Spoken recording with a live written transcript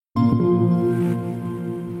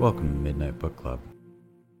Welcome to Midnight Book Club.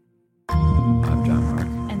 I'm John Mark.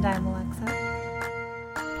 And I'm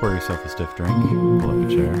Alexa. Pour yourself a stiff drink, pull up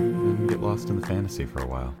a chair, and get lost in the fantasy for a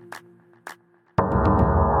while.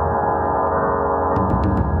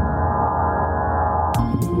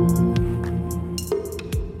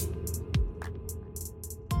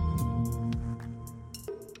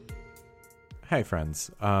 Hi,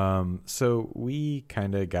 friends. So we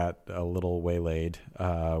kind of got a little waylaid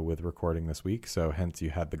with recording this week, so hence you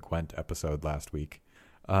had the Gwent episode last week.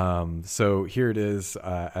 So here it is,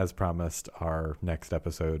 as promised, our next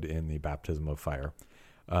episode in the Baptism of Fire.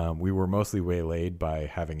 We were mostly waylaid by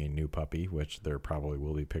having a new puppy, which there probably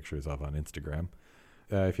will be pictures of on Instagram.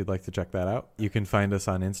 If you'd like to check that out, you can find us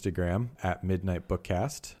on Instagram at Midnight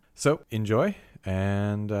Bookcast. So enjoy,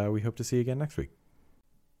 and we hope to see you again next week.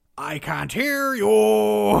 I can't hear you.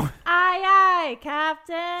 Aye, aye,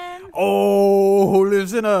 Captain. Oh, who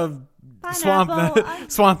lives in a Pineapple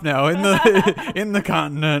swamp now in the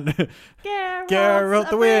continent? Geralt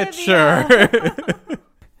the Witcher. Witcher.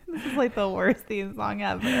 This is like the worst theme song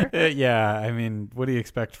ever. Yeah, I mean, what do you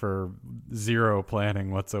expect for zero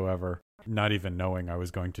planning whatsoever? Not even knowing I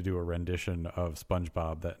was going to do a rendition of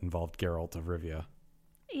SpongeBob that involved Geralt of Rivia.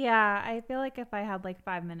 Yeah, I feel like if I had like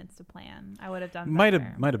 5 minutes to plan, I would have done Might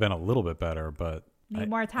better. have been a little bit better, but Need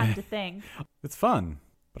more time to think. It's fun,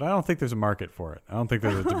 but I don't think there's a market for it. I don't think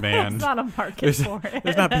there's a demand. There's not a market for it.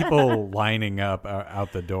 There's not people lining up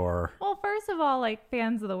out the door. Well, first of all, like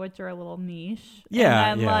fans of The Witcher are a little niche.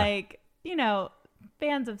 Yeah, and then yeah. like,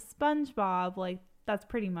 fans of SpongeBob, like that's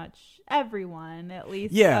pretty much everyone, at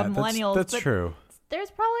least millennials. That's but true. There's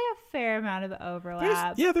probably a fair amount of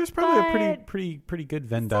overlap. There's probably a but pretty good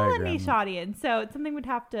Venn still diagram. a niche audience, so it's something we'd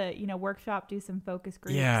have to, workshop, do some focus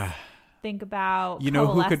groups. Yeah. Think about, You know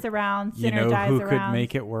who coalesce could around, You know synergize who around. could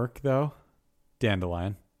make it work though?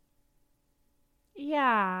 Dandelion.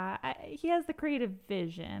 Yeah, he has the creative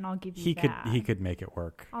vision. I'll give you that. He could make it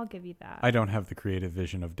work. I'll give you that. I don't have the creative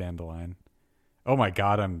vision of Dandelion. Oh my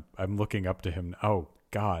God, I'm looking up to him. Oh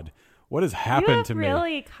God, what has happened to me? You have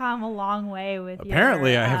really come a long way with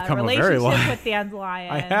Apparently, your I have come a relationship very long with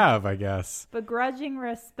Dandelion. I have, I guess. Begrudging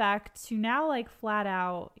respect to now like flat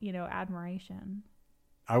out, admiration.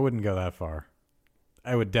 I wouldn't go that far.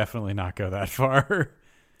 I would definitely not go that far.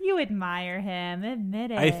 You admire him,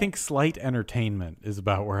 admit it. I think slight entertainment is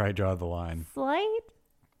about where I draw the line.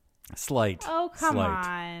 Slight? Oh, come Slight.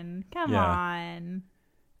 on. Come Yeah. on.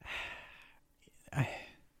 I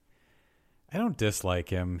don't dislike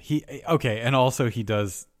him. And also he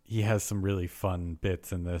has some really fun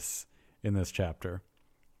bits in this chapter.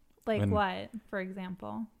 Like what, for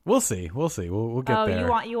example? We'll see. We'll get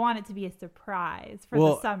there. You want it to be a surprise for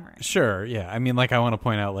the summer. Sure, yeah. I mean, like I want to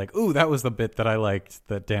point out like, ooh, that was the bit that I liked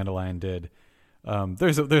that Dandelion did.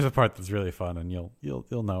 There's a part that's really fun, and you'll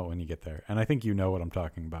know it when you get there. And I think you know what I'm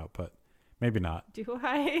talking about, but maybe not. Do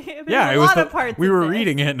I? There's Yeah, a lot of parts. We were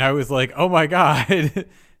reading it, and I was like, oh my God.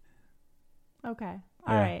 Okay.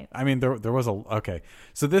 All right. I mean, there was okay.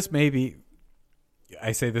 So this may be,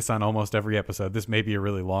 I say this on almost every episode, this may be a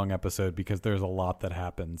really long episode because there's a lot that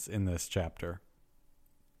happens in this chapter.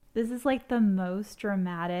 This is like the most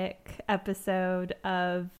dramatic episode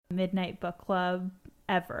of Midnight Book Club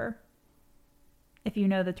ever. If you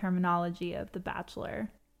know the terminology of The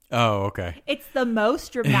Bachelor. Oh, okay. It's the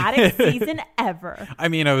most dramatic season ever. I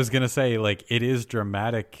mean, I was going to say, like, it is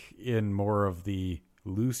dramatic in more of the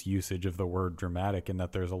loose usage of the word dramatic, in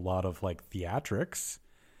that there's a lot of, like, theatrics.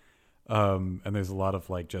 And there's a lot of,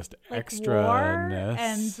 like, just like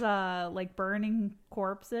extraness. War and, like, burning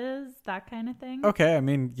corpses, that kind of thing. Okay, I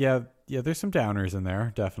mean, yeah, there's some downers in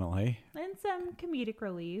there, definitely. And some comedic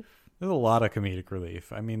relief. There's a lot of comedic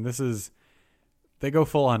relief. I mean, they go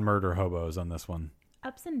full on murder hobos on this one.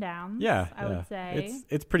 Ups and downs, I would say.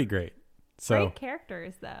 It's pretty great. So great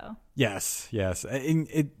characters, though. Yes.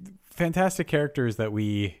 Fantastic characters that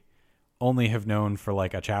we only have known for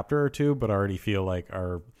like a chapter or two, but already feel like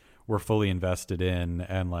we're fully invested in,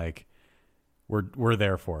 and like we're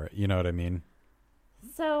there for it. You know what I mean?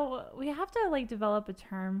 So we have to like develop a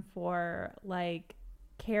term for like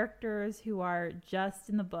characters who are just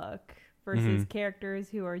in the book versus characters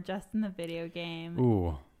who are just in the video game.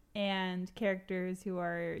 Ooh. And characters who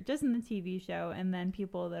are just in the TV show, and then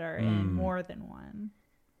people that are in more than one.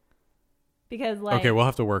 Because, like, okay, we'll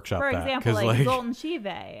have to workshop that. For example, like Zoltan Shive.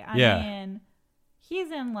 I mean,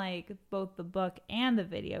 he's in like both the book and the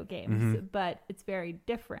video games, but it's very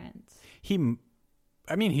different. He's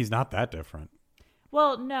not that different.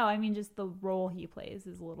 Well, no, I mean, just the role he plays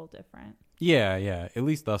is a little different. Yeah, at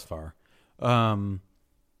least thus far.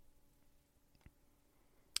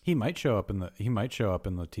 He might show up in the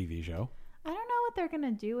TV show. I don't know what they're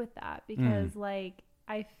gonna do with that because like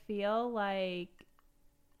I feel like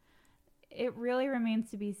it really remains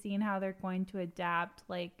to be seen how they're going to adapt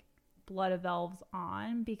like Blood of Elves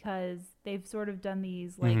on, because they've sort of done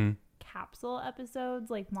these like capsule episodes,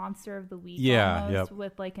 like Monster of the Week, almost,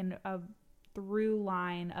 with like a through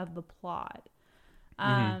line of the plot.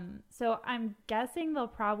 So I'm guessing they'll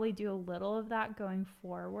probably do a little of that going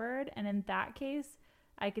forward, and in that case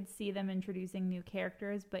I could see them introducing new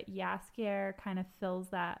characters, but Jaskier kind of fills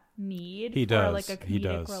that need for like a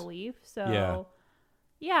comedic relief. So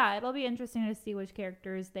yeah, it'll be interesting to see which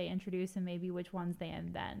characters they introduce and maybe which ones they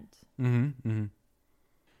invent.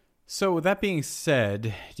 So with that being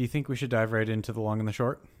said, do you think we should dive right into the long and the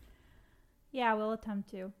short? Yeah, we'll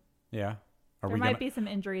attempt to. Yeah. There might be some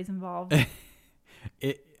injuries involved.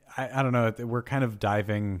 I don't know. We're kind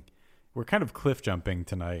of cliff jumping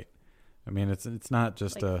tonight. I mean, it's not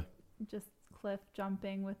just like, just cliff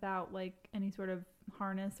jumping without like any sort of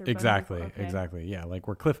harness or exactly. Yeah, like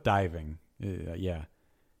we're cliff diving. Yeah,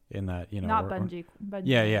 in that, you know, not bungee.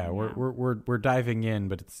 Yeah. We're diving in,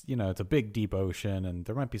 but it's, you know, it's a big deep ocean, and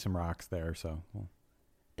there might be some rocks there. So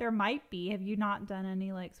there might be. Have you not done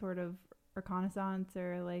any like sort of reconnaissance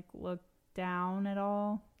or like looked down at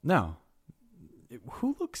all? No.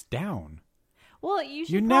 Who looks down? Well, you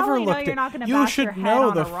should probably know you're not going to bash your head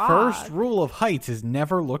on a rock. You should know the first rule of heights is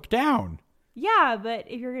never look down. Yeah, but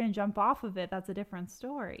if you're going to jump off of it, that's a different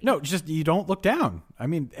story. No, just you don't look down. I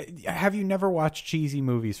mean, have you never watched cheesy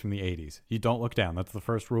movies from the 80s? You don't look down. That's the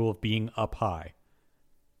first rule of being up high.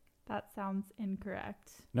 That sounds incorrect.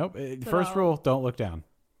 Nope. First rule, don't look down.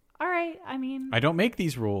 All right. I mean, I don't make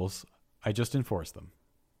these rules. I just enforce them.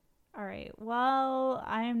 All right. Well,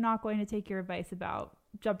 I am not going to take your advice about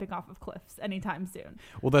jumping off of cliffs anytime soon.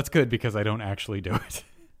 Well, that's good because I don't actually do it.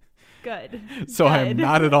 Good. So Good. I'm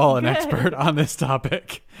not at all an expert on this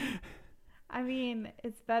topic. I mean,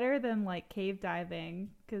 it's better than like cave diving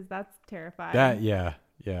because that's terrifying. Yeah.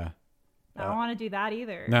 I don't want to do that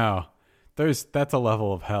either. No, that's a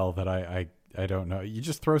level of hell that I don't know. You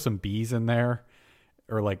just throw some bees in there,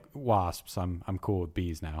 or like wasps. I'm cool with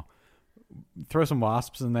bees now. Throw some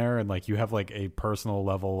wasps in there, and like you have like a personal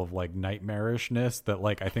level of like nightmarishness that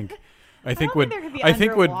like I think would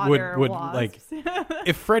like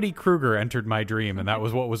if Freddy Krueger entered my dream and that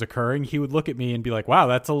was what was occurring, he would look at me and be like, "Wow,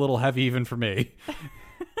 that's a little heavy even for me."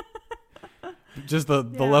 Just the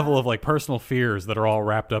level of like personal fears that are all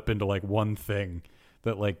wrapped up into like one thing,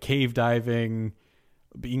 that like cave diving,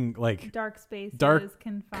 being like dark spaces,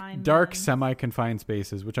 confined, dark semi-confined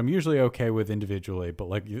spaces, which I'm usually okay with individually, but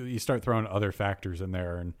like you start throwing other factors in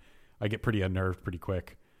there, and I get pretty unnerved pretty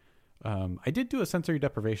quick. I did do a sensory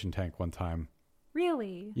deprivation tank one time.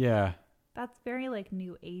 Really? Yeah. That's very like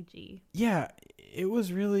new agey. Yeah, it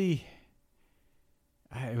was really.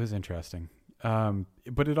 It was interesting,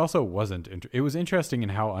 but it also wasn't. It was interesting in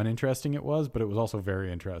how uninteresting it was, but it was also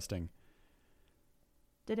very interesting.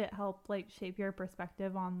 Did it help like shape your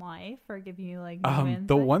perspective on life or give you like new insight?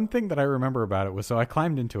 The one thing that I remember about it was, so I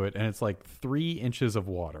climbed into it and it's like 3 inches of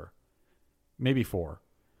water, maybe 4.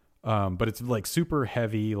 But it's like super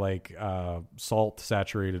heavy, like salt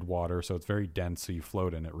saturated water. So it's very dense. So you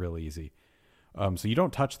float in it real easy. So you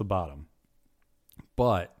don't touch the bottom,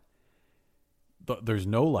 but there's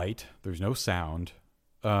no light. There's no sound.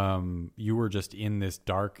 You were just in this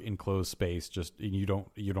dark enclosed space, just you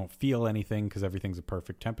don't feel anything because everything's a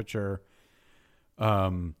perfect temperature.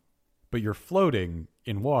 But you're floating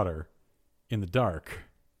in water in the dark.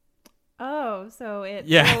 Oh, so it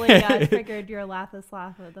really triggered your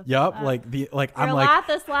Lathislathophobia. Yep, I'm like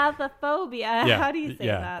Lathislathophobia. Yeah, how do you say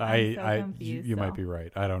that? I'm so confused. You might be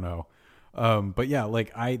right. I don't know. But yeah,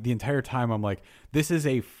 like the entire time I'm like, this is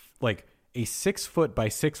a 6 foot by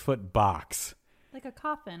 6 foot box. Like a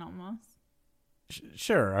coffin almost.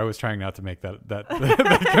 Sure, I was trying not to make that that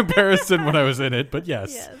comparison when I was in it, but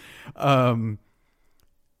yes.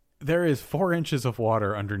 There is 4 inches of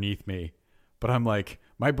water underneath me, but I'm like,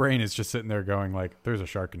 my brain is just sitting there going like, there's a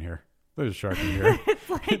shark in here. There's a shark in here.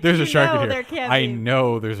 Like, there's a shark in here. I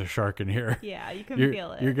know there's a shark in here. Yeah, you can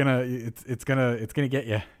feel it. You're gonna it's gonna get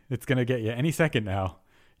you. It's gonna get you any second now.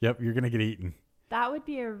 Yep, you're gonna get eaten. That would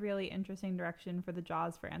be a really interesting direction for the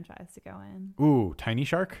Jaws franchise to go in. Ooh, tiny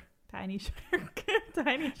shark? Tiny shark.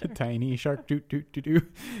 Tiny shark. Tiny shark. Do.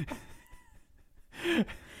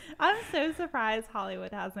 I'm so surprised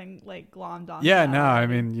Hollywood hasn't like glommed on. Yeah, that no,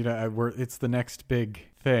 already. I mean, it's the next big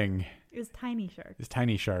thing. It's Tiny Shark. It's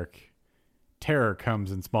Tiny Shark. Terror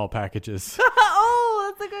comes in small packages.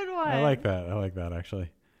 Oh, that's a good one. I like that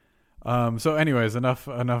actually. So anyways, enough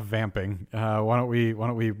vamping. Why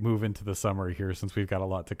don't we move into the summary here, since we've got a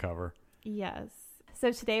lot to cover. Yes.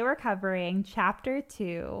 So today we're covering chapter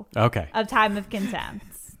 2 Okay. of Time of Contempt.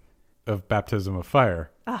 Of Baptism of Fire.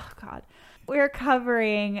 Oh, God. We're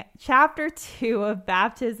covering chapter 2 of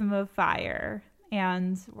Baptism of Fire.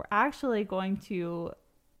 And we're actually going to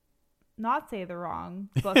not say the wrong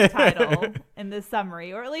book title in this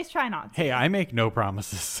summary, or at least try not to. Hey, I make no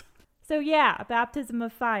promises. So yeah, Baptism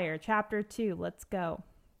of Fire, chapter 2. Let's go.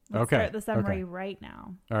 Let's start the summary right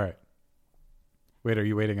now. All right. Wait, are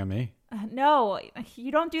you waiting on me? No,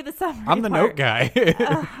 you don't do the summary. I'm the part. note guy.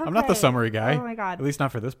 I'm not the summary guy. Oh my God. At least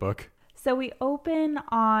not for this book. So we open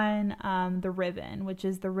on the Riven, which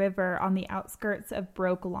is the river on the outskirts of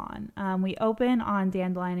Brokilon. We open on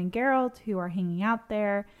Dandelion and Geralt, who are hanging out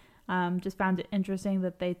there. Just found it interesting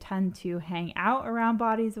that they tend to hang out around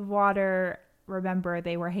bodies of water. Remember,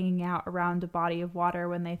 they were hanging out around a body of water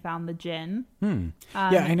when they found the djinn.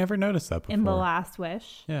 Yeah, I never noticed that before. In The Last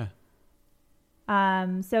Wish. Yeah.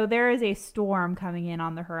 So there is a storm coming in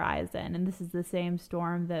on the horizon, and this is the same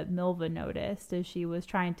storm that Milva noticed as she was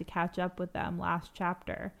trying to catch up with them last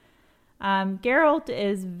chapter. Geralt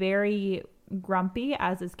is very grumpy,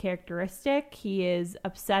 as is characteristic. He is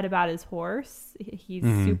upset about his horse. He's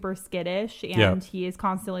super skittish, and he is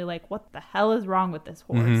constantly like, what the hell is wrong with this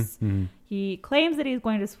horse? He claims that he's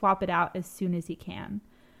going to swap it out as soon as he can.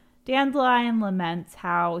 Dandelion laments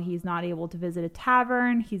how he's not able to visit a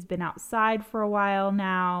tavern. He's been outside for a while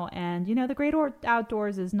now, and the great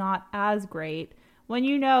outdoors is not as great when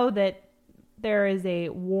you know that there is a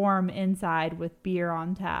warm inside with beer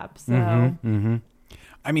on tap. So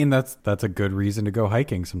I mean, that's a good reason to go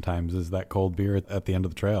hiking sometimes, is that cold beer at the end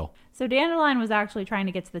of the trail. So Dandelion was actually trying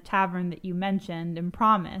to get to the tavern that you mentioned and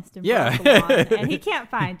promised in Brokilon, and he can't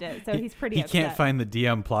find it, so he's pretty upset. He can't find the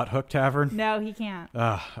DM Plot Hook Tavern? No, he can't.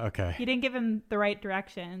 Okay. You didn't give him the right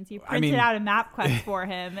directions. You printed out a map quest for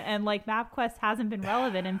him, and map quest hasn't been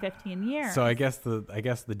relevant in 15 years. So I guess the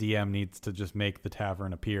DM needs to just make the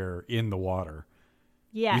tavern appear in the water.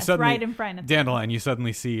 Yes, right in front of Dandelion, you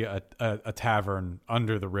suddenly see a tavern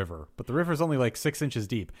under the river, but the river's only like 6 inches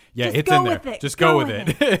deep. Yeah, it's in there. Just go with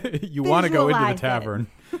it. You want to go into the tavern.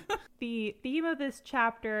 The theme of this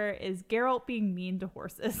chapter is Geralt being mean to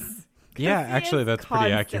horses. Yeah, actually, that's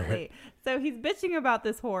pretty accurate. So he's bitching about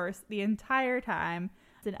this horse the entire time.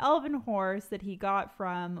 It's an elven horse that he got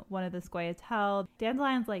from one of the Scoia'tael.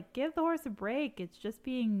 Dandelion's like, give the horse a break. It's just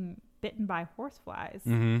being bitten by horseflies.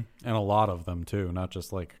 And a lot of them too, not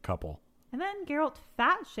just like a couple. And then Geralt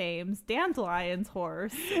fat shames Dandelion's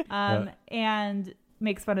horse and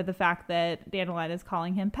makes fun of the fact that Dandelion is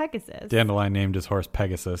calling him Pegasus. Dandelion named his horse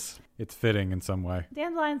Pegasus. It's fitting in some way.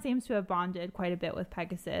 Dandelion seems to have bonded quite a bit with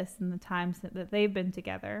Pegasus in the times that they've been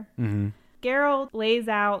together. Geralt lays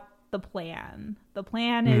out the plan. The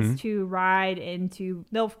plan is to ride into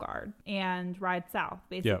Nilfgaard and ride south,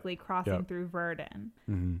 basically crossing through Verdun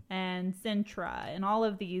and Sintra and all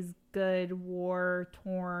of these good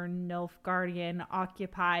war-torn Nilfgaardian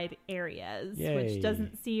occupied areas, which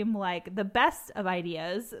doesn't seem like the best of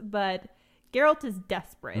ideas, but Geralt is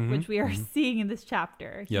desperate, which we are seeing in this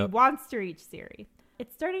chapter. He wants to reach Ciri.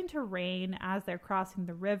 It's starting to rain as they're crossing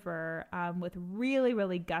the river with really,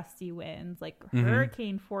 really gusty winds, like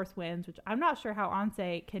hurricane force winds, which I'm not sure how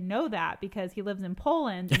Anse can know that because he lives in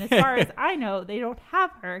Poland. And as far as I know, they don't have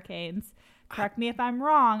hurricanes. Correct me if I'm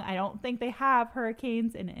wrong. I don't think they have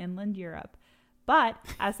hurricanes in inland Europe. But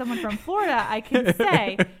as someone from Florida, I can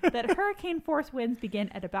say that hurricane force winds begin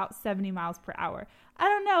at about 70 miles per hour. I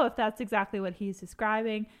don't know if that's exactly what he's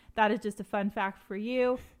describing. That is just a fun fact for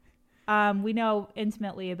you. We know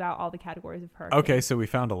intimately about all the categories of hurricanes. Okay, so we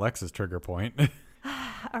found Alexa's trigger point.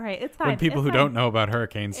 All right, it's fine. When people who don't know about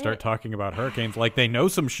hurricanes start talking about hurricanes like they know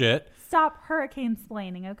some shit. Stop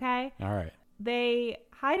hurricane-splaining, okay? All right. They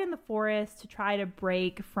hide in the forest to try to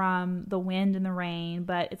break from the wind and the rain,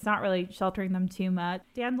 but it's not really sheltering them too much.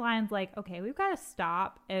 Dandelion's like, okay, we've got to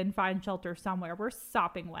stop and find shelter somewhere. We're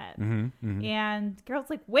sopping wet. And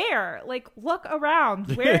Geralt's like, where? Like, look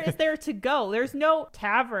around. Where is there to go? There's no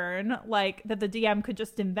tavern like that the DM could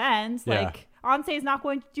just invent. Like, Anse's not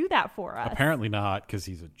going to do that for us. Apparently not, because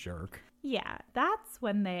he's a jerk. Yeah, that's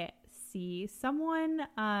when they see someone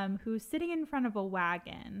who's sitting in front of a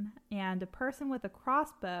wagon, and a person with a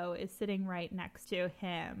crossbow is sitting right next to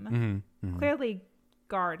him, clearly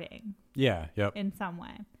guarding. In some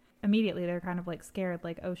way. Immediately they're kind of like scared,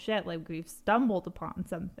 like, oh shit, like we've stumbled upon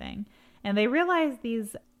something. And they realize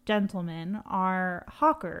these gentlemen are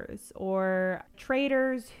hawkers or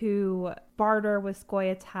traders who barter with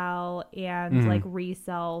Scoia'tael and like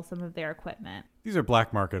resell some of their equipment. These are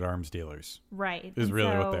black market arms dealers. Right. Is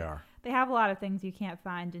really what they are. They have a lot of things you can't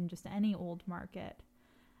find in just any old market.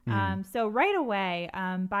 Mhm. So right away,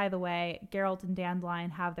 by the way, Geralt and Dandelion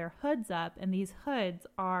have their hoods up, and these hoods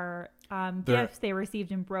are They're- gifts they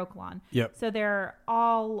received in Brooklyn. Yep. So they're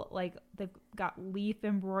all like, they've got leaf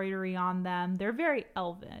embroidery on them. They're very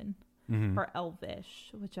elven Mhm. or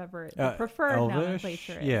elvish, whichever the preferred Elvish,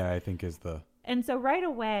 nomenclature is. yeah, I think is the. And so right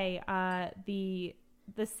away,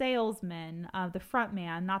 the salesman, the front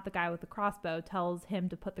man, not the guy with the crossbow, tells him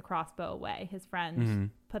to put the crossbow away. His friend Mhm.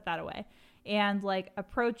 put that away, and like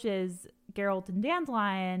approaches Geralt and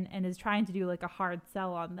Dandelion and is trying to do like a hard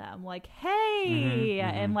sell on them, like, "Hey,"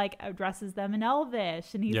 and like addresses them in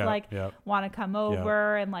Elvish, and he's Yep, like, yep. "Want to come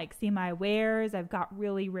over and like see my wares? I've got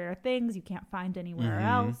really rare things you can't find anywhere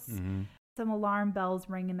else." Some alarm bells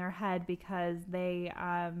ring in their head because they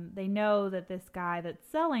know that this guy that's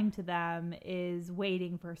selling to them is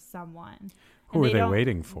waiting for someone. Who And are they don't-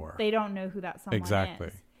 waiting for? They don't know who that someone Exactly.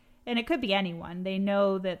 is. And it could be anyone. They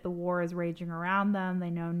know that the war is raging around them.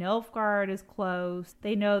 They know Nilfgaard is close.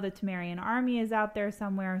 They know the Temerian army is out there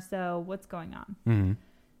somewhere. So what's going on? Mhm.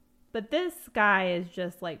 But this guy is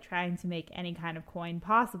just like trying to make any kind of coin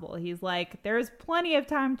possible. He's like, there's plenty of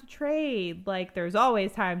time to trade. Like, there's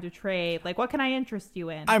always time to trade. Like, what can I interest you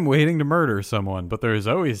in? I'm waiting to murder someone, but there's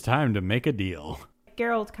always time to make a deal.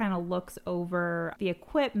 Geralt kind of looks over the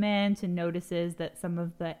equipment and notices that some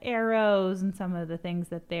of the arrows and some of the things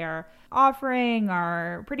that they're offering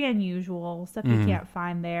are pretty unusual, stuff you can't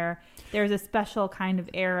find there. There's a special kind of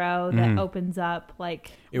arrow that opens up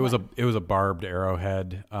like It was a barbed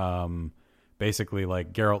arrowhead. Basically,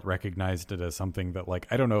 like Geralt recognized it as something that, like,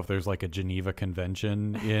 I don't know if there's like a Geneva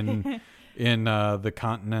Convention in the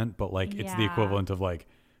continent, but like it's the Yeah. equivalent of like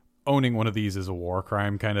owning one of these is a war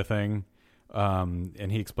crime kind of thing.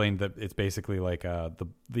 And he explained that it's basically like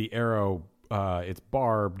the arrow, it's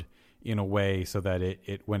barbed in a way so that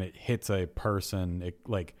it when it hits a person, it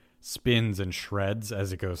like spins and shreds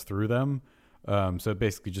as it goes through them. So it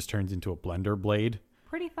basically just turns into a blender blade.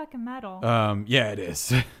 pretty fucking metal. Yeah, it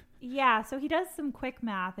is. Yeah, so he does some quick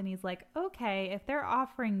math and he's like, okay, if they're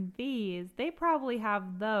offering these, they probably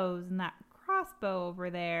have those and that crossbow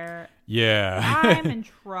over there. Yeah. I'm in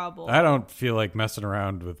trouble. I don't feel like messing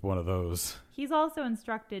around with one of those. He's also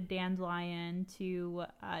instructed Dandelion to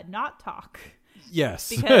not talk Yes.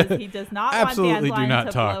 because he does not Absolutely want do Dandelion not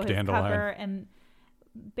to talk, blow his Dandelion. cover, and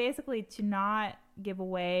basically to not give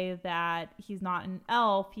away that he's not an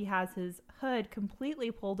elf. He has his hood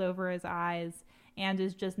completely pulled over his eyes and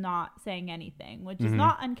is just not saying anything, which is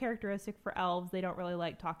not uncharacteristic for elves. They don't really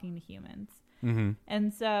like talking to humans. Mm-hmm.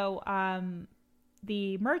 And so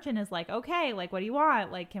the merchant is like, okay, like, what do you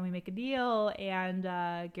want? Like, can we make a deal? And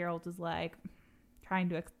Geralt is like trying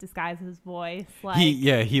to disguise his voice. Like,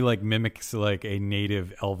 he like mimics like a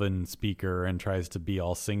native elven speaker and tries to be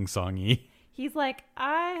all sing-songy. he's like,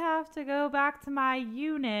 I have to go back to my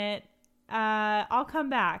unit. I'll come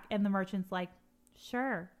back. And the merchant's like,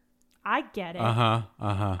 sure, I get it.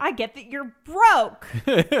 I get that you're broke.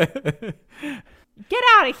 Get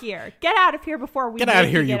out of here. Get out of here before we Get out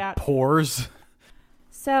of make here, you out. pores.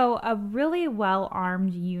 So a really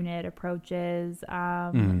well-armed unit approaches.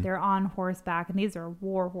 They're on horseback, and these are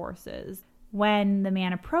war horses. When the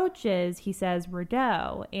man approaches, he says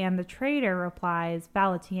Rideau, and the trader replies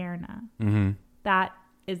Valetierna. That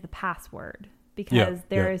is the password because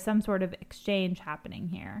there is some sort of exchange happening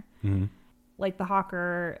here. Like the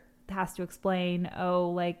hawker has to explain, oh,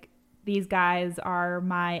 like these guys are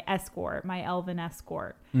my escort, my elven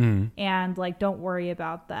escort, and like don't worry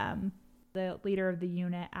about them. The leader of the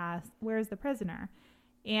unit asks, where's the prisoner?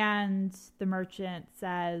 And the merchant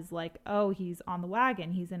says, like, oh, he's on the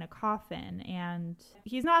wagon. He's in a coffin and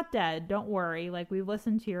he's not dead. Don't worry. Like, we've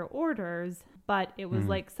listened to your orders, but it was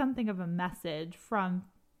like something of a message from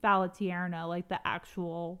Valetierna, like the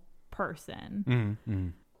actual person.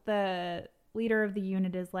 The leader of the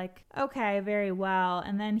unit is like, okay, very well.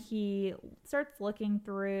 And then he starts looking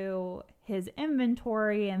through his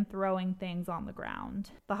inventory and throwing things on the ground.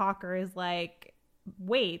 The hawker is like,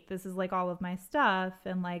 wait, this is like all of my stuff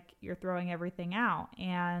and like you're throwing everything out.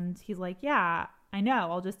 And he's like, yeah, I know,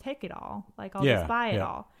 I'll just take it all. Like I'll just buy it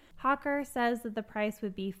all. Hawker says that the price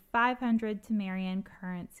would be 500 Temerian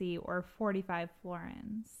currency or 45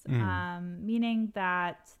 florins, meaning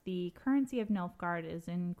that the currency of Nilfgaard is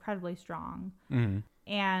incredibly strong.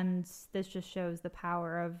 And this just shows the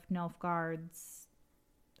power of Nilfgaard's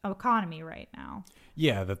economy right now.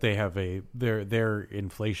 Yeah, that they have their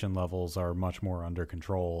inflation levels are much more under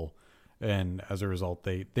control, and as a result,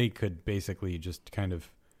 they could basically just kind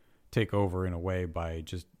of take over in a way by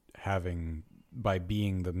just by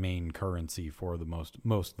being the main currency for the most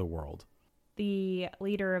of the world. the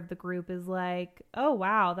leader of the group is like, oh,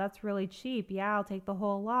 wow, that's really cheap. Yeah, I'll take the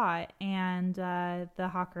whole lot. And the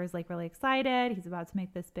hawker is like really excited. He's about to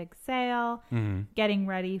make this big sale, getting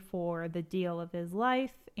ready for the deal of his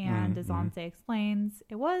life. And as Anse explains,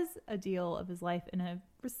 it was a deal of his life in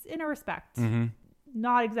a respect.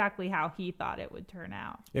 Not exactly how he thought it would turn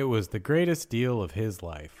out. It was the greatest deal of his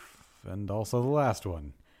life, and also the last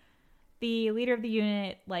one. The leader of the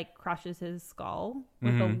unit like crushes his skull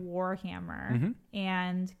with a war hammer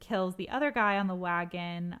and kills the other guy on the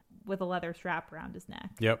wagon with a leather strap around his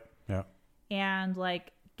neck. Yep. And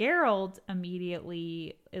like Geralt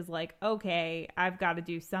immediately is like, okay, I've got to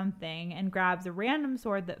do something, and grabs a random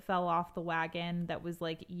sword that fell off the wagon that was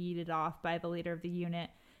like yeeted off by the leader of the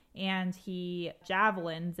unit, and he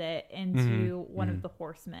javelins it into one of the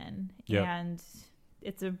horsemen. Yep. And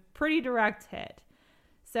it's a pretty direct hit.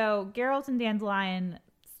 So Geralt and Dandelion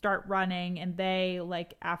start running, and they,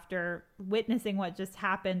 like, after witnessing what just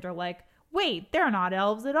happened, are like, wait, they're not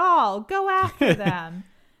elves at all. Go after them.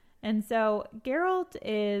 And so Geralt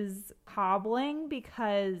is hobbling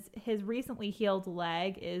because his recently healed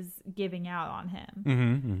leg is giving out on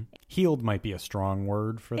him. Healed might be a strong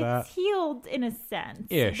word for that. It's healed in a sense.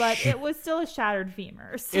 Ish. But it was still a shattered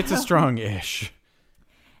femur. So. It's a strong ish.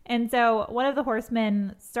 And so one of the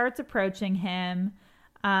horsemen starts approaching him.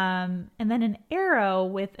 And then an arrow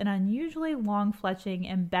with an unusually long fletching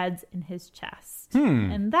embeds in his chest.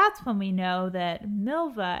 And that's when we know that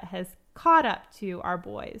Milva has caught up to our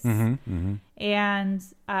boys. And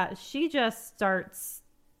she just starts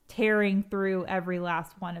tearing through every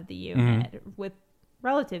last one of the unit with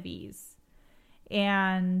relative ease.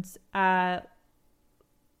 And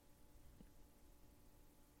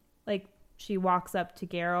like she walks up to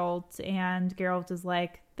Geralt, and Geralt is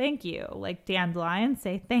like, thank you. Like Dandelion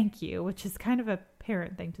say thank you, which is kind of a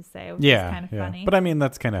parent thing to say, which is kind of funny. But I mean,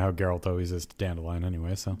 that's kind of how Geralt always is to Dandelion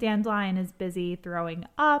anyway. So Dandelion is busy throwing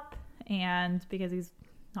up, and because he's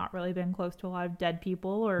not really been close to a lot of dead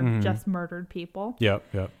people or just murdered people.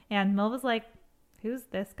 Yep. And Milva's like, who's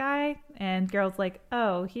this guy? And Geralt's like,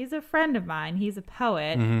 oh, he's a friend of mine. He's a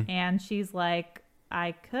poet. And she's like,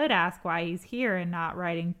 I could ask why he's here and not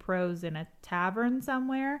writing prose in a tavern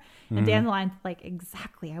somewhere. And Dandelion's like,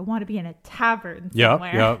 exactly. I want to be in a tavern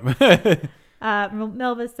somewhere. Yep.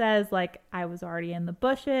 Milva says, like, I was already in the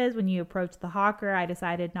bushes when you approached the hawker. I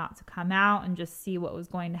decided not to come out and just see what was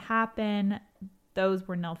going to happen. Those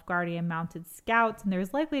were Nilfgaardian mounted scouts, and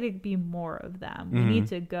there's likely to be more of them. We need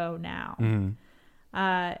to go now.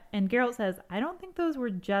 And Geralt says, I don't think those were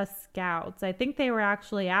just scouts. I think they were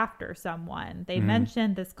actually after someone. They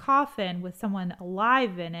mentioned this coffin with someone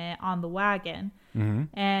alive in it on the wagon.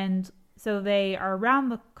 And so they are around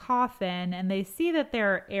the coffin, and they see that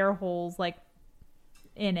there are air holes like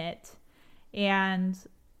in it. And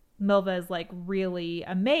Milva is like really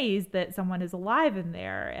amazed that someone is alive in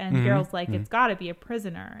there. And Geralt's like, it's got to be a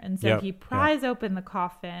prisoner. And so he pries open the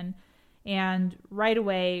coffin and right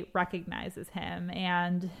away recognizes him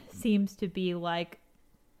and seems to be like,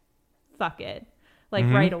 fuck it. Like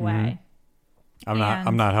right away.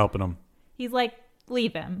 I'm not helping him. He's like,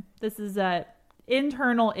 leave him. This is a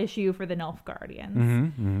internal issue for the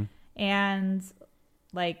Nilfgaardians. And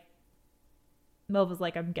like, Milva's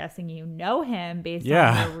like, I'm guessing you know him based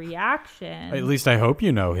on your reaction. At least I hope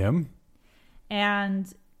you know him.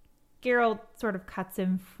 And Geralt sort of cuts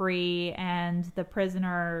him free, and the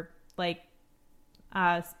prisoner like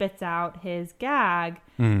spits out his gag.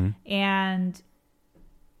 And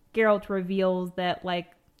Geralt reveals that like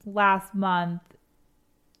last month,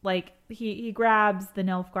 like he grabs the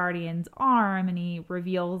Nilfgaardian's arm, and he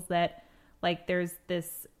reveals that like there's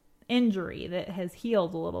this injury that has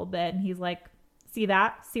healed a little bit, and he's like, see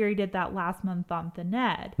that? Ciri did that last month on the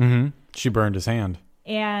Ned. She burned his hand.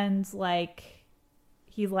 And like,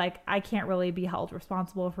 he's like, I can't really be held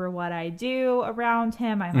responsible for what I do around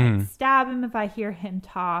him. I might stab him if I hear him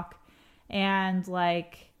talk. And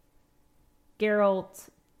like, Geralt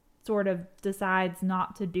sort of decides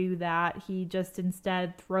not to do that. He just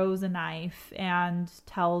instead throws a knife and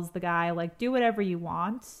tells the guy, like, do whatever you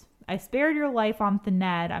want. I spared your life on the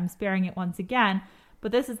Ned. I'm sparing it once again.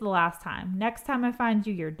 But this is the last time. Next time I find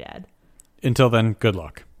you, you're dead. Until then, good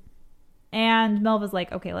luck. And Milva's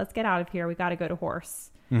like, okay, let's get out of here. We got to go to Horse.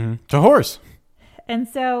 To Horse. And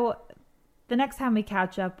so the next time we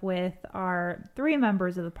catch up with our three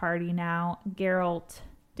members of the party now, Geralt,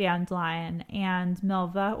 Dandelion, and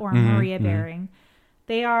Milva, or Maria Bering,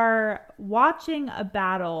 they are watching a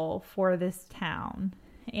battle for this town.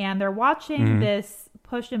 And they're watching this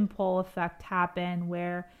push and pull effect happen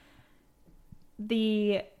where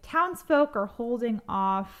the townsfolk are holding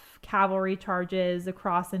off cavalry charges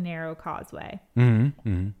across a narrow causeway.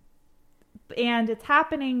 And it's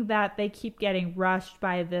happening that they keep getting rushed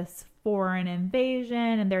by this foreign invasion,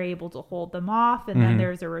 and they're able to hold them off, and then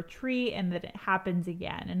there's a retreat, and then it happens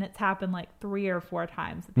again. And it's happened like 3 or 4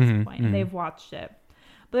 times at this point. They've watched it.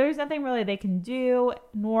 But there's nothing really they can do,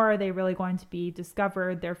 nor are they really going to be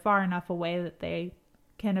discovered. They're far enough away that they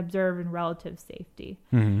can observe in relative safety.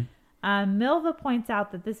 Milva points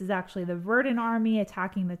out that this is actually the Verdun army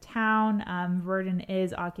attacking the town. Verdun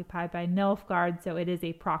is occupied by Nilfgaard, so it is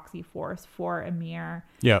a proxy force for Emir.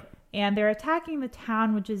 Yep. And they're attacking the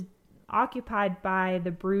town, which is occupied by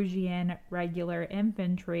the Brugian regular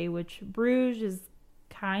infantry, which Bruges is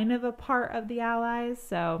kind of a part of the Allies,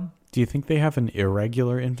 so... Do you think they have an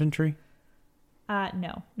irregular infantry?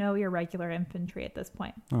 No irregular infantry at this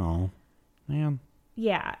point. Oh, man.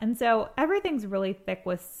 Yeah, and so everything's really thick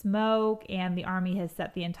with smoke, and the army has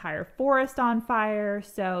set the entire forest on fire,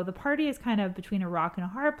 so the party is kind of between a rock and a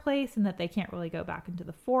hard place, in that they can't really go back into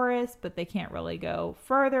the forest, but they can't really go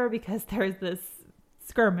further because there's this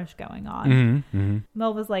skirmish going on.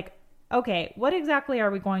 Milva's like, okay, what exactly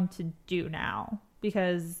are we going to do now?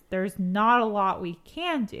 Because there's not a lot we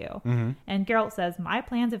can do. And Geralt says, my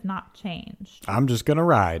plans have not changed. I'm just going to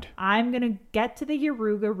ride. I'm going to get to the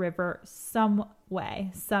Yaruga River some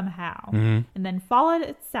way, somehow, and then follow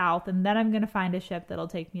it south, and then I'm going to find a ship that'll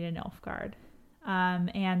take me to Nilfgaard.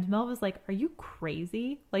 And Milva's like, are you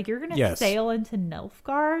crazy? Like, you're going to sail into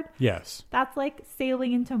Nilfgaard? Yes. That's like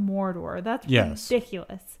sailing into Mordor. That's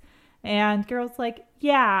ridiculous. And Geralt's like,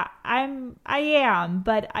 yeah, I am,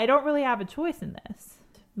 but I don't really have a choice in this.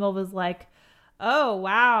 Milva's like, oh,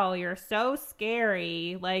 wow, you're so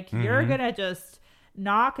scary. Like, you're going to just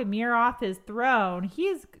knock Emir off his throne.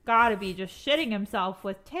 He's got to be just shitting himself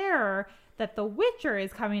with terror that the Witcher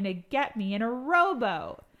is coming to get me in a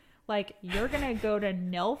rowboat. Like, you're going to go to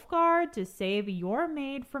Nilfgaard to save your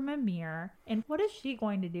maid from Emir. And what is she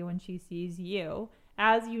going to do when she sees you?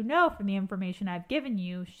 As you know from the information I've given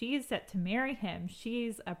you, she's set to marry him.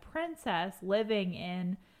 She's a princess living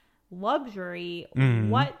in luxury.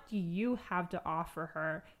 What do you have to offer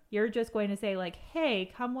her? You're just going to say, like,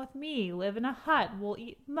 hey, come with me, live in a hut, we'll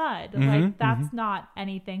eat mud. Like, that's not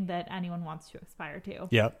anything that anyone wants to aspire to.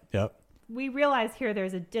 Yep. We realize here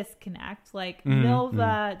there's a disconnect. Like,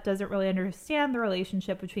 Milva doesn't really understand the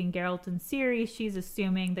relationship between Geralt and Ciri. She's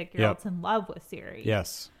assuming that Geralt's in love with Ciri.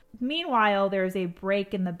 Yes. Meanwhile, there's a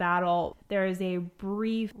break in the battle. There is a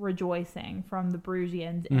brief rejoicing from the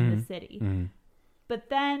Brugians in the city. But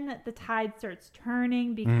then the tide starts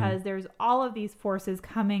turning because there's all of these forces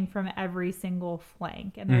coming from every single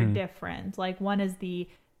flank, and they're different. Like, one is the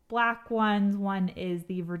black ones, one is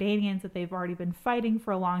the Verdanians that they've already been fighting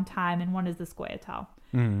for a long time, and one is the Scoia'tael.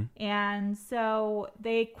 And so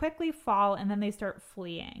they quickly fall, and then they start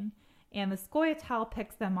fleeing. And the Scoia'tael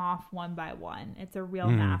picks them off one by one. It's a real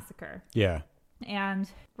massacre. Yeah. And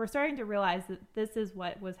we're starting to realize that this is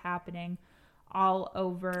what was happening all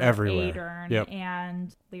over everywhere. Aedirn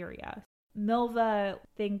and Lyria. Milva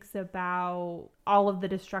thinks about all of the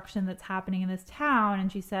destruction that's happening in this town,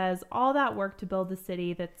 and she says, all that work to build a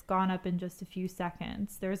city that's gone up in just a few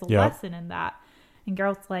seconds. There's a lesson in that. And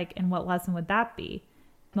Geralt's like, and what lesson would that be?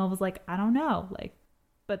 Milva's like, I don't know. Like,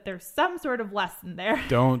 but there's some sort of lesson there.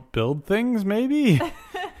 Don't build things, maybe?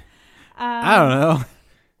 I don't know.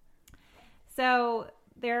 So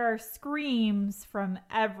there are screams from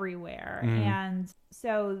everywhere. And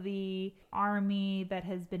so the army that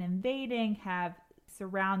has been invading have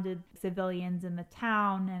surrounded civilians in the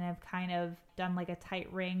town and have kind of done like a tight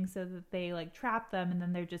ring so that they like trap them, and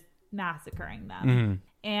then they're just massacring them.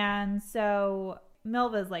 And so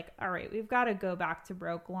Milva's like, all right, we've got to go back to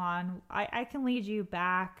Brokilon. I can lead you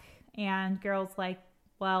back. And Geralt's like,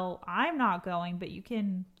 well, I'm not going, but you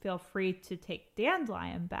can feel free to take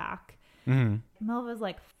Dandelion back. Milva's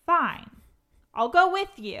like, fine, I'll go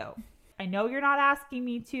with you. I know you're not asking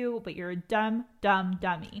me to, but you're a dumb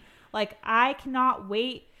dummy. Like, I cannot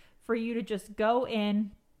wait for you to just go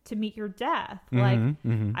in to meet your death.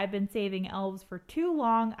 I've been saving elves for too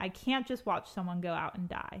long. I can't just watch someone go out and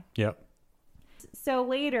die. Yep. So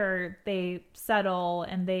later they settle,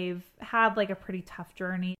 and they've had like a pretty tough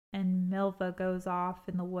journey, and Milva goes off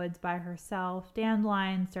in the woods by herself.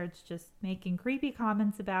 Dandelion starts just making creepy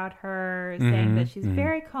comments about her, saying that she's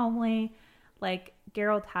very comely. Like,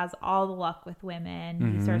 Geralt has all the luck with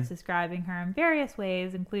women. He starts describing her in various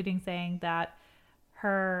ways, including saying that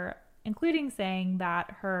her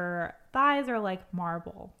thighs are like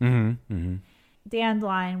marble.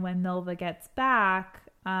 Dandelion, when Milva gets back,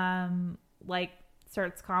 like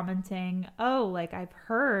starts commenting, oh, like, I've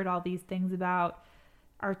heard all these things about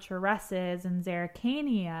archeresses in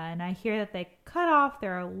Zerrikania, and I hear that they cut off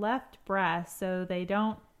their left breast so they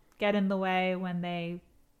don't get in the way when they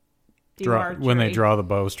do archery. When they draw the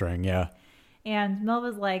bowstring, yeah. And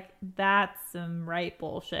Milva's like, that's some right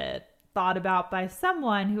bullshit thought about by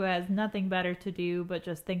someone who has nothing better to do but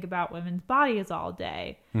just think about women's bodies all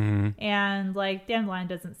day. Mm-hmm. And like Dandelion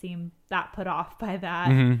doesn't seem that put off by that.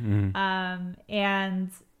 Mm-hmm.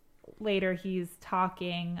 And later he's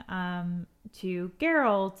talking to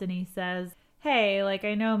Geralt, and he says, hey, like,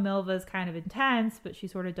 I know Milva's kind of intense, but she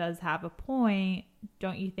sort of does have a point.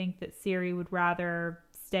 Don't you think that Ciri would rather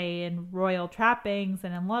stay in royal trappings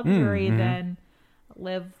and in luxury than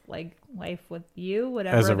live like life with you,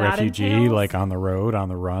 whatever as a that refugee, entails? like on the road, on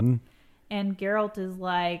the run? And Geralt is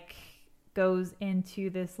like, goes into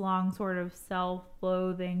this long sort of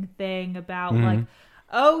self-loathing thing about like,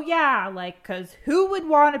 oh yeah, like, because who would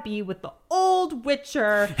want to be with the old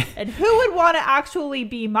Witcher and who would want to actually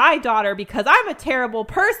be my daughter because I'm a terrible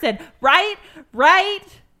person, right?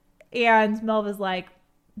 And Milva's like,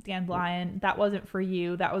 Dandelion, that wasn't for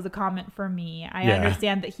you. That was a comment for me. I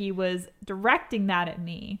understand that he was directing that at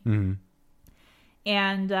me. Mm-hmm.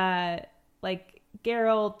 And like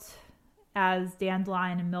Geralt, as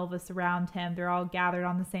Dandelion and Milva surround him, they're all gathered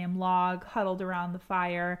on the same log, huddled around the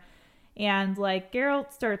fire. And like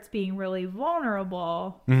Geralt starts being really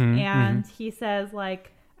vulnerable, and he says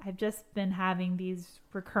like, I've just been having these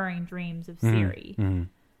recurring dreams of Ciri. Mm-hmm.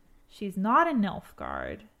 She's not in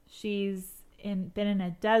Nilfgaard. She's been in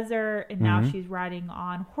a desert, and now she's riding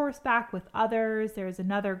on horseback with others. There's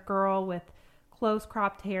another girl with close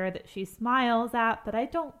cropped hair that she smiles at, but I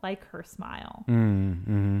don't like her smile.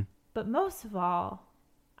 Mm-hmm. But most of all,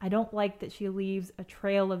 I don't like that she leaves a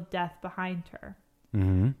trail of death behind her.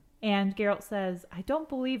 Mm-hmm. And Geralt says, I don't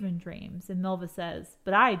believe in dreams. And Milva says,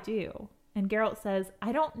 but I do. And Geralt says,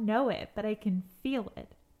 I don't know it, but I can feel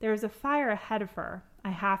it. There is a fire ahead of her.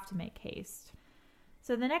 I have to make haste.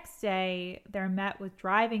 So the next day, they're met with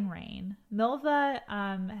driving rain. Milva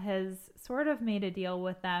has sort of made a deal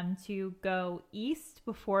with them to go east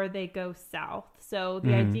before they go south. So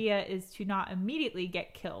the idea is to not immediately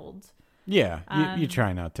get killed. Yeah, you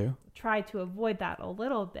try not to. Try to avoid that a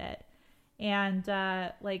little bit. And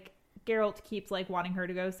like Geralt keeps like wanting her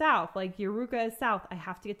to go south. Like, Yaruka is south. I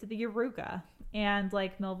have to get to the Yaruka. And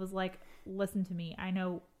like Milva's like, listen to me. I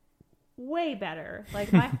know way better.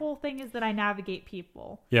 Like, my whole thing is that I navigate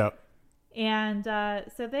people. Yep. And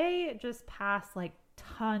so they just pass like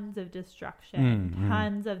tons of destruction,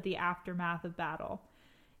 tons of the aftermath of battle.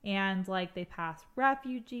 And like they pass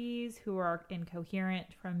refugees who are incoherent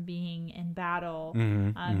from being in battle,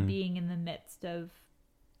 being in the midst of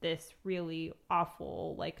this really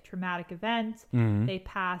awful, like, traumatic event. They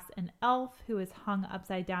pass an elf who is hung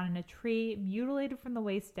upside down in a tree, mutilated from the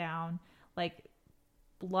waist down, like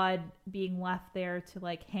blood being left there to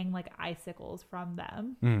like hang like icicles from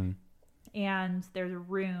them. And there's a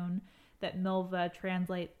rune that Milva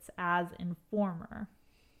translates as informer.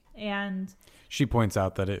 And she points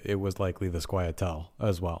out that it was likely the Squietel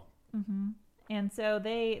as well. And so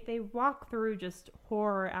they walk through just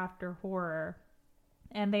horror after horror.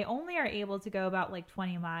 And they only are able to go about like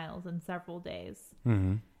 20 miles in several days.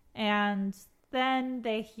 And then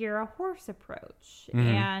they hear a horse approach.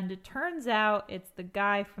 And it turns out it's the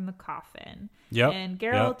guy from the coffin. And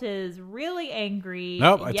Geralt is really angry.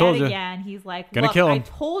 Nope, I told you. Again, he's like, gonna look, kill him. I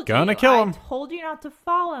told Gonna you. kill him. I told you not to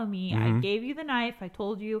follow me. I gave you the knife. I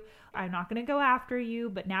told you I'm not going to go after you.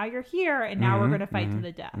 But now you're here, and now we're going to fight to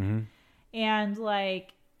the death. And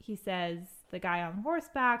like he says, the guy on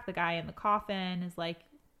horseback, the guy in the coffin is like,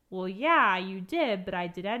 well, yeah, you did, but I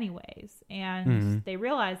did anyways. And they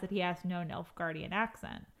realize that he has no Nilfgaardian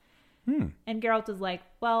accent. And Geralt is like,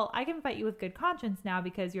 well, I can fight you with good conscience now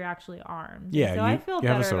because you're actually armed. Yeah, so I feel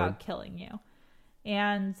better sword. about killing you.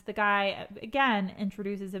 And the guy, again,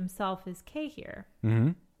 introduces himself as Cahir.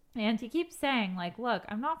 And he keeps saying, like, look,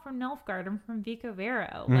 I'm not from Nilfgaard. I'm from Vico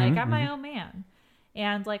Vero. Like, I'm my own man.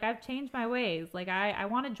 And, like, I've changed my ways. Like, I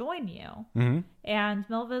want to join you. And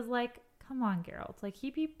Milva's like, come on, Geralt. Like,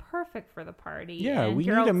 he'd be perfect for the party. Yeah, and we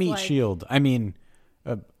Geralt's need a meat like, shield. I mean,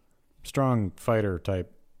 a strong fighter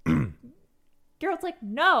type. Geralt's like,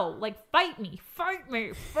 no, like, fight me.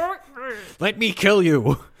 Let me kill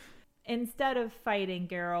you. Instead of fighting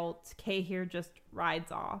Geralt, Cahir just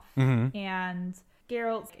rides off. And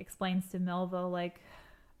Geralt explains to Milva, like,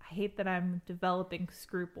 I hate that I'm developing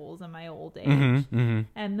scruples in my old age. And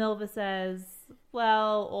Milva says,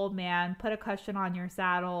 well, old man, put a cushion on your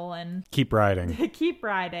saddle and keep riding. keep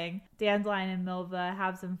riding. Dandelion and Milva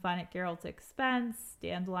have some fun at Geralt's expense.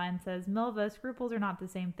 Dandelion says, Milva, scruples are not the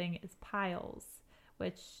same thing as piles,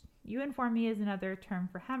 which You inform me is another term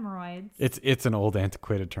for hemorrhoids. It's an old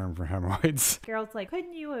antiquated term for hemorrhoids. Geralt's like,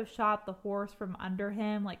 couldn't you have shot the horse from under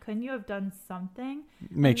him? Like, couldn't you have done something?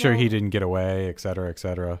 Make sure he didn't get away, et cetera, et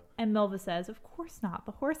cetera. And Milva says, of course not.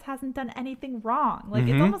 The horse hasn't done anything wrong. Like,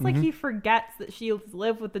 it's almost like he forgets that she's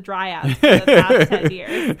lived with the Dryads for the past 10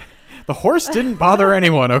 years. The horse didn't bother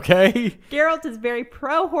anyone, okay? Geralt is very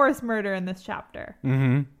pro-horse murder in this chapter.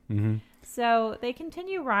 So they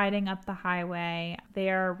continue riding up the highway. They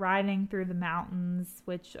are riding through the mountains,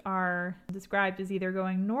 which are described as either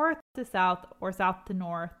going north to south or south to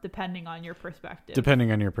north, depending on your perspective.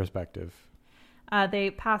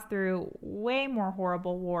 They pass through way more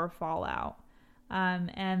horrible war fallout.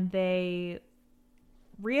 And they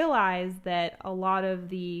realize that a lot of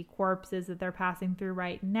the corpses that they're passing through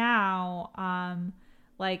right now,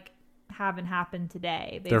 haven't happened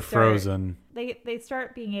today. They're frozen. They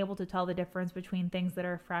start being able to tell the difference between things that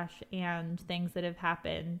are fresh and things that have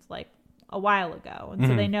happened like a while ago. And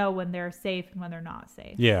so they know when they're safe and when they're not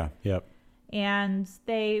safe. Yeah, yep. And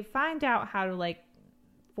they find out how to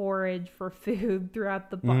forage for food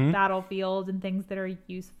throughout the battlefield and things that are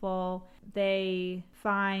useful. They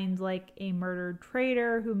find a murdered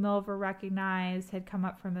trader who Milva recognized had come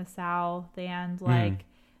up from the south, and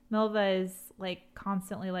Milva is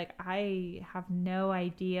constantly I have no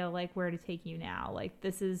idea where to take you now.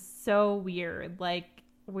 This is so weird.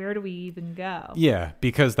 Where do we even go? Yeah,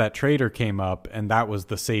 because that trader came up and that was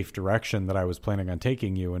the safe direction that I was planning on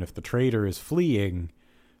taking you. And if the trader is fleeing,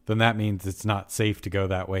 then that means it's not safe to go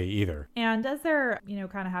that way either. And as they're,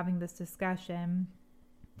 kind of having this discussion,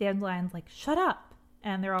 Dandelion's shut up.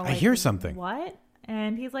 And they're all I hear something. What?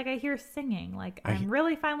 And he's like, I hear singing. I'm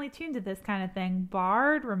really finely tuned to this kind of thing.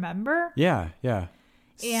 Bard, remember? Yeah. And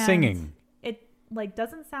singing. It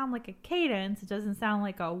doesn't sound like a cadence. It doesn't sound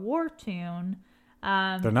like a war tune.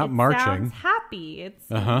 They're not marching. It sounds happy.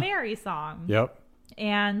 It's a merry song. Yep.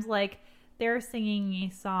 And they're singing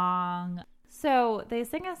a song. So they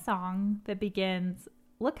sing a song that begins,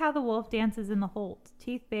 look how the wolf dances in the holt,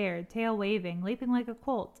 teeth bared, tail waving, leaping like a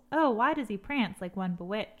colt. Oh, why does he prance like one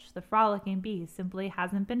bewitched? The frolicking beast simply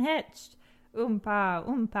hasn't been hitched. Oompa,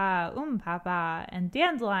 oompa, oompapa. And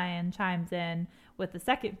Dandelion chimes in with the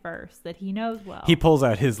second verse that he knows well. He pulls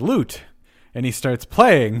out his lute and he starts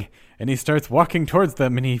playing and he starts walking towards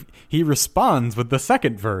them and he responds with the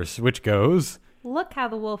second verse, which goes, look how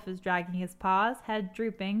the wolf is dragging his paws, head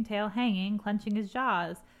drooping, tail hanging, clenching his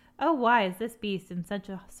jaws. Oh, why is this beast in such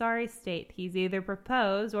a sorry state? He's either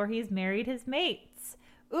proposed or he's married his mates.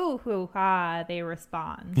 Ooh, hoo, ha, they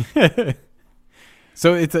respond.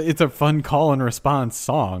 So it's a fun call and response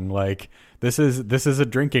song. This is a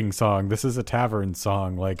drinking song. This is a tavern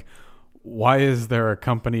song. Why is there a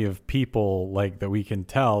company of people that we can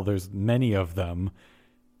tell? There's many of them,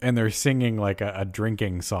 and they're singing a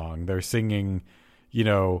drinking song. They're singing,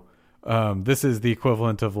 this is the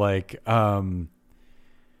equivalent of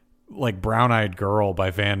Brown Eyed Girl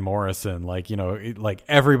by Van Morrison.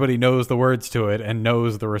 Everybody knows the words to it and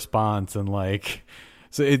knows the response, and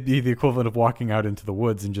so it'd be the equivalent of walking out into the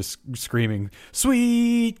woods and just screaming,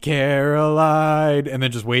 Sweet Caroline, and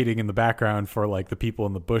then just waiting in the background for the people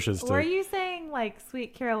in the bushes to... Were you saying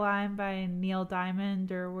Sweet Caroline by Neil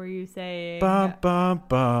Diamond, or were you saying bum, bum,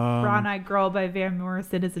 bum. Brown Eyed Girl by Van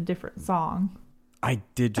Morrison is a different song? I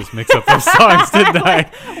did just mix up those songs, didn't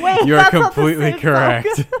I? Wait, you're completely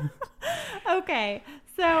correct. Okay,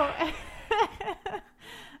 so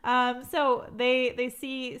so they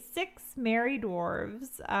see 6 merry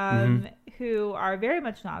dwarves who are very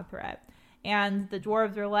much not a threat. And the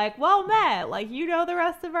dwarves are like, well met, the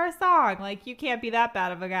rest of our song. You can't be that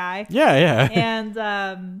bad of a guy. Yeah.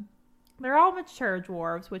 And they're all mature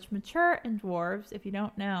dwarves, which mature in dwarves, if you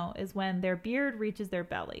don't know, is when their beard reaches their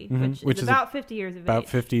belly, which is about 50 years of age. About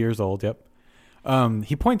 50 years old, yep.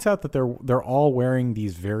 He points out that they're all wearing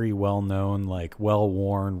these very well-known,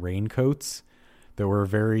 well-worn raincoats that were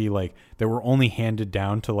very, that were only handed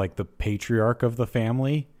down to, the patriarch of the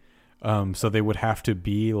family. So they would have to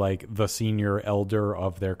be, the senior elder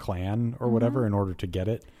of their clan or whatever in order to get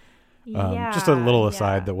it. Just a little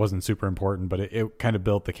aside that wasn't super important, but it kind of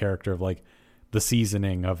built the character of, the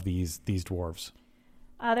seasoning of these dwarves.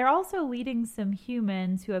 They're also leading some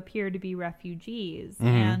humans who appear to be refugees.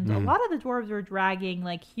 And a lot of the dwarves are dragging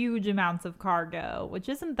huge amounts of cargo, which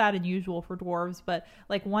isn't that unusual for dwarves. But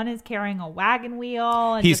one is carrying a wagon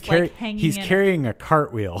wheel and he's carrying a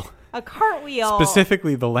cartwheel. A cartwheel.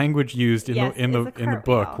 Specifically, the language used in the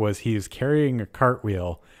book was he's carrying a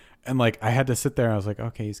cartwheel. And I had to sit there and I was like,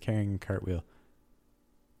 okay, he's carrying a cartwheel.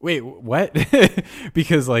 Wait, what?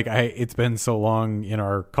 Because it's been so long in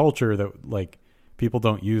our culture that people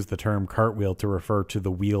don't use the term cartwheel to refer to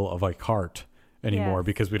the wheel of a cart anymore Yes.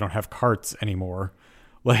 because we don't have carts anymore.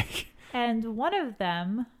 Like, And one of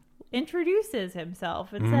them introduces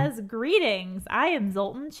himself and says, "Greetings, I am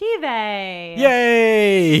Zoltan Chive."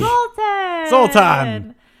 yay!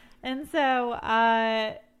 Zoltan! And so,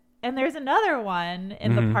 and there's another one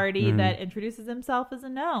in the party that introduces himself as a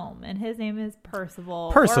gnome, and his name is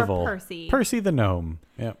Percival. Or Percy. Percy the gnome.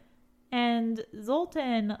 Yep. And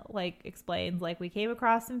Zoltan, explains, we came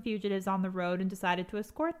across some fugitives on the road and decided to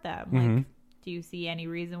escort them. Do you see any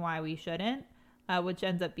reason why we shouldn't? Which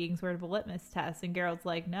ends up being sort of a litmus test. And Geralt's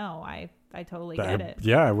like, no, I totally get it.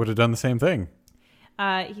 Yeah, I would have done the same thing.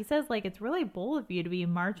 He says, it's really bold of you to be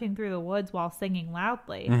marching through the woods while singing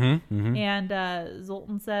loudly. And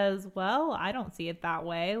Zoltan says, well, I don't see it that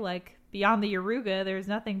way. Beyond the Yaruga, there's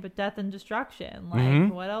nothing but death and destruction.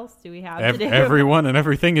 What else do we have to do? Everyone and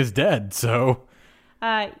everything is dead, so...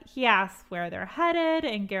 He asks where they're headed,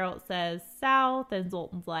 and Geralt says south, and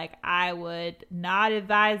Zoltan's like, I would not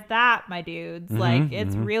advise that, my dudes.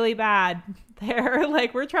 It's really bad there.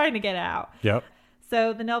 We're trying to get out. Yep.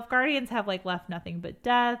 So the Nilfgaardians have left nothing but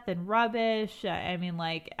death and rubbish.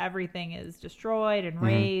 Everything is destroyed and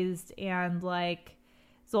razed, and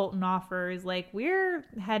Zoltan offers we're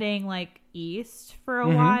heading east for a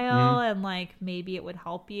while, and maybe it would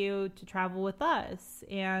help you to travel with us,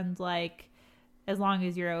 and as long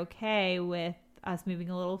as you're okay with us moving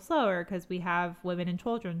a little slower because we have women and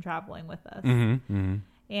children traveling with us.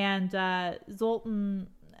 And Zoltan,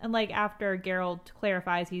 and after Geralt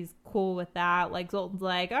clarifies he's cool with that, Zoltan's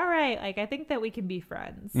like, all right, I think that we can be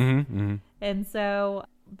friends. And so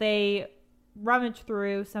they rummage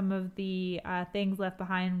through some of the things left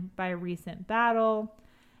behind by a recent battle,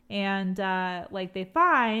 and they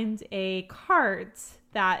find a cart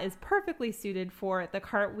that is perfectly suited for the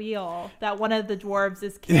cartwheel that one of the dwarves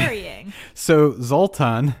is carrying. So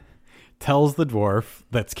Zoltan tells the dwarf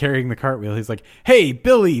that's carrying the cartwheel, he's like, hey,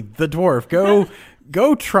 Billy, the dwarf,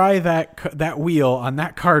 go try that wheel on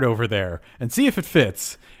that cart over there and see if it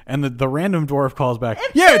fits. And the random dwarf calls back,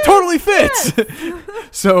 it totally fits. Yes.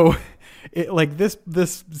 So this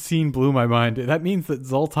scene blew my mind. That means that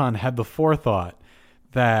Zoltan had the forethought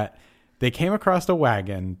that they came across a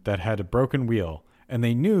wagon that had a broken wheel, and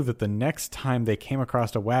they knew that the next time they came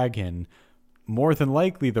across a wagon, more than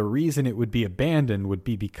likely the reason it would be abandoned would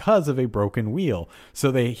be because of a broken wheel.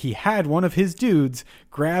 So he had one of his dudes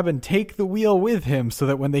grab and take the wheel with him so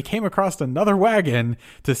that when they came across another wagon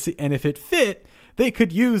to see, and if it fit, they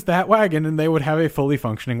could use that wagon and they would have a fully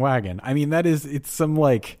functioning wagon. I mean, it's some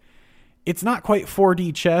it's not quite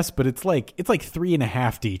 4D chess, but it's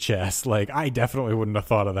 3.5D chess. I definitely wouldn't have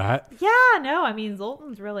thought of that. Yeah, no,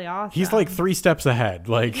 Zoltan's really awesome. He's 3 steps ahead.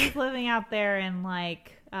 He's living out there in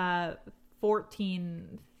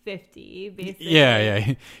 1450, basically.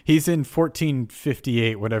 Yeah. He's in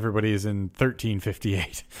 1458 when everybody is in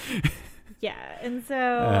 1358. Yeah, and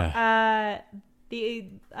so the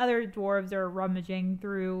other dwarves are rummaging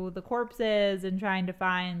through the corpses and trying to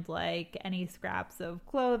find any scraps of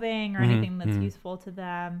clothing or anything that's useful to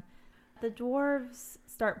them. The dwarves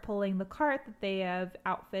start pulling the cart that they have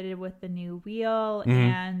outfitted with the new wheel,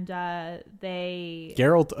 and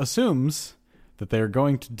Geralt assumes that they're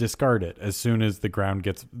going to discard it as soon as the ground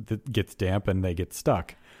gets damp and they get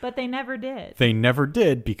stuck. But they never did. They never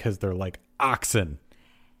did because they're like oxen,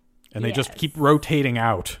 and they just keep rotating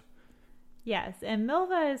out. Yes, and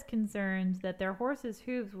Milva is concerned that their horses'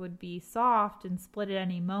 hooves would be soft and split at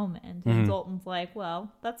any moment. And Zoltan's like,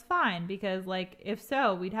 well, that's fine, because, if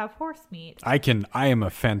so, we'd have horse meat. I am a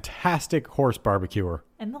fantastic horse barbecuer.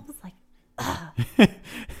 And Milva's like, ugh.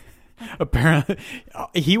 Apparently,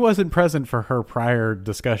 he wasn't present for her prior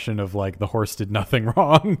discussion of, the horse did nothing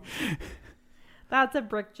wrong. That's a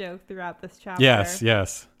Brick joke throughout this chapter. Yes.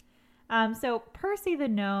 So Percy the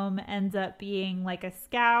gnome ends up being a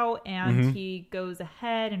scout, and he goes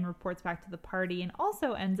ahead and reports back to the party, and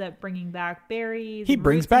also ends up bringing back berries. He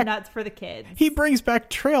brings back nuts for the kids. He brings back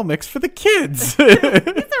trail mix for the kids. He's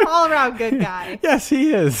an all-around good guy. Yes,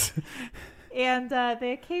 he is. And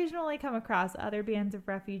they occasionally come across other bands of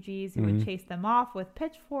refugees who would chase them off with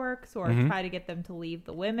pitchforks or try to get them to leave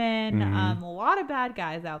the women. A lot of bad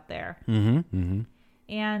guys out there.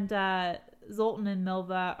 And Zoltan and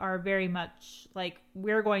Milva are very much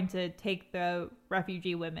we're going to take the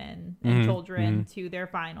refugee women and children to their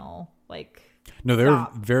final No, they're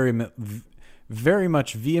stop. very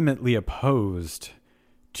much vehemently opposed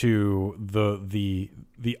to the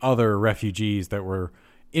other refugees that were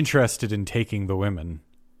interested in taking the women.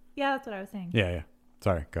 Yeah, that's what I was saying. Yeah.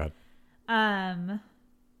 Sorry, go ahead.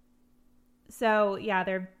 So, yeah,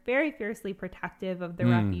 they're very fiercely protective of the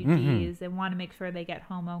refugees and want to make sure they get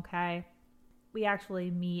home okay. We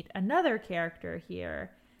actually meet another character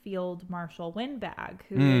here, Field Marshal Windbag,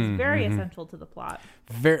 who is very essential to the plot.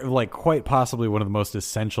 Very, like, quite possibly one of the most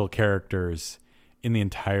essential characters in the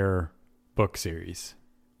entire book series.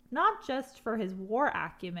 Not just for his war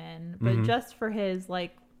acumen, but just for his,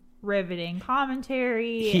 like, riveting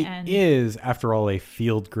commentary. He is, after all, a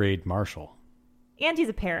field-grade marshal. And he's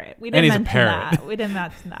a parrot. We didn't mention that. We didn't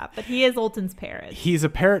mention that. But he is Zoltan's parrot. He's a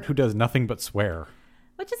parrot who does nothing but swear.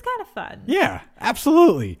 Which is kind of fun. Yeah,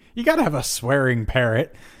 absolutely. You got to have a swearing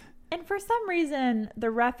parrot. And for some reason,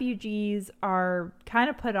 the refugees are kind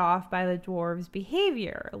of put off by the dwarves'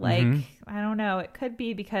 behavior. Like, I don't know. It could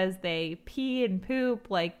be because they pee and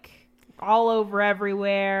poop, like, all over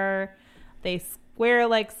everywhere. They swear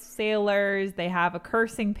like sailors. They have a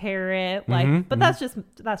cursing parrot. Like, but that's just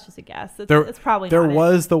a guess. It's probably not. There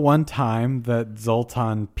was the one time that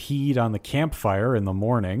Zoltan peed on the campfire in the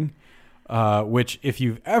morning. Which, if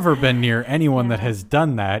you've ever been near anyone that has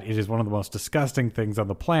done that, it is one of the most disgusting things on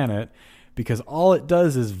the planet, because all it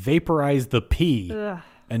does is vaporize the pee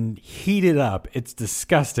and heat it up. It's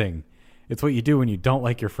disgusting. It's what you do when you don't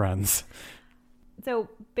like your friends. So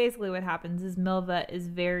basically what happens is Milva is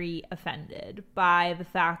very offended by the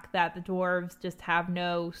fact that the dwarves just have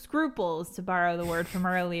no scruples, to borrow the word from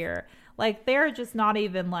earlier. Like, they're just not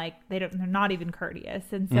even, like, they're not even courteous.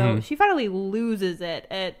 And so she finally loses it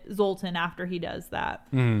at Zoltan after he does that.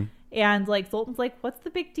 And, like, Zoltan's like, what's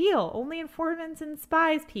the big deal? Only informants and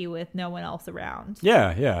spies pee with no one else around.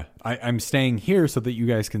 Yeah. I'm staying here so that you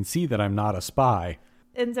guys can see that I'm not a spy.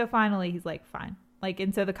 And so finally he's like, fine. Like,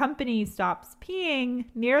 and so the company stops peeing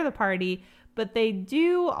near the party, but they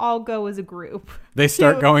do all go as a group. They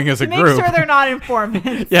start going as a group. To make sure they're not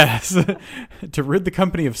informants. Yes. To rid the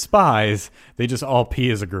company of spies, they just all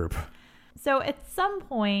pee as a group. So at some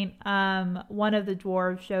point, one of the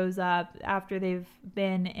dwarves shows up after they've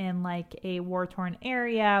been in, like, a war-torn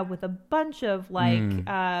area with a bunch of, like,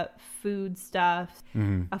 food stuff,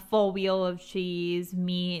 a full wheel of cheese,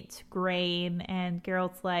 meat, grain, and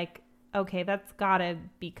Geralt's like, okay, that's gotta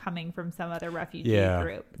be coming from some other refugee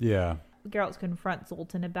group. Yeah. Geralt confronts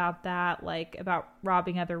Zoltan about that, like, about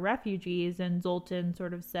robbing other refugees, and Zoltan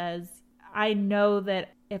sort of says, I know that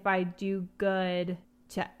if I do good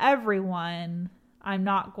to everyone, I'm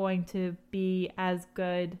not going to be as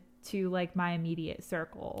good to, like, my immediate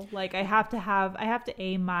circle. Like, I have to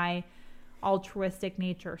aim my altruistic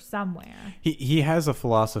nature somewhere. He has a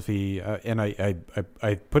philosophy, and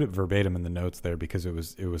I put it verbatim in the notes there because it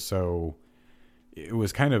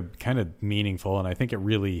was kind of meaningful, and I think it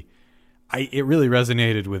really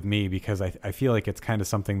resonated with me because I feel like it's kind of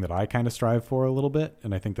something that I kind of strive for a little bit,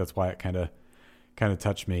 and I think that's why it kind of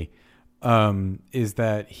touched me. Is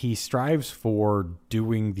that he strives for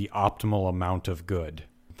doing the optimal amount of good,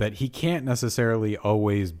 that he can't necessarily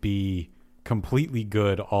always be completely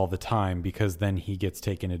good all the time because then he gets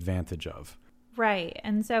taken advantage of. Right.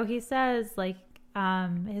 And so he says, like,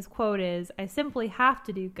 his quote is, I simply have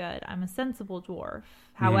to do good. I'm a sensible dwarf.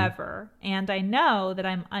 However, and I know that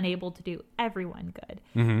I'm unable to do everyone good.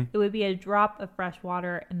 It would be a drop of fresh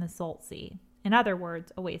water in the salt sea. In other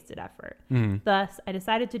words, a wasted effort. Thus, I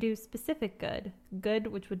decided to do specific good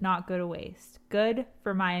which would not go to waste, good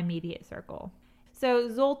for my immediate circle. So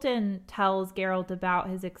Zoltan tells Geralt about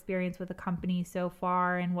his experience with the company so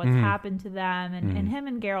far and what's happened to them, and him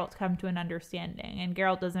and Geralt come to an understanding, and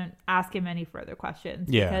Geralt doesn't ask him any further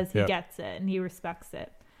questions because he gets it and he respects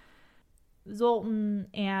it. Zoltan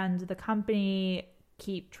and the company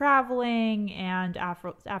keep traveling, and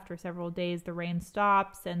after several days the rain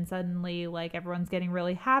stops, and suddenly, like, everyone's getting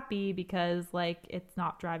really happy because, like, it's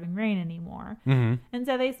not driving rain anymore. And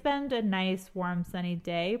so they spend a nice warm sunny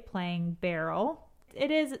day playing Barrel. It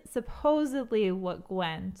is supposedly what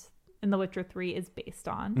Gwent in The Witcher 3 is based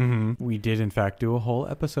on. We did in fact do a whole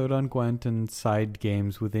episode on Gwent and side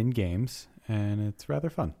games within games, and it's rather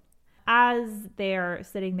fun. As they're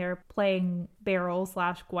sitting there playing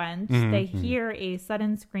Barrel/Gwent, they hear a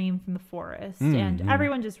sudden scream from the forest, and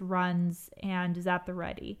everyone just runs and is at the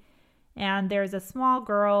ready. And there's a small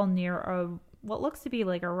girl near what looks to be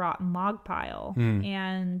like a rotten log pile,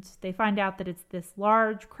 and they find out that it's this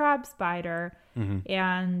large crab spider,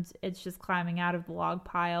 and it's just climbing out of the log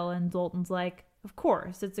pile, and Zoltan's like, of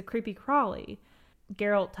course, it's a creepy crawly.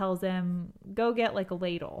 Geralt tells him, go get, like, a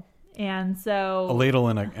ladle. And so a ladle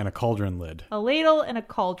and a cauldron lid. A ladle and a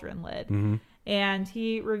cauldron lid. And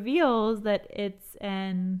he reveals that it's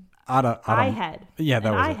eye head. Yeah,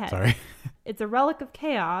 that was it. Sorry. It's a relic of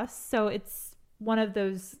chaos, so it's one of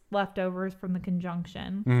those leftovers from the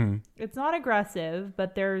conjunction. Mm-hmm. It's not aggressive,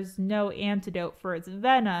 but there's no antidote for its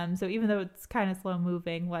venom. So even though it's kind of slow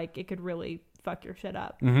moving, like it could really fuck your shit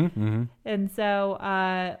up. Mm-hmm. Mm-hmm. And so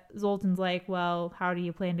Zoltan's like, well, how do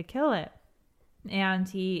you plan to kill it? And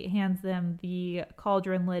he hands them the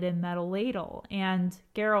cauldron lid and metal ladle. And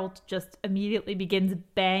Geralt just immediately begins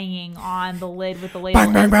banging on the lid with the ladle.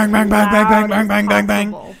 Bang, bang, bang, bang, bang, bang, bang, bang, bang,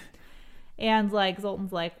 bang, bang. And like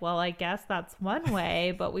Zoltan's like, well, I guess that's one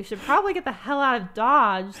way, but we should probably get the hell out of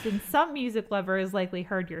Dodge since some music lover has likely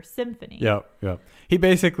heard your symphony. Yep. He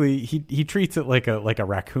basically he treats it like a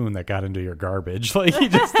raccoon that got into your garbage. Like he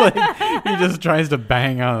just tries to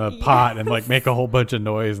bang on a pot and like make a whole bunch of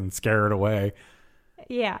noise and scare it away.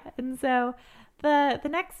 Yeah. And so the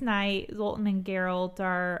next night, Zoltan and Geralt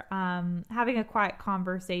are having a quiet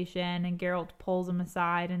conversation, and Geralt pulls him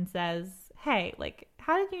aside and says, hey, like,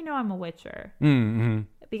 how did you know I'm a Witcher? Mm-hmm.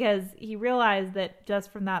 Because he realized that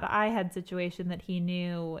just from that I had situation that he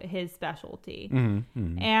knew his specialty.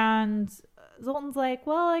 Mm-hmm. And Zoltan's like,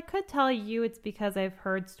 well, I could tell you it's because I've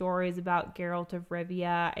heard stories about Geralt of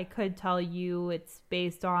Rivia. I could tell you it's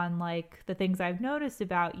based on like the things I've noticed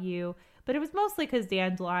about you. But it was mostly because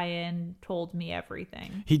Dandelion told me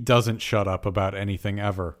everything. He doesn't shut up about anything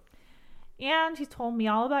ever. And he told me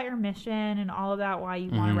all about your mission and all about why you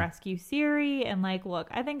want to rescue Ciri. And like, look,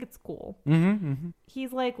 I think it's cool.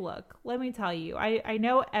 He's like, look, let me tell you, I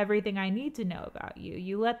know everything I need to know about you.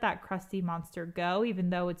 You let that crusty monster go, even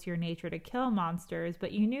though it's your nature to kill monsters,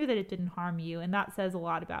 but you knew that it didn't harm you. And that says a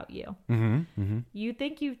lot about you. You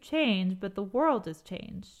think you've changed, but the world has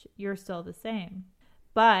changed. You're still the same.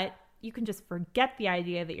 But you can just forget the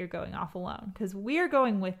idea that you're going off alone because we're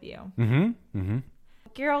going with you.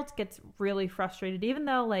 Geralt gets really frustrated, even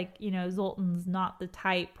though, like, you know, Zoltan's not the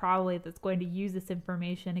type probably that's going to use this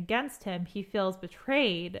information against him. He feels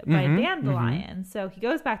betrayed by Dandelion. So he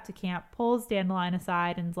goes back to camp, pulls Dandelion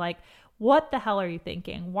aside, and is like, what the hell are you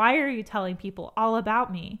thinking? Why are you telling people all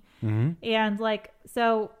about me? And, like,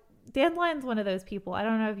 so Dandelion's one of those people. I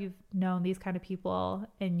don't know if you've known these kind of people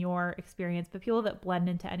in your experience, but people that blend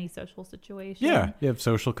into any social situation. Yeah, you have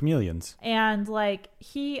social chameleons. And like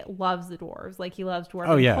he loves the dwarves. Like he loves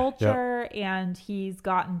dwarven culture, and he's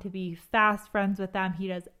gotten to be fast friends with them. He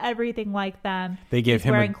does everything like them. They gave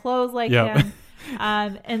him wearing clothes like him.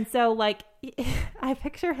 And so like I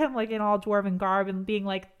picture him like in all dwarven garb and being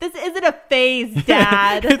like, this isn't a phase,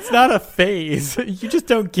 Dad. It's not a phase. You just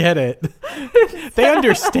don't get it. They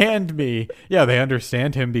understand me. Yeah, they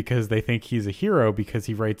understand him because they think he's a hero because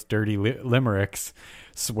he writes dirty limericks,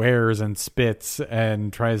 swears and spits,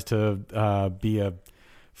 and tries to be a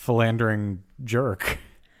philandering jerk.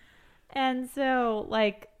 And so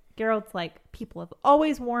like Geralt's like, people have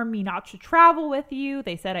always warned me not to travel with you.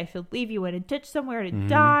 They said I should leave you in a ditch somewhere to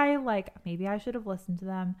die. Like, maybe I should have listened to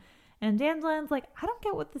them. And Dandelion's like, I don't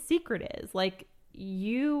get what the secret is. Like,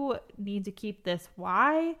 you need to keep this.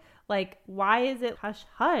 Why? Like, why is it hush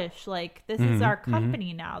hush? Like, this is our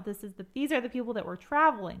company now. These are the people that we're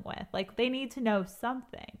traveling with. Like, they need to know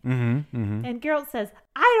something. And Geralt says,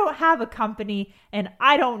 I don't have a company and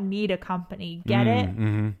I don't need a company. Get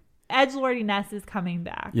it? Edgelordiness is coming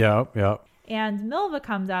back. Yep. And Milva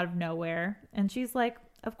comes out of nowhere, and she's like,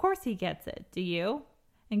 of course he gets it. Do you?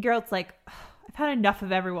 And Geralt's like, I've had enough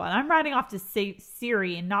of everyone. I'm riding off to save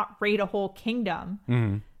Ciri and not raid a whole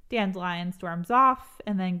kingdom. Dandelion storms off,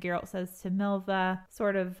 and then Geralt says to Milva,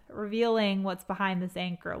 sort of revealing what's behind this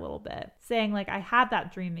anchor a little bit, saying, like, I had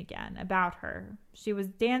that dream again about her. She was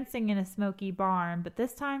dancing in a smoky barn, but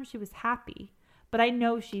this time she was happy. But I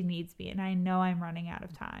know she needs me, and I know I'm running out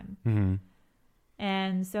of time.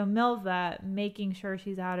 And so Milva, making sure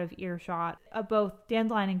she's out of earshot of both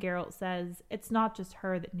Dandelion and Geralt, says, it's not just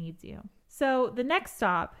her that needs you. So the next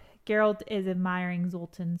stop, Geralt is admiring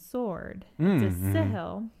Zoltan's sword. It's a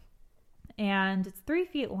Sihil, and it's 3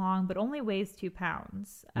 feet long, but only weighs 2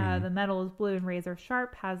 pounds. The metal is blue and razor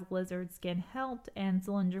sharp, has lizard skin hilt, and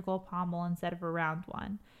cylindrical pommel instead of a round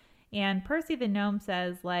one. And Percy the gnome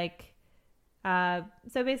says, like,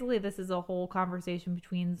 so basically this is a whole conversation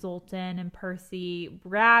between Zoltan and Percy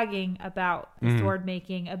bragging about the sword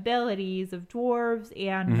making abilities of dwarves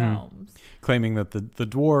and gnomes, claiming that the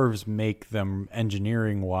dwarves make them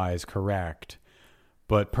engineering wise correct,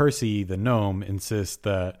 but Percy the gnome insists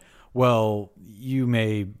that, well, you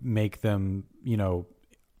may make them, you know,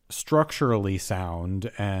 structurally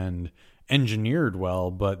sound and engineered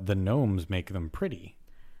well, but the gnomes make them pretty.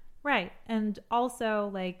 Right. And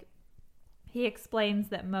also, like, He explains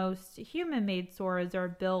that most human-made swords are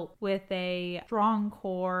built with a strong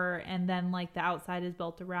core, and then like the outside is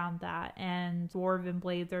built around that, and dwarven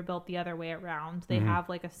blades are built the other way around. They have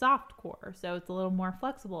like a soft core, so it's a little more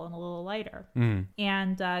flexible and a little lighter.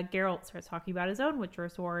 And Geralt starts talking about his own Witcher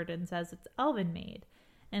sword and says it's elven-made.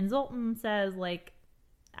 And Zoltan says, like,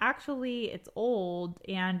 actually it's old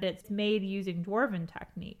and it's made using dwarven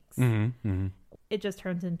techniques. It just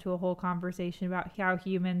turns into a whole conversation about how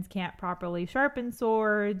humans can't properly sharpen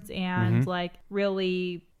swords, and like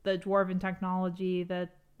really the dwarven technology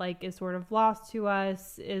that like is sort of lost to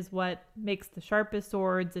us is what makes the sharpest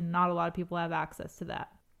swords, and not a lot of people have access to that.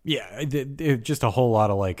 Yeah, just a whole lot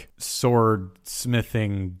of like sword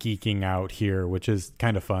smithing geeking out here, which is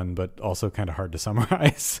kind of fun, but also kind of hard to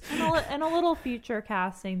summarize. And a little future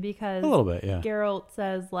casting, because a little bit, yeah. Geralt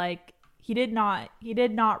says like he did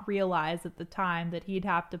not realize at the time that he'd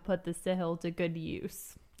have to put the Sihil to good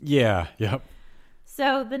use. Yeah, yep.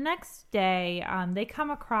 So the next day, they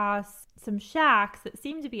come across some shacks that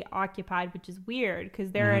seem to be occupied, which is weird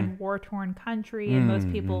because they're in war-torn country and most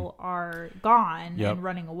people are gone and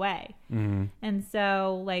running away. And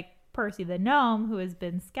so, like, Percy the gnome, who has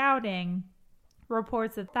been scouting,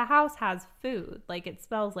 reports that the house has food. Like, it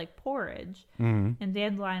smells like porridge. And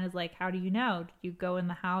Dandelion is like, how do you know? Did you go in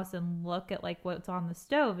the house and look at, like, what's on the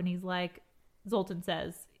stove? And he's like, Zoltan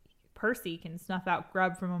says, Percy can snuff out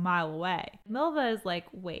grub from a mile away. Milva is like,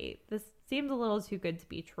 wait, this seems a little too good to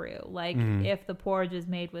be true. Like, if the porridge is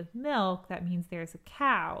made with milk, that means there's a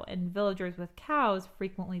cow, and villagers with cows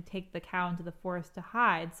frequently take the cow into the forest to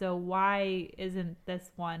hide. So why isn't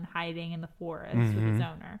this one hiding in the forest with its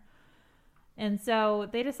owner? And so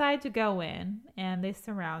they decide to go in, and they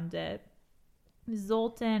surround it.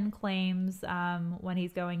 Zoltan claims when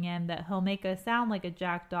he's going in that he'll make a sound like a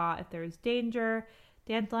jackdaw if there's danger.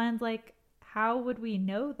 Dandelion's like, how would we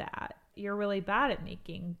know that? You're really bad at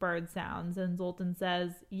making bird sounds. And Zoltan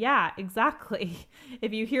says, yeah, exactly.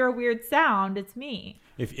 If you hear a weird sound, it's me.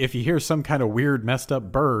 If you hear some kind of weird messed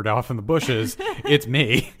up bird off in the bushes, it's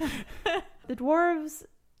me. The dwarves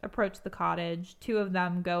approach the cottage. Two of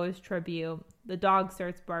them go as tribute. The dog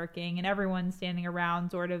starts barking, and everyone's standing around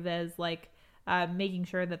sort of as like making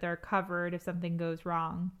sure that they're covered if something goes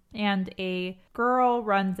wrong. And a girl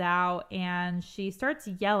runs out and she starts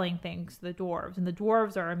yelling things to the dwarves, and the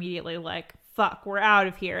dwarves are immediately like, fuck, we're out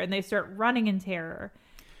of here, and they start running in terror.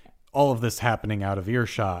 All of this happening out of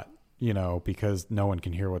earshot, you know, because no one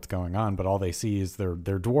can hear what's going on, but all they see is their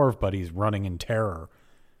dwarf buddies running in terror.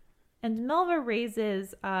 And Milva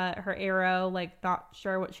raises her arrow, like not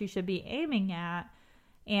sure what she should be aiming at,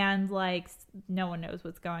 and like no one knows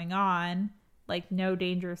what's going on. Like, no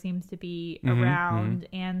danger seems to be around.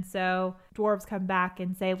 And so dwarves come back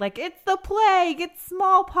and say, like, it's the plague, it's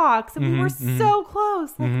smallpox, and we were so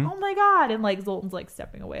close. Like, oh my God. And, like, Zoltan's, like,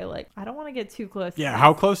 stepping away, like, I don't want to get too close. Yeah,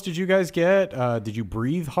 how close did you guys get? Did you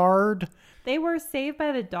breathe hard? They were saved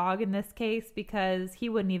by the dog in this case because he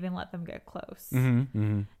wouldn't even let them get close.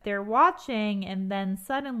 They're watching, and then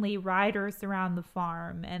suddenly riders surround the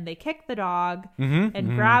farm, and they kick the dog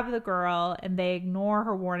and grab the girl, and they ignore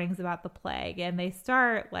her warnings about the plague, and they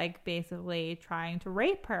start like basically trying to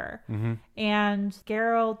rape her. And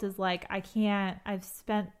Geralt is like, I can't, I've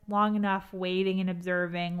spent long enough waiting and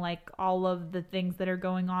observing like all of the things that are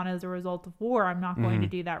going on as a result of war. I'm not going to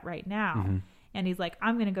do that right now. And he's like,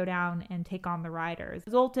 I'm going to go down and take on the riders.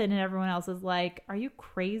 Zoltan and everyone else is like, are you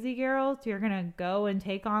crazy, Geralt? You're going to go and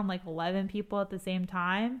take on like 11 people at the same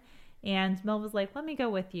time? And Milva's like, let me go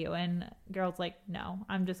with you. And Geralt's like, no,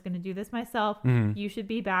 I'm just going to do this myself. You should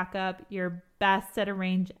be backup. You're best at a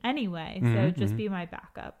range anyway. So just be my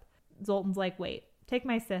backup. Zoltan's like, wait, take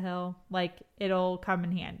my Sihil. Like, it'll come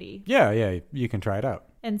in handy. Yeah, you can try it out.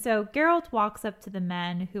 And so Geralt walks up to the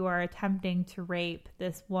men who are attempting to rape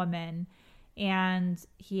this woman. And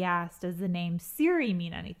he asked, does the name Ciri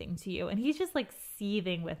mean anything to you? And he's just like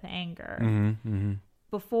seething with anger.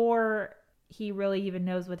 Before he really even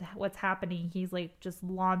knows what's happening, he's like just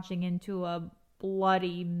launching into a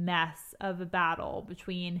bloody mess of a battle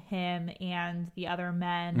between him and the other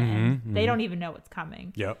men. And they don't even know what's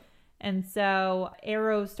coming. Yep. And so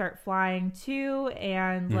arrows start flying too,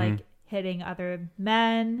 and like hitting other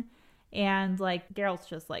men. And like Geralt's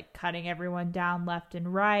just like cutting everyone down left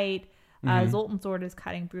and right. Zoltan's sword is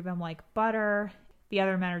cutting through them like butter. The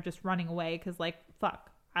other men are just running away because, like,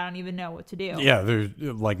 fuck, I don't even know what to do. Yeah, they're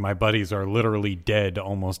like, my buddies are literally dead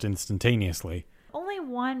almost instantaneously. Only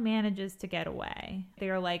one manages to get away.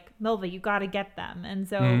 They're like, Milva, you got to get them. And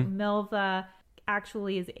so Milva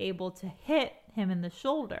actually is able to hit him in the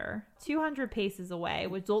shoulder 200 paces away,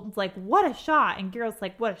 which Zoltan's like, what a shot. And Geralt's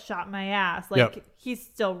like, what a shot in my ass. Like, Yep. he's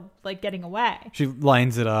still like getting away. She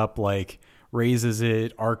lines it up, like raises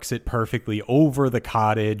it, arcs it perfectly over the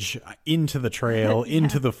cottage, into the trail,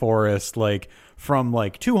 into the forest, like from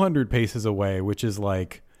like 200 paces away, which is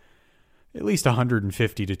like at least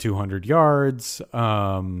 150 to 200 yards.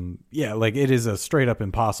 Yeah, like it is a straight up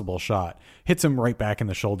impossible shot. Hits him right back in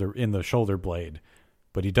the shoulder blade,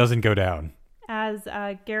 but he doesn't go down. As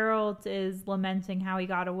Geralt is lamenting how he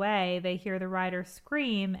got away, they hear the rider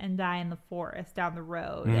scream and die in the forest down the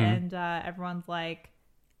road. And everyone's like,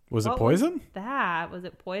 Was what it poison? Was that? Was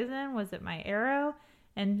it poison? Was it my arrow?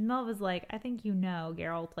 And Milva's like, I think you know,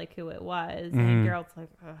 Geralt, like who it was. And Geralt's like,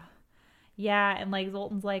 ugh. Yeah. And like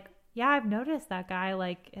Zoltan's like, yeah, I've noticed that guy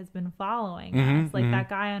like has been following us. Like that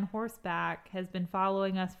guy on horseback has been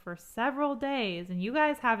following us for several days, and you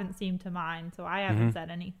guys haven't seemed to mind, so I haven't said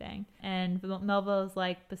anything. And Milva's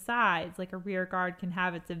like, besides, like a rear guard can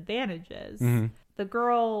have its advantages. The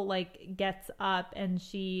girl like gets up and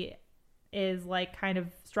she is like kind of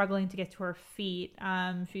struggling to get to her feet.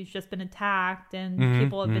 She's just been attacked and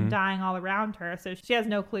people have been dying all around her, so she has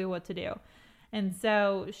no clue what to do. And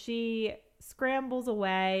so she scrambles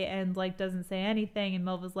away and like doesn't say anything, and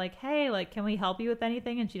Milva's like, hey, like, can we help you with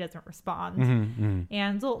anything? And she doesn't respond.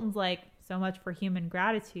 And Zoltan's like, so much for human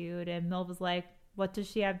gratitude. And Milva's like, what does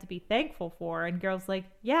she have to be thankful for? And Geralt's like,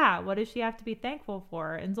 yeah, what does she have to be thankful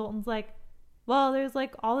for? And Zoltan's like, well, there's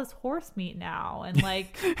like all this horse meat now, and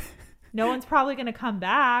like no one's probably gonna come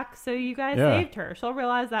back, so you guys saved her. She'll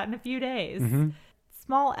realize that in a few days.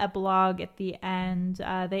 Small epilogue at the end.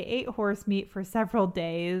 They ate horse meat for several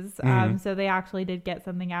days, so they actually did get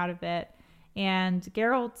something out of it. And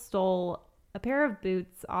Geralt stole a pair of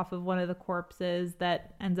boots off of one of the corpses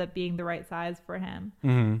that ends up being the right size for him.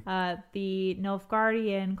 The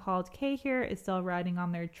Nilfgaardian called Cahir is still riding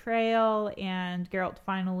on their trail, and Geralt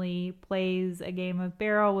finally plays a game of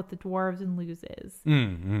barrel with the dwarves and loses.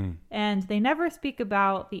 And they never speak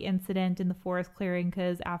about the incident in the forest clearing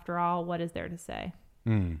because, after all, what is there to say?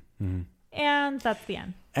 And that's the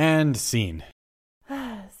end. And scene.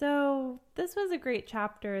 So this was a great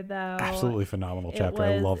chapter, though. Absolutely phenomenal chapter.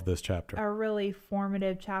 I love this chapter. A really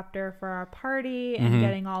formative chapter for our party and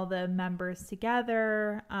getting all the members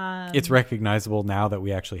together. It's recognizable now that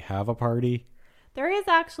we actually have a party. There is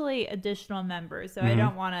actually additional members, so I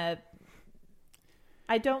don't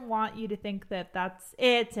want you to think that that's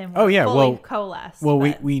it and we're fully coalesced. Well,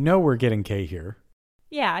 we know we're getting Kay here.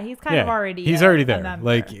 Yeah, he's kind of already he's already there. Member.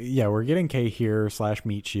 Like, yeah, we're getting Kay here /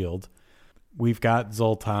 Meat Shield. We've got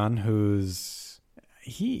Zoltan, who's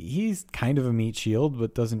he's kind of a meat shield,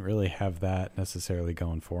 but doesn't really have that necessarily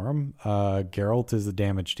going for him. Geralt is the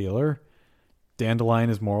damage dealer. Dandelion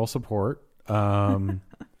is moral support. And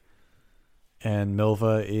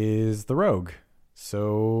Milva is the rogue.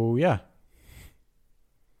 So, yeah.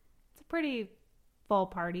 It's a pretty full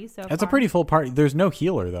party so It's a pretty full party. There's no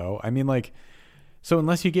healer, though. I mean, like, so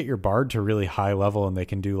unless you get your bard to really high level and they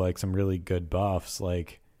can do, like, some really good buffs,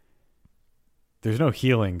 like, there's no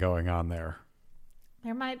healing going on there.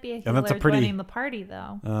 There might be a healer joining the party,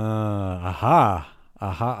 though. Aha.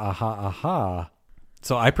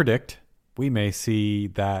 So I predict we may see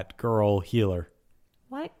that girl healer.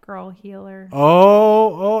 What girl healer?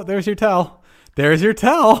 Oh, there's your tell. There's your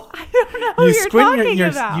tell. I don't know who you're talking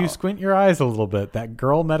about. You squint your eyes a little bit. That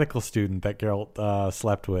girl medical student that Geralt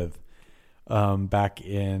slept with back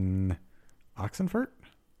in Oxenfurt?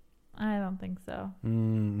 I don't think so.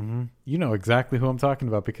 You know exactly who I'm talking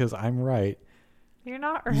about because I'm right. You're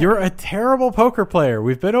not right. You're a terrible poker player.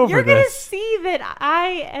 We've been over this. You're going to see that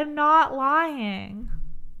I am not lying.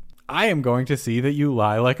 I am going to see that you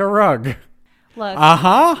lie like a rug. Look.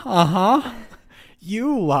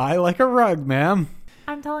 You lie like a rug, ma'am.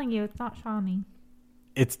 I'm telling you, it's not Shawnee.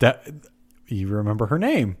 It's you remember her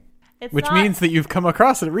name. Which means that you've come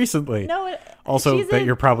across it recently. No. Also, that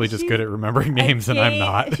you're probably just good at remembering names and I'm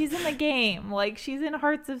not. She's in the game. Like, she's in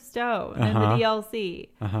Hearts of Stone and the DLC.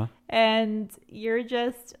 And you're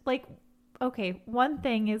just, like, okay, one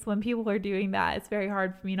thing is when people are doing that, it's very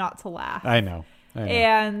hard for me not to laugh. I know.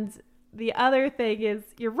 And the other thing is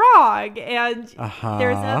you're wrong. And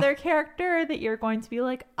there's another character that you're going to be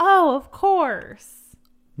like, oh, of course.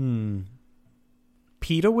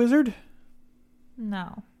 PETA Wizard?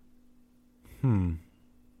 No.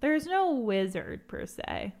 There's no wizard per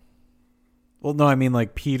se. Well, no, I mean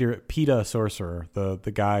like PETA Sorcerer,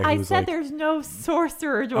 the guy who's I said like, there's no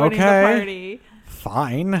sorcerer joining the party.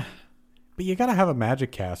 Fine. But you gotta have a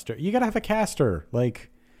magic caster. You gotta have a caster.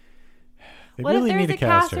 Like, they what really if need there's a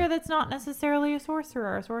caster that's not necessarily a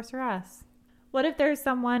sorcerer or a sorceress? What if there's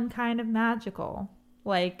someone kind of magical,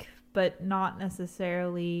 like, but not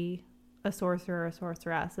necessarily a sorcerer or a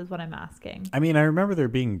sorceress is what I'm asking. I mean, I remember there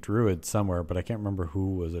being druids somewhere, but I can't remember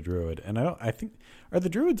who was a druid. And I think, are the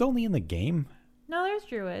druids only in the game? No, there's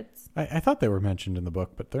druids. I thought they were mentioned in the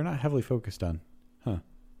book, but they're not heavily focused on. Huh.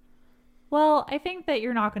 Well, I think that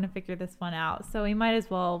you're not going to figure this one out, so we might as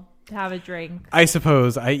well have a drink. I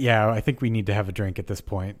suppose. I think we need to have a drink at this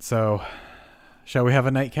point. So, shall we have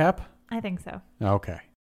a nightcap? I think so. Okay.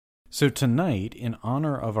 So tonight, in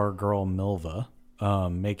honor of our girl Milva,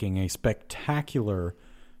 making a spectacular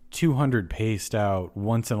 200 paced out,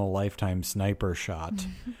 once in a lifetime sniper shot,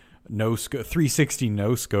 360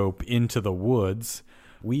 no scope into the woods,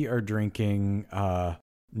 we are drinking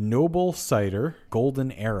Noble Cider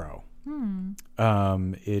Golden Arrow.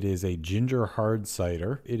 It is a ginger hard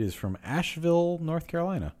cider. It is from Asheville, North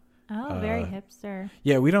Carolina. Oh, very hipster.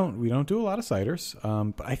 Yeah, we don't do a lot of ciders,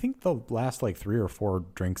 but I think the last like 3 or 4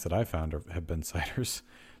 drinks that I found have been ciders.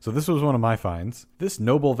 So this was one of my finds. This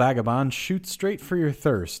noble vagabond shoots straight for your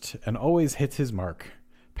thirst and always hits his mark.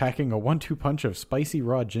 Packing a 1-2 punch of spicy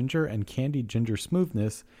raw ginger and candied ginger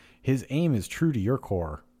smoothness, his aim is true to your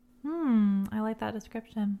core. I like that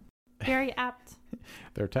description. Very apt.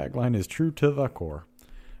 Their tagline is true to the core.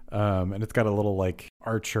 And it's got a little like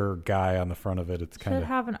archer guy on the front of it. It's kind of should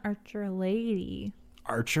have an archer lady.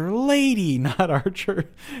 Archer lady, not archer.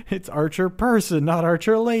 It's archer person, not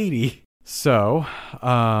archer lady. So,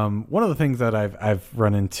 one of the things that I've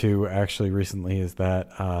run into actually recently is that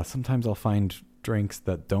sometimes I'll find drinks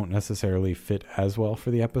that don't necessarily fit as well for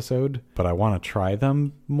the episode, but I want to try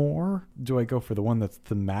them more. Do I go for the one that's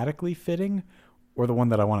thematically fitting or the one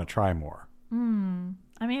that I want to try more?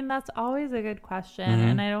 I mean, that's always a good question,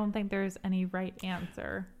 and I don't think there's any right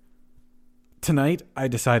answer. Tonight, I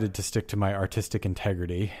decided to stick to my artistic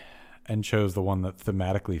integrity and chose the one that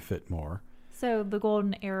thematically fit more. So the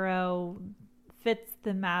Golden Arrow fits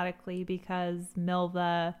thematically because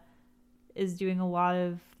Milva is doing a lot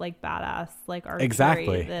of like badass like archery.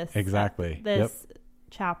 Exactly. This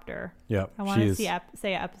chapter. Yep. I want to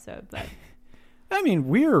say episode, but I mean,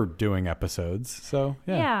 we're doing episodes, so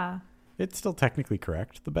yeah. It's still technically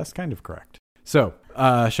correct, the best kind of correct. So,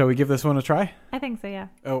 shall we give this one a try? I think so, yeah.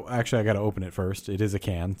 Oh, actually, I got to open it first. It is a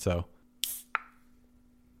can, so.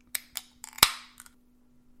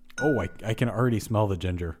 Oh, I can already smell the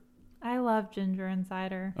ginger. I love ginger and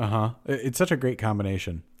cider. Uh-huh. It's such a great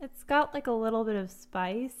combination. It's got like a little bit of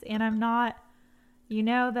spice, and I'm not, you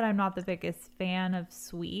know that I'm not the biggest fan of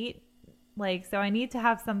sweet. Like, so I need to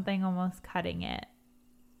have something almost cutting it.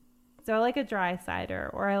 So I like a dry cider,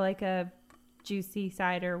 or I like a juicy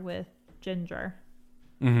cider with ginger.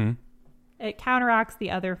 It counteracts the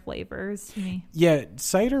other flavors to me. Yeah,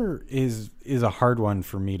 cider is a hard one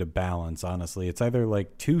for me to balance, honestly. It's either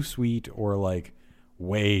like too sweet or like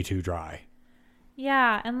way too dry.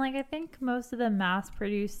 Yeah, and like I think most of the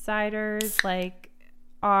mass-produced ciders like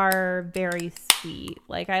are very sweet.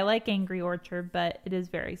 Like I like Angry Orchard, but it is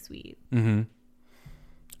very sweet. I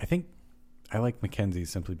think I like Mackenzie's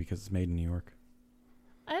simply because it's made in New York.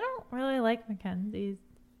 I don't really like Mackenzie's.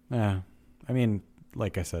 Yeah. I mean,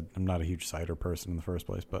 like I said, I'm not a huge cider person in the first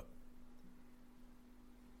place, but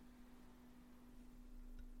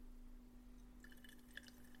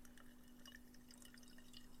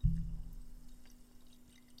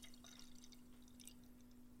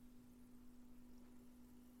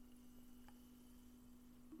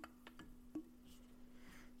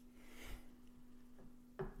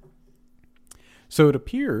so it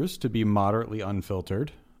appears to be moderately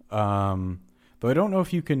unfiltered. Though I don't know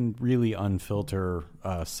if you can really unfilter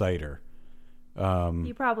cider.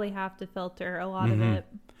 You probably have to filter a lot of it.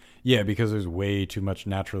 Yeah, because there's way too much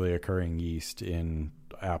naturally occurring yeast in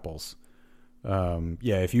apples.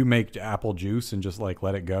 Yeah, if you make apple juice and just like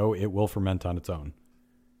let it go, it will ferment on its own.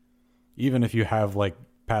 Even if you have like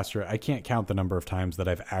I can't count the number of times that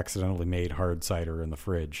I've accidentally made hard cider in the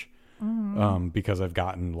fridge because I've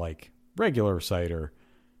gotten like regular cider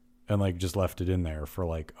and like just left it in there for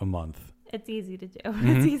like a month. It's easy to do.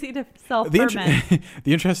 It's easy to self-ferment.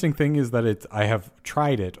 The interesting thing is that I have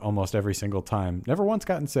tried it almost every single time. Never once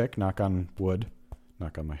gotten sick, knock on wood.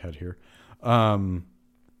 Knock on my head here. I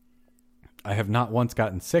have not once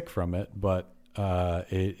gotten sick from it, but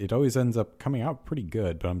it always ends up coming out pretty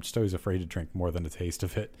good, but I'm just always afraid to drink more than a taste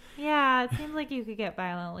of it. Yeah, it seems like you could get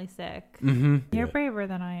violently sick. You're braver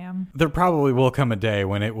than I am. There probably will come a day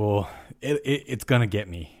when it's gonna get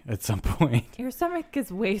me at some point. Your stomach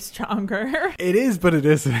is way stronger. It is, but it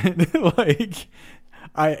isn't. Like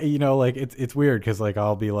it's weird because like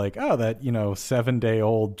I'll be like, oh, that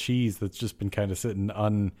 7-day-old cheese that's just been kind of sitting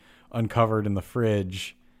uncovered in the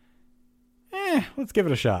fridge. let's give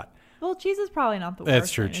it a shot. Well, cheese is probably not the worst.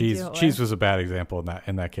 That's true. thing to do it Cheese with. was a bad example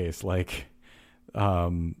in that case. Like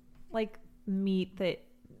Like meat that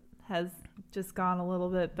has just gone a little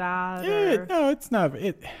bit bad. Or... no, it's not.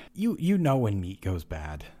 You know when meat goes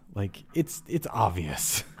bad. Like it's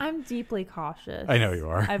obvious. I'm deeply cautious. I know you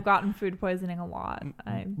are. I've gotten food poisoning a lot.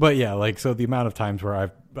 But yeah, like so the amount of times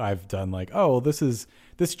where I've done like, oh, this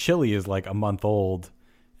chili is like a month old.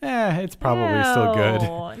 It's probably still good.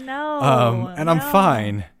 No. And I'm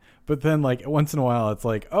fine. But then like once in a while it's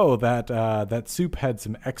like, oh, that soup had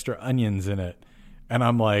some extra onions in it. And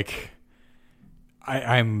I'm like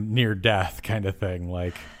I'm near death kind of thing.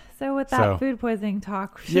 Like So with that food poisoning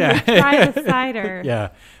talk, should yeah. we try the cider? Yeah.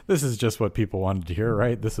 This is just what people wanted to hear,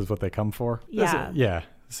 right? This is what they come for. Yeah. Yeah.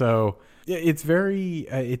 So it's very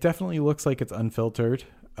it definitely looks like it's unfiltered.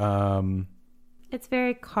 It's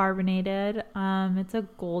very carbonated. It's a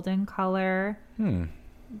golden color.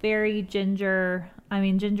 Very ginger. I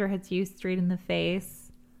mean, ginger hits you straight in the face.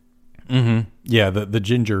 Mm-hmm. Yeah, the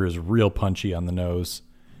ginger is real punchy on the nose.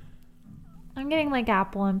 I'm getting like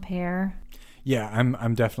apple and pear. Yeah,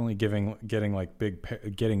 I'm definitely getting like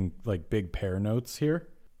big pear notes here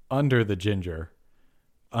under the ginger.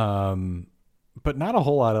 But not a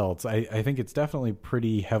whole lot else. I think it's definitely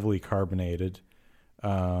pretty heavily carbonated.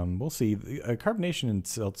 We'll see. Carbonation in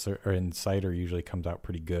seltzer or in cider usually comes out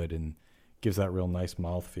pretty good and gives that real nice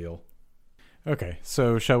mouthfeel. Okay,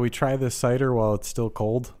 so shall we try this cider while it's still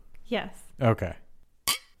cold? Yes. Okay.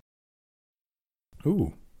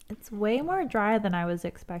 Ooh. It's way more dry than I was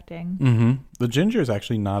expecting. Mm-hmm. The ginger is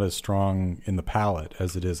actually not as strong in the palate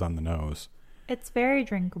as it is on the nose. It's very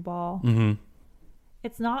drinkable. Mm-hmm.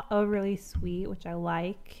 It's not overly sweet, which I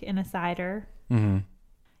like in a cider. Mm-hmm.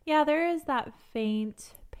 Yeah, there is that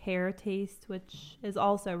faint pear taste, which is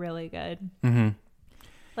also really good. Mm-hmm.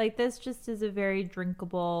 Like this just is a very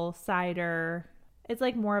drinkable cider. It's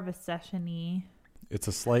like more of a session-y. It's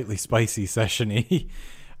a slightly spicy session-y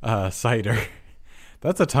cider.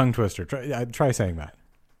 That's a tongue twister. Try saying that.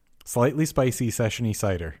 Slightly spicy session-y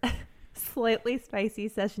cider. Slightly spicy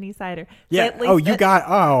session-y cider. Yeah.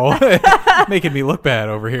 Slightly Making me look bad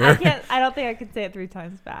over here. I don't think I could say it 3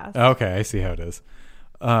 times fast. Okay, I see how it is.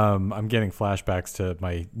 I'm getting flashbacks to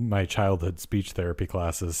my childhood speech therapy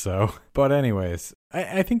classes. So, but anyways,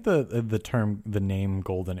 I think the name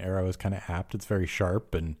Golden Arrow is kind of apt. It's very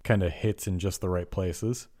sharp and kind of hits in just the right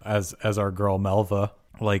places, as our girl Melva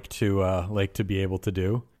like to be able to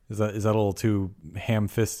do. Is that a little too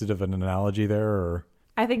ham-fisted of an analogy there, or?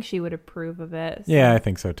 I think she would approve of it. So. Yeah, I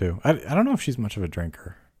think so too. I don't know if she's much of a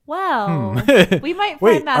drinker. Well, we might find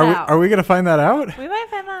Wait, that out. Are we gonna find that out? We might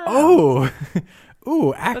find that out. Oh.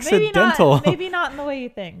 Ooh, accidental. Maybe not in the way you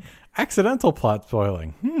think. Accidental plot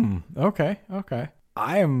spoiling. Okay.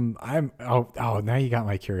 Now you got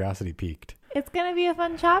my curiosity piqued. It's going to be a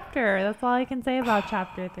fun chapter. That's all I can say about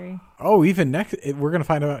chapter 3. Oh, even we're going to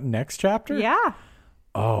find out next chapter? Yeah.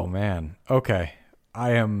 Oh man. Okay.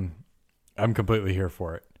 I'm completely here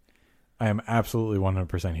for it. I am absolutely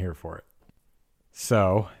 100% here for it.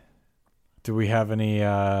 So, do we have any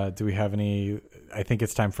I think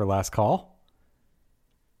it's time for last call.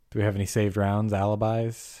 Do we have any saved rounds,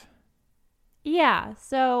 alibis? Yeah.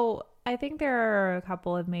 So I think there are a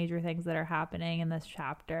couple of major things that are happening in this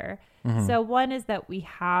chapter. Mm-hmm. So one is that we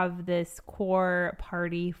have this core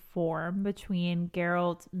party form between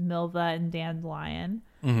Geralt, Milva, and Dandelion.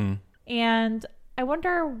 Mm-hmm. And I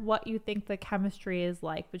wonder what you think the chemistry is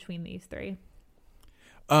like between these 3.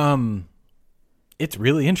 It's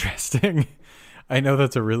really interesting. I know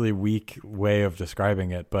that's a really weak way of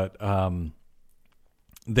describing it, but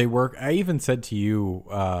they work. I even said to you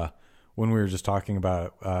when we were just talking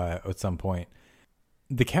about at some point,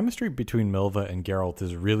 the chemistry between Milva and Geralt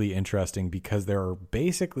is really interesting because they're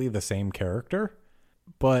basically the same character,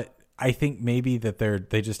 but I think maybe that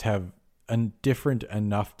they just have different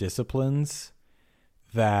enough disciplines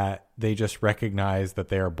that they just recognize that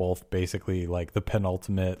they are both basically like the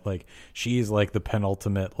penultimate, like she's like the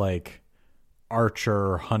penultimate like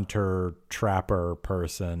archer, hunter, trapper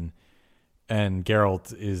person, and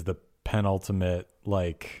Geralt is the penultimate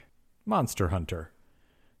like monster hunter.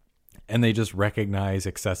 And they just recognize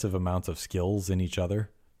excessive amounts of skills in each other.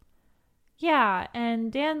 Yeah,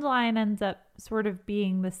 and Dandelion ends up sort of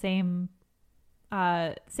being the same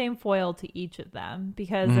foil to each of them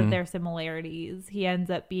because of their similarities. He ends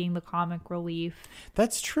up being the comic relief.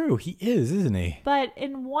 That's true. He is, isn't he? But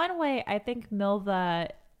in one way, I think Milva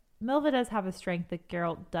Milva does have a strength that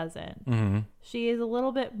Geralt doesn't. Mm-hmm. She is a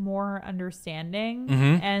little bit more understanding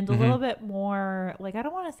and a little bit more, like, I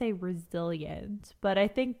don't want to say resilient, but I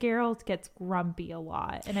think Geralt gets grumpy a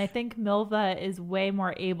lot. And I think Milva is way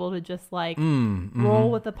more able to just, like,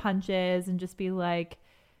 roll with the punches and just be like,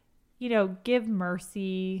 you know, give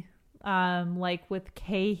mercy. Like with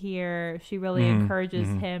Kay here, she really encourages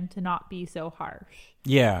him to not be so harsh.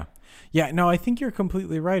 Yeah. No, I think you're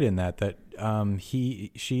completely right in that she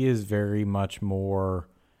is very much more,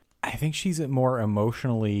 I think she's more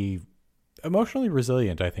emotionally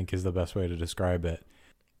resilient, I think is the best way to describe it.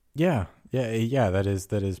 Yeah. That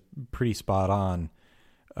is pretty spot on.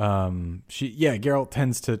 Geralt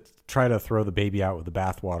tends to try to throw the baby out with the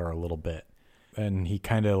bathwater a little bit. And he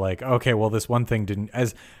kind of like, okay, well, this one thing didn't,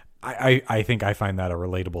 as I think I find that a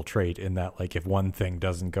relatable trait in that, like, if one thing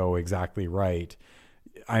doesn't go exactly right,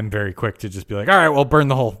 I'm very quick to just be like, all right, well, burn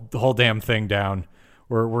the whole damn thing down.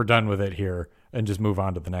 We're done with it here, and just move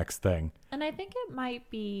on to the next thing. And I think it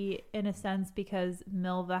might be, in a sense, because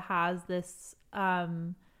Milva has this,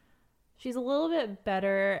 she's a little bit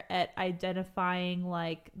better at identifying,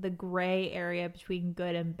 like, the gray area between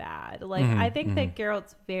good and bad. Like, I think that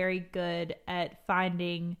Geralt's very good at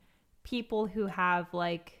finding people who have,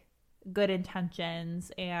 like, good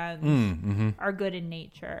intentions and are good in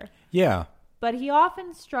nature. Yeah. But he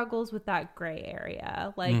often struggles with that gray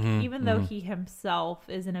area. Like, even though he himself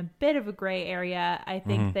is in a bit of a gray area, I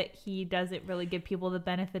think that he doesn't really give people the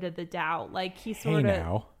benefit of the doubt. Like, he sort of...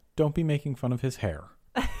 now, don't be making fun of his hair.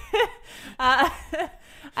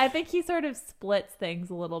 I think he sort of splits things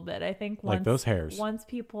a little bit. I think like those hairs. Once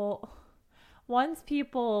people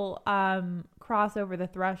cross over the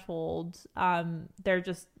threshold, they're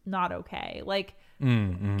just not okay. Like,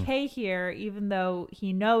 Kay here, even though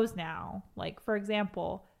he knows now, like, for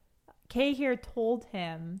example, Kay here told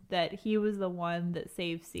him that he was the one that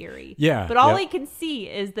saved Ciri. Yeah. But all he can see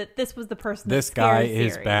is that this was the person this that guy scared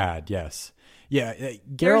is Ciri. bad. Yes. Yeah. Geralt,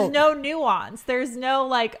 there's no nuance. There's no,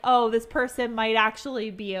 like, oh, this person might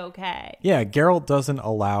actually be okay. Yeah. Geralt doesn't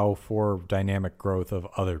allow for dynamic growth of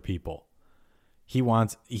other people.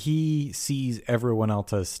 He sees everyone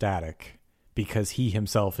else as static because he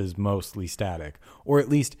himself is mostly static, or at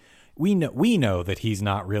least we know that he's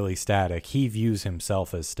not really static. He views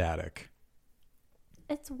himself as static.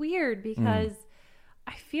 It's weird because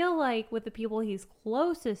I feel like with the people he's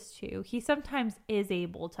closest to, he sometimes is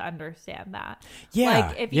able to understand that. Yeah.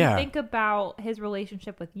 Like, if you think about his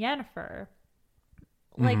relationship with Yennefer,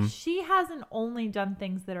 like, she hasn't only done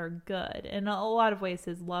things that are good. In a lot of ways,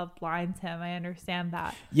 his love blinds him. I understand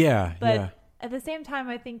that. Yeah. But at the same time,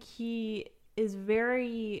 I think he's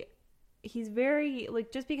very,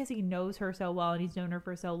 like, just because he knows her so well and he's known her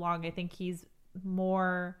for so long, I think he's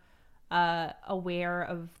more aware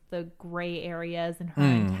of the gray areas and her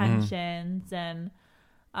intentions. And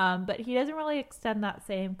but he doesn't really extend that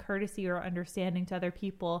same courtesy or understanding to other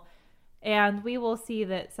people. And we will see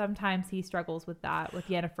that sometimes he struggles with that with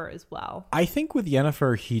Yennefer as well. I think with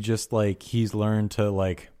Yennefer, he just, like, he's learned to,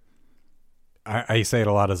 like, I say it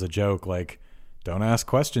a lot as a joke, like, don't ask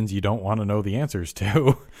questions you don't want to know the answers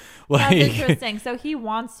to. Like, that's interesting. So he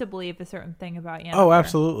wants to believe a certain thing about Yennefer. Oh,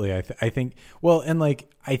 absolutely. I think, well, and, like,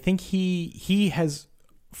 I think he has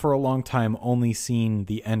for a long time only seen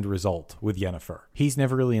the end result with Yennefer. He's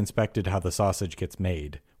never really inspected how the sausage gets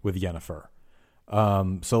made with Yennefer.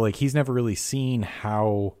 So, like, he's never really seen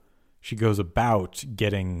how she goes about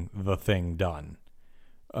getting the thing done.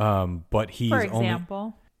 But he's, for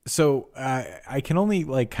example, so I can only,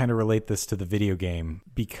 like, kind of relate this to the video game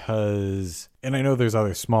because, and I know there's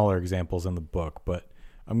other smaller examples in the book, but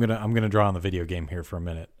I'm gonna draw on the video game here for a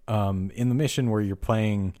minute. In the mission where you're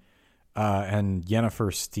playing, and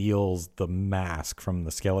Yennefer steals the mask from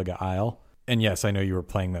the Skellige Isle. And yes, I know you were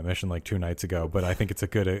playing that mission like 2 nights ago, but I think it's a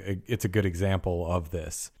good example of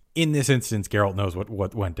this. In this instance, Geralt knows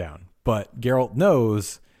what went down, but Geralt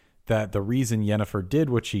knows that the reason Yennefer did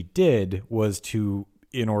what she did was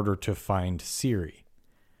in order to find Ciri.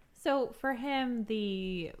 So for him,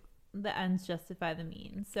 the ends justify the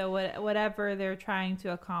means. So whatever they're trying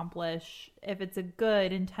to accomplish, if it's a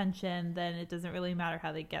good intention, then it doesn't really matter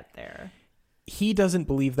how they get there. He doesn't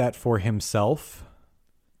believe that for himself,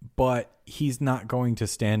 but he's not going to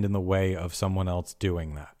stand in the way of someone else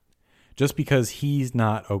doing that. Just because he's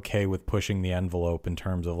not okay with pushing the envelope in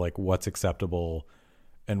terms of, like, what's acceptable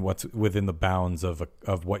and what's within the bounds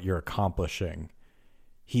of what you're accomplishing,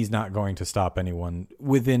 he's not going to stop anyone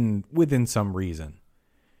within some reason.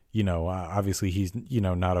 You know, obviously he's, you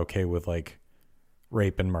know, not okay with, like,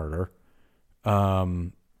 rape and murder.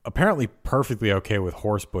 Apparently perfectly okay with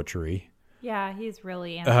horse butchery. Yeah, he's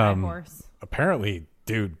really anti-horse. Apparently,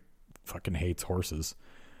 dude, fucking hates horses.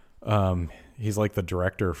 He's like the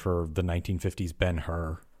director for the 1950s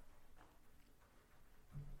Ben-Hur.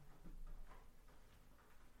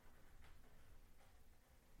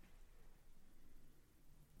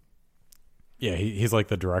 Yeah, he's like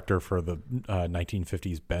the director for the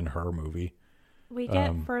 1950s Ben-Hur movie. We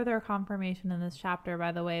get further confirmation in this chapter,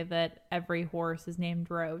 by the way, that every horse is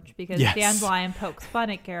named Roach, because Yes. Dandelion pokes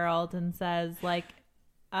fun at Geralt and says, like,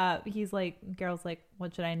 Geralt's like,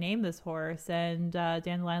 what should I name this horse? And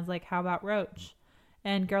Dandelion's like, how about Roach?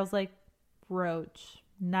 And Geralt's like, Roach,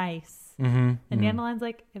 nice. Mm-hmm, And Dandelion's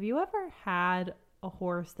like, have you ever had a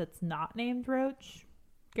horse that's not named Roach?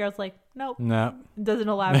 Geralt's like, nope. No. Doesn't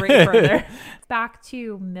elaborate further. Back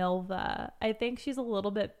to Milva. I think she's a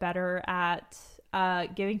little bit better at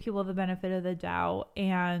giving people the benefit of the doubt.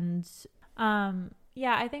 And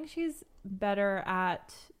I think she's better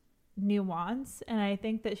at nuance. And I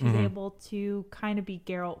think that she's able to kind of be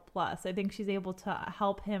Geralt plus. I think she's able to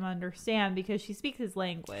help him understand because she speaks his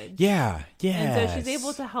language. Yeah. And so she's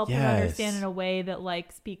able to help him understand in a way that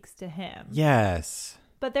like speaks to him. Yes.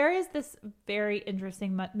 But there is this very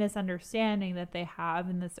interesting misunderstanding that they have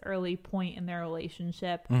in this early point in their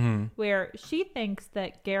relationship where she thinks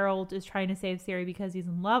that Geralt is trying to save Ciri because he's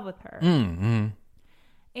in love with her. Mm-hmm.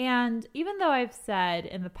 And even though I've said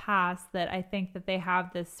in the past that I think that they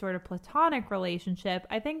have this sort of platonic relationship,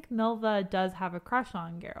 I think Milva does have a crush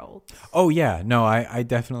on Geralt. Oh, yeah. No, I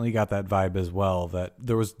definitely got that vibe as well, that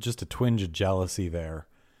there was just a twinge of jealousy there.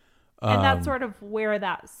 And that's sort of where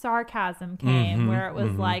that sarcasm came, where it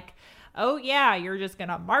was like, oh, yeah, you're just going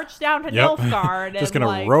to march down to Nilfgaard. Just going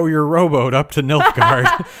to row your rowboat up to Nilfgaard.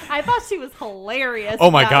 I thought she was hilarious. Oh,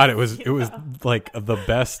 my God. It was like the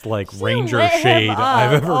best like Ranger shade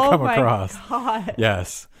I've ever come across. God.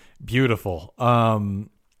 Yes. Beautiful.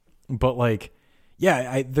 But like,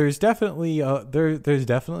 yeah, there's definitely there's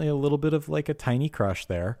definitely a little bit of like a tiny crush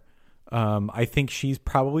there. I think she's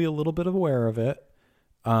probably a little bit aware of it.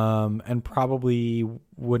 And probably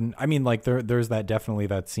wouldn't. I mean, like there's definitely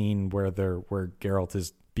that scene where Geralt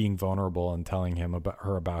is being vulnerable and telling him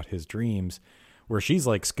about his dreams, where she's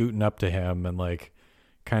like scooting up to him and like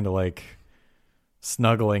kind of like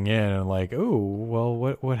snuggling in and like, oh,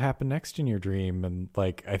 well, what happened next in your dream? And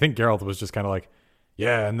like, I think Geralt was just kind of like,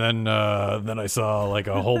 yeah, and then I saw like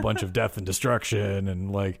a whole bunch of death and destruction,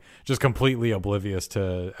 and like just completely oblivious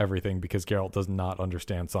to everything because Geralt does not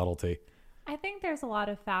understand subtlety. I think there's a lot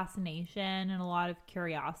of fascination and a lot of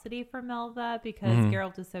curiosity for Milva because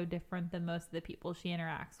Geralt is so different than most of the people she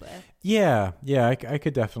interacts with. Yeah, I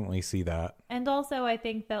could definitely see that. And also, I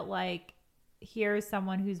think that like here's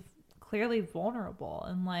someone who's clearly vulnerable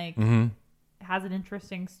and like has an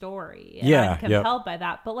interesting story. And I'm compelled by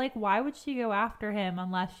that. But like, why would she go after him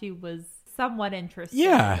unless she was somewhat interested?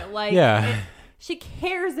 She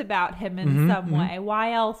cares about him in some way.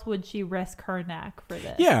 Why else would she risk her neck for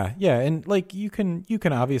this? Yeah, and like you can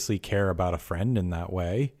obviously care about a friend in that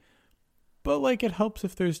way, but like it helps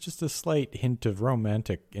if there's just a slight hint of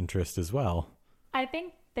romantic interest as well. I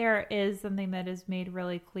think there is something that is made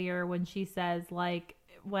really clear when she says, like,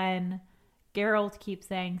 when Geralt keeps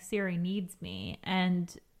saying Ciri needs me,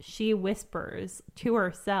 and she whispers to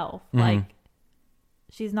herself, like,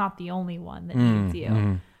 she's not the only one that needs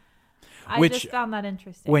you. I just found that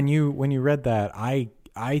interesting. When you read that,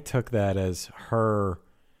 I took that as her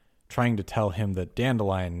trying to tell him that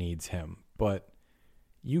Dandelion needs him, but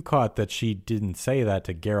you caught that she didn't say that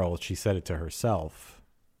to Geralt, she said it to herself.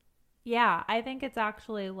 Yeah, I think it's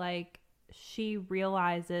actually like she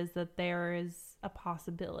realizes that there is a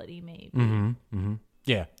possibility, maybe.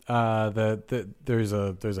 Yeah, there's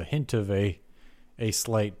a hint of a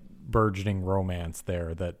slight burgeoning romance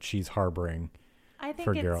there that she's harboring. I think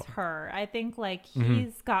it's Geralt. her. I think like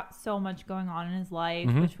he's got so much going on in his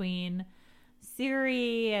life between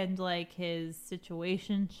Ciri and like his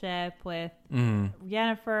situationship with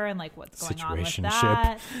Yennefer and like what's going on with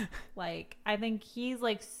that. Like, I think he's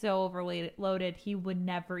like so overloaded he would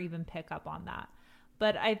never even pick up on that.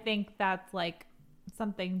 But I think that's like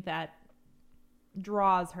something that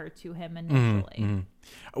draws her to him initially.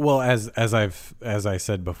 Well, as I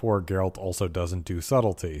said before, Geralt also doesn't do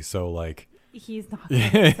subtlety, so like he's not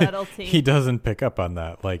doing subtlety. He doesn't pick up on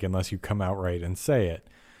that, like unless you come out right and say it.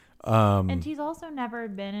 And he's also never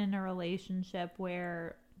been in a relationship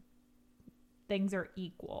where things are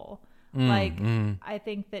equal. I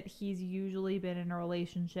think that he's usually been in a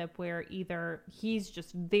relationship where either he's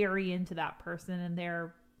just very into that person and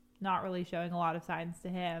they're not really showing a lot of signs to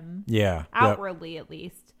him. Yeah. Outwardly, at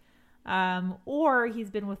least. Or he's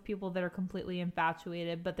been with people that are completely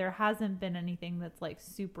infatuated, but there hasn't been anything that's like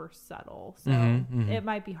super subtle. So it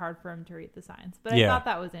might be hard for him to read the signs. But I thought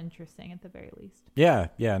that was interesting at the very least. Yeah.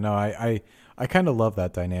 No, I kind of love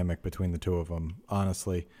that dynamic between the two of them,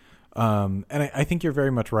 honestly. And I think you're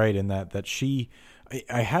very much right in that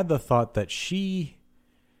I had the thought that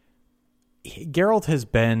Geralt has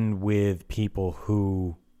been with people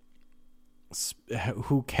who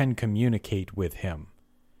can communicate with him,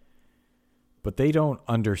 but they don't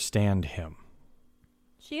understand him.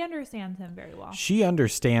 She understands him very well. She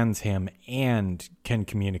understands him and can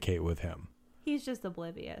communicate with him. He's just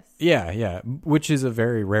oblivious. Yeah, which is a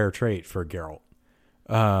very rare trait for Geralt,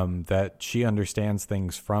 that she understands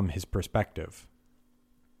things from his perspective.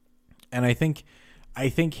 And I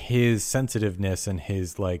think his sensitiveness and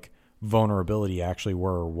his like vulnerability actually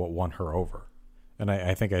were what won her over. And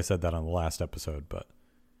I think I said that on the last episode, but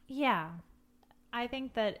yeah. I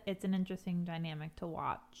think that it's an interesting dynamic to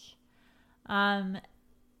watch.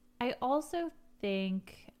 I also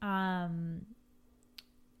think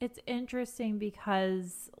it's interesting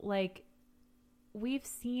because, like, we've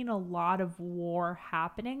seen a lot of war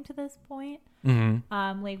happening to this point.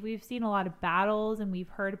 Like, we've seen a lot of battles and we've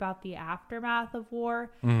heard about the aftermath of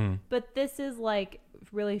war. But this is, like,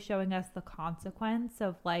 really showing us the consequence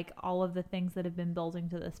of, like, all of the things that have been building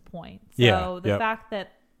to this point. So the fact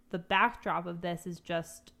that the backdrop of this is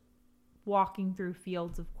just walking through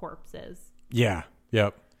fields of corpses. Yeah.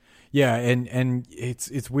 Yep. Yeah. And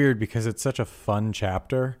it's weird because it's such a fun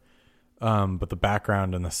chapter. But the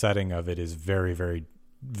background and the setting of it is very, very,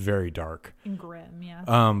 very dark and grim.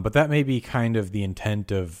 Yeah. But that may be kind of the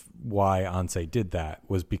intent of why Ansei did that,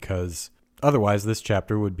 was because otherwise this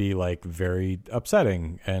chapter would be like very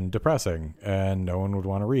upsetting and depressing and no one would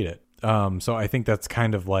want to read it. So I think that's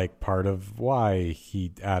kind of like part of why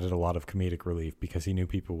he added a lot of comedic relief, because he knew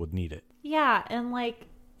people would need it. Yeah. And like,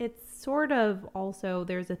 it's sort of also,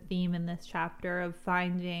 there's a theme in this chapter of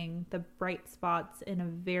finding the bright spots in a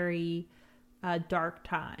very dark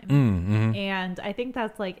time. And I think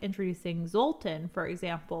that's like introducing Zoltan, for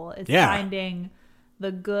example, is finding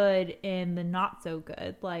the good in the not so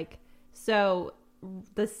good. Like, so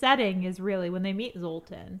the setting is really, when they meet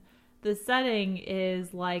Zoltan, the setting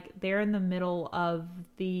is like they're in the middle of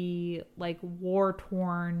the like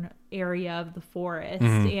war-torn area of the forest,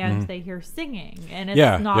 and they hear singing, and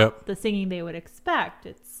it's not the singing they would expect.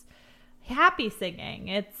 It's happy singing.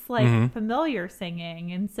 It's like familiar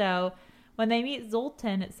singing. And so when they meet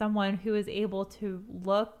Zoltan, it's someone who is able to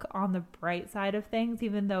look on the bright side of things,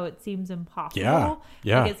 even though it seems impossible.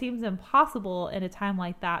 Yeah. Like, it seems impossible in a time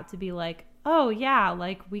like that to be like, oh yeah,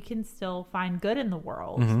 like we can still find good in the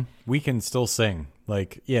world. We can still sing.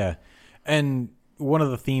 Like, yeah. And one of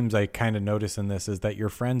the themes I kind of notice in this is that your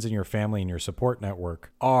friends and your family and your support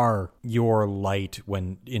network are your light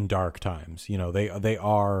when in dark times. You know, they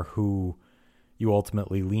are who you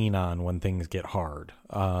ultimately lean on when things get hard.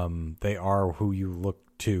 They are who you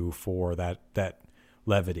look to for that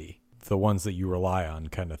levity, the ones that you rely on,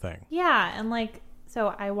 kind of thing. Yeah. And like,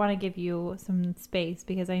 so I want to give you some space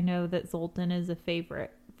because I know that Zoltan is a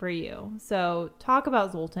favorite for you. So talk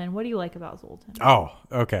about Zoltan. What do you like about Zoltan? Oh,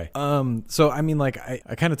 okay. So I mean, like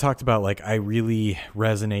I kind of talked about, like, I really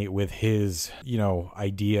resonate with his, you know,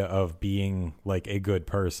 idea of being like a good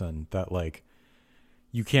person, that like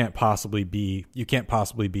you can't possibly be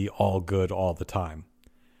all good all the time.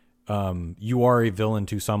 You are a villain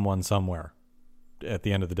to someone somewhere at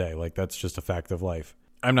the end of the day. Like, that's just a fact of life.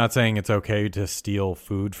 I'm not saying it's okay to steal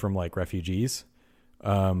food from like refugees,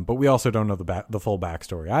 but we also don't know the full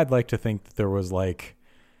backstory. I'd like to think that there was like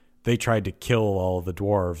they tried to kill all of the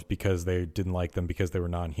dwarves because they didn't like them because they were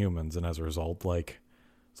non-humans, and as a result, like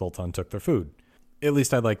Zoltan took their food. At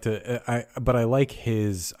least I'd like to. But I like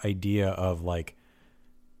his idea of like,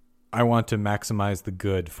 I want to maximize the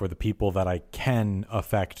good for the people that I can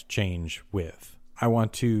affect change with. I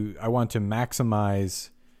want to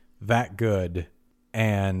maximize that good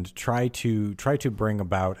and try to bring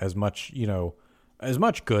about as much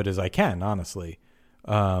good as I can, honestly,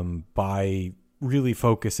 by really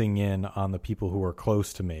focusing in on the people who are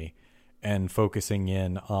close to me and focusing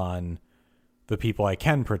in on the people I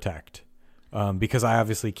can protect. Because I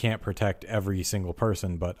obviously can't protect every single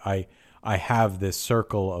person, but I have this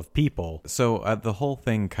circle of people. So the whole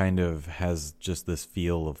thing kind of has just this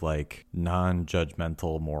feel of like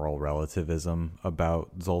non-judgmental moral relativism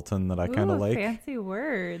about Zoltan that I kind of like. Fancy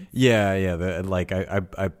words. Yeah. Like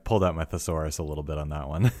I pulled out my thesaurus a little bit on that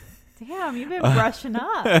one. Damn, you've been brushing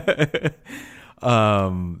up.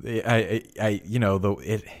 I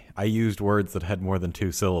used words that had more than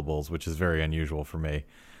 2 syllables, which is very unusual for me.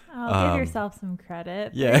 Give yourself some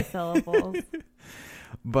credit. Yeah. 3 syllables.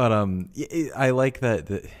 But I like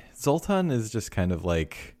that Zoltan is just kind of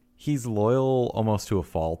like, he's loyal almost to a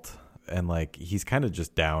fault, and like he's kind of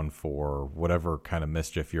just down for whatever kind of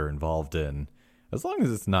mischief you're involved in, as long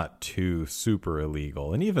as it's not too super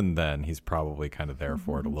illegal. And even then, he's probably kind of there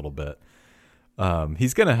for it a little bit.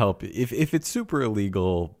 He's gonna help if it's super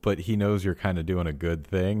illegal, but he knows you're kind of doing a good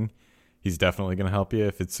thing. He's definitely gonna help you.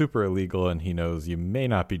 If it's super illegal and he knows you may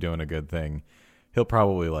not be doing a good thing, he'll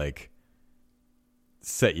probably like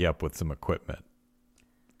set you up with some equipment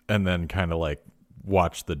and then kind of like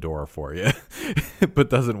watch the door for you, but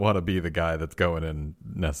doesn't want to be the guy that's going in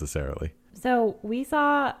necessarily. So we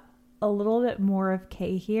saw a little bit more of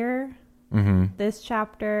Kay here this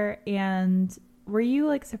chapter, and were you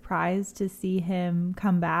like surprised to see him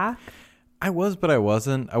come back? I was, but I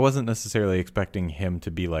wasn't. I wasn't necessarily expecting him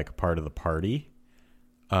to be like part of the party.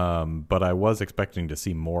 But I was expecting to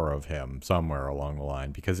see more of him somewhere along the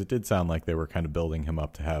line, because it did sound like they were kind of building him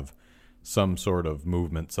up to have some sort of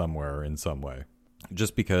movement somewhere in some way.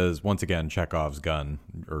 Just because, once again, Chekhov's gun,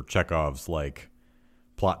 or Chekhov's like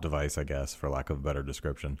plot device, I guess, for lack of a better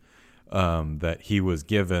description, that he was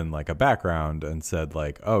given like a background and said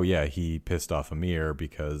like, oh yeah, he pissed off Amir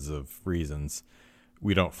because of reasons.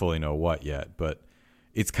 We don't fully know what yet, but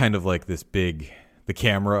it's kind of like this big, the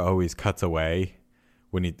camera always cuts away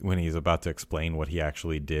when he's about to explain what he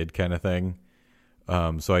actually did, kind of thing.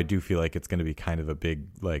 So I do feel like it's going to be kind of a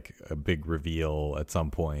big reveal at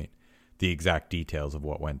some point, the exact details of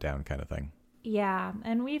what went down, kind of thing. Yeah,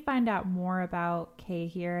 and we find out more about Kay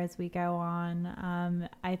here as we go on.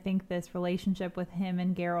 I think this relationship with him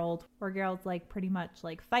and Geralt, where Geralt's like pretty much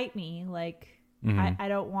like, fight me, like I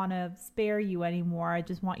don't want to spare you anymore, I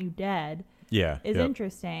just want you dead. Yeah, is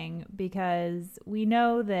interesting, because we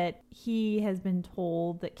know that he has been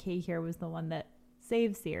told that Kay here was the one that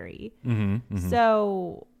saved Ciri.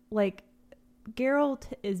 So like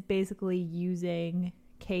Geralt is basically using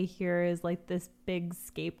Kay here as like this big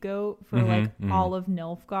scapegoat for all of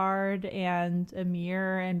Nilfgaard and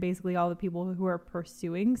Amir and basically all the people who are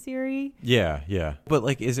pursuing Ciri. Yeah. But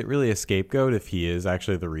like, is it really a scapegoat if he is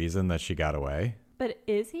actually the reason that she got away? But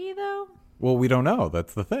is he though? Well, we don't know.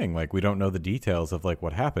 That's the thing. Like, we don't know the details of like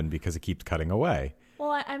what happened because it keeps cutting away.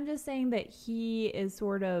 Well, I'm just saying that he is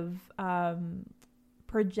sort of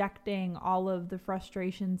projecting all of the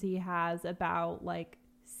frustrations he has about like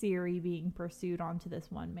Ciri being pursued onto this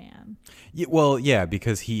one man. Yeah, well, yeah,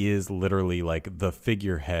 because he is literally like the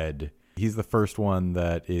figurehead. He's the first one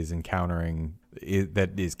that is that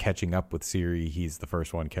is catching up with Ciri. He's the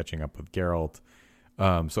first one catching up with Geralt.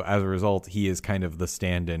 So as a result, he is kind of the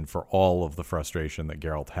stand-in for all of the frustration that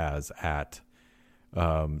Geralt has at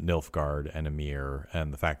Nilfgaard and Amir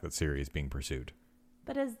and the fact that Ciri is being pursued.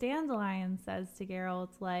 But as Dandelion says to Geralt,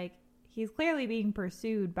 like, he's clearly being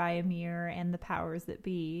pursued by Amir and the powers that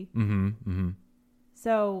be.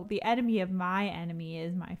 So the enemy of my enemy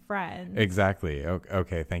is my friend. Exactly.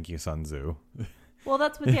 Okay, thank you, Sun Tzu. Well,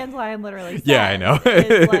 that's what Dandelion literally says. Yeah, I know.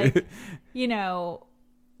 It's like, you know,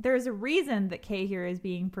 there's a reason that Kay here is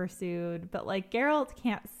being pursued, but like Geralt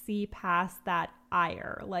can't see past that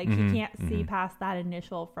ire. Like he can't see past that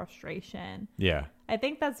initial frustration. Yeah. I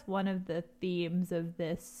think that's one of the themes of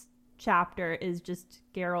this chapter, is just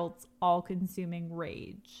Geralt's all-consuming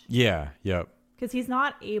rage. Yeah. Yep. Because he's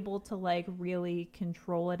not able to like really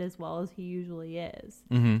control it as well as he usually is.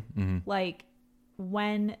 Like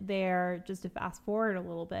when they're, just to fast forward a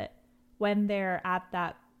little bit, when they're at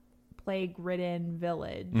that plague-ridden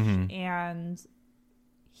village and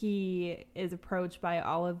he is approached by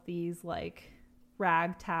all of these like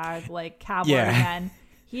ragtag like cavalrymen,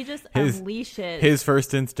 he just unleashes. His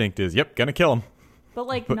first instinct is, yep, gonna kill him. But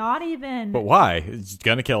like not even. But why? It's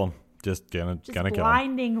gonna kill him. Just gonna kill him.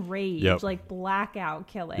 Blinding rage, like blackout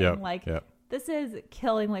killing. This is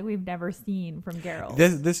killing like we've never seen from Geralt.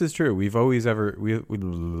 This is true. We've only ever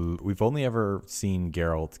seen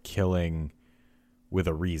Geralt killing with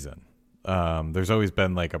a reason. There's always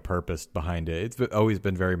been like a purpose behind it. It's always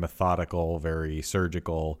been very methodical, very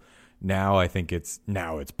surgical. Now I think it's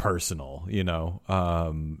personal, you know,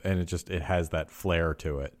 and it has that flair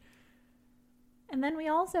to it. And then we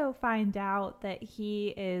also find out that he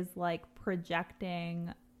is like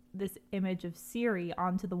projecting this image of Ciri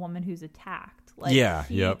onto the woman who's attacked. Like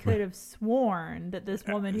he could have sworn that this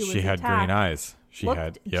woman who was had attacked green eyes. She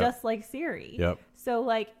looked just like Ciri. Yep. So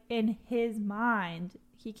like in his mind,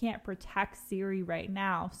 he can't protect Ciri right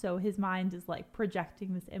now. So his mind is like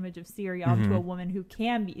projecting this image of Ciri onto a woman who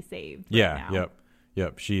can be saved right now.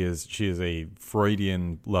 Yep. She is a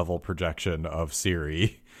Freudian level projection of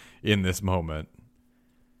Ciri in this moment.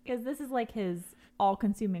 Because this is like his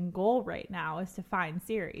all-consuming goal right now is to find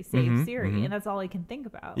Siri, save Siri, and that's all he can think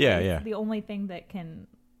about. Yeah, like, yeah. it's the only thing that can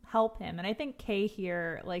help him. And I think Kay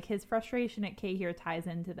here, like his frustration at Kay here ties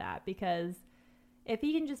into that, because if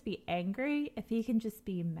he can just be angry, if he can just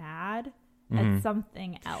be mad at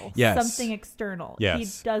something else, something external, he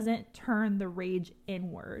doesn't turn the rage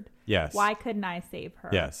inward. Yes. Why couldn't I save her?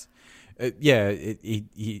 Yes.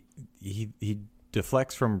 He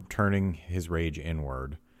deflects from turning his rage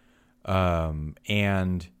inward.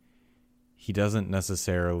 And he doesn't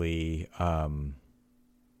necessarily,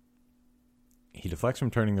 he deflects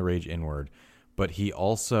from turning the rage inward, but he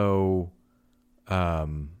also,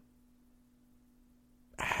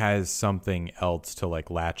 has something else to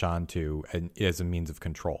like latch onto and as a means of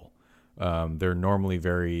control. They're normally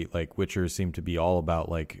very like Witchers seem to be all about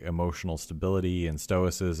like emotional stability and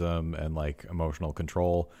stoicism and like emotional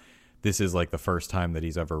control. This is like the first time that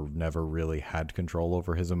he's never really had control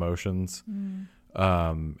over his emotions.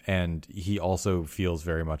 And he also feels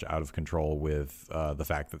very much out of control with the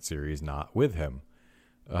fact that Ciri's not with him.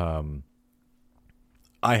 I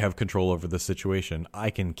have control over the situation.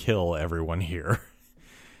 I can kill everyone here.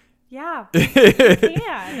 Yeah, you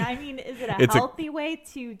can. I mean, is it a healthy way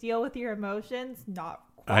to deal with your emotions? Not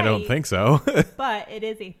quite. I don't think so. But it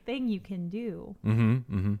is a thing you can do.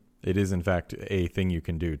 It is, in fact, a thing you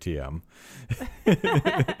can do, TM.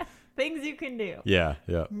 Things you can do. Yeah.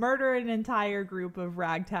 Murder an entire group of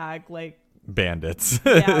ragtag, like bandits.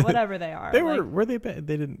 Yeah, whatever they are. Were they?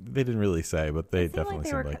 They didn't really say, but they definitely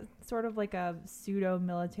seemed like sort of like a pseudo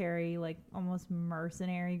military, like almost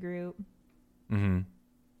mercenary group.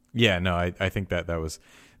 Yeah, no, I think that was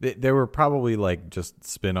they were probably like just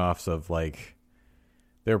spin-offs of like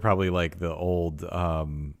they were probably like the old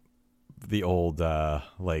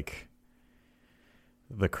like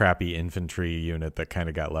the crappy infantry unit that kind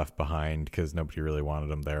of got left behind because nobody really wanted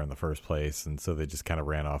them there in the first place, and so they just kind of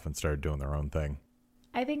ran off and started doing their own thing.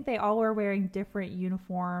 I think they all were wearing different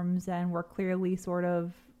uniforms and were clearly sort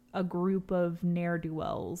of a group of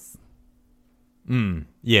ne'er-do-wells.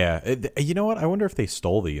 Yeah. You know what? I wonder if they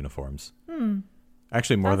stole the uniforms.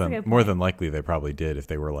 Actually, more than likely they probably did if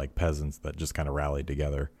they were like peasants that just kind of rallied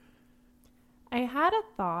together. I had a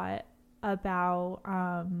thought about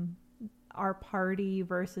our party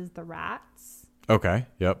versus the rats. Okay.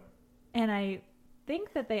 Yep. And I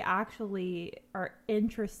think that they actually are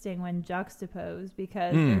interesting when juxtaposed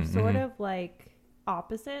because they're sort of like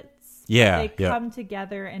opposites. Yeah. They come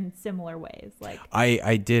together in similar ways. Like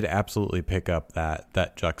I did absolutely pick up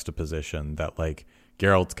that juxtaposition that like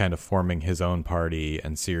Geralt's kind of forming his own party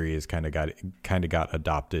and Ciri is kind of got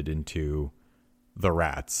adopted into the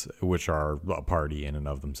rats, which are a party in and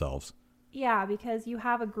of themselves. Yeah, because you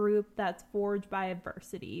have a group that's forged by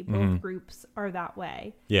adversity. Both groups are that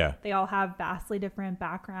way. Yeah. They all have vastly different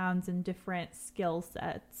backgrounds and different skill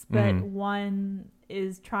sets. But one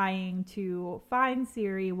is trying to find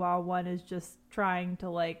Ciri while one is just trying to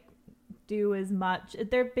like do as much.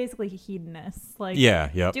 They're basically hedonists. Like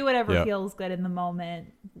do whatever feels good in the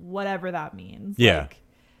moment, whatever that means. Yeah. Like,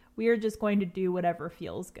 we are just going to do whatever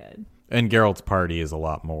feels good. And Geralt's party is a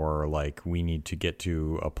lot more like we need to get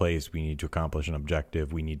to a place, we need to accomplish an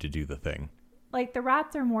objective, we need to do the thing. Like the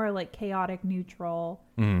rats are more like chaotic neutral.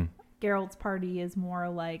 Geralt's party is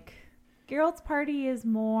more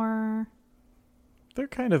they're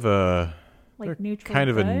kind of a like neutral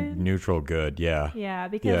kind good. of a neutral good, yeah. Yeah,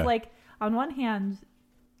 because like on one hand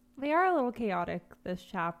they are a little chaotic this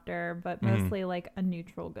chapter, but mostly like a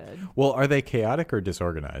neutral good. Well, are they chaotic or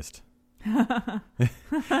disorganized?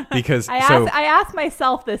 Because I ask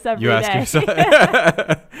myself this every day. Ask yourself,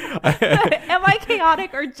 am I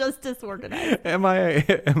chaotic or just disorganized? Am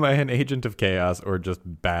I an agent of chaos or just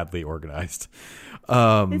badly organized?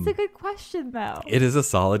 It's a good question, though. It is a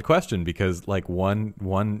solid question because like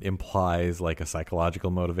one implies like a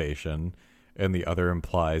psychological motivation, and the other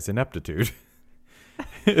implies ineptitude.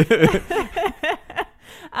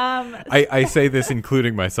 I say this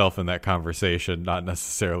including myself in that conversation, not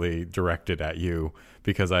necessarily directed at you,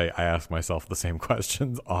 because I ask myself the same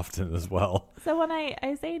questions often as well. So when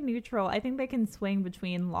I say neutral, I think they can swing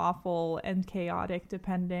between lawful and chaotic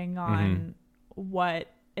depending on what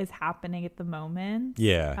is happening at the moment.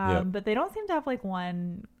 Yeah. But they don't seem to have like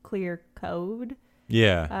one clear code.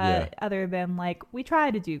 Yeah. Other than like we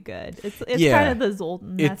try to do good. It's kind of the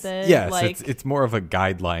Zoltan method. Yes, like, it's more of a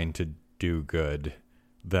guideline to do good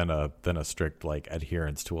than a strict like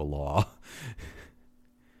adherence to a law.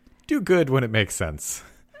 Do good when it makes sense.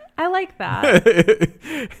 I like that.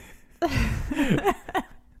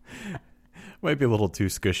 Might be a little too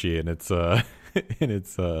squishy in its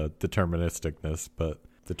deterministicness, but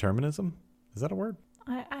determinism, is that a word?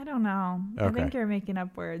 I don't don't know. Okay. I think you're making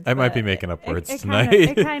up words. I might but be making up words tonight.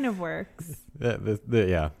 It kind of works.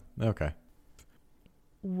 Yeah. Okay.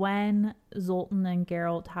 When Zoltan and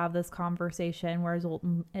Geralt have this conversation where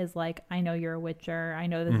Zoltan is like, I know you're a Witcher. I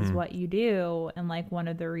know this is what you do. And like one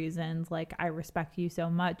of the reasons like I respect you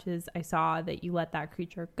so much is I saw that you let that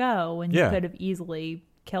creature go and you could have easily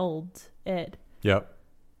killed it. Yep.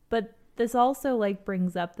 But this also like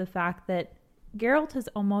brings up the fact that Geralt has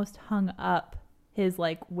almost hung up his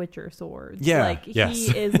like Witcher swords. Yeah. Like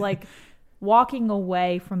he is like walking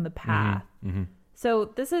away from the path. Mm-hmm.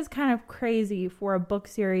 So this is kind of crazy for a book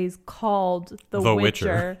series called The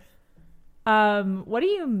Witcher. What do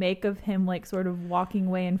you make of him like sort of walking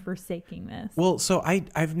away and forsaking this? Well, so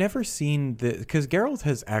I've never seen the, because Geralt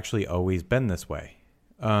has actually always been this way.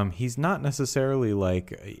 He's not necessarily like,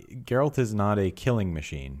 Geralt is not a killing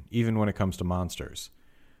machine, even when it comes to monsters.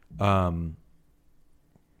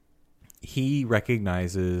 He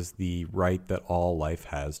recognizes the right that all life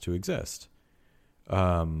has to exist.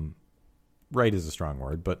 Right is a strong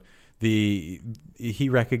word, but he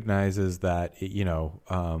recognizes that,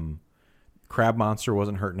 Crab Monster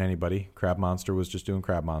wasn't hurting anybody. Crab Monster was just doing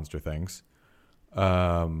Crab Monster things.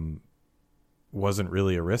 Wasn't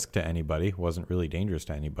really a risk to anybody, wasn't really dangerous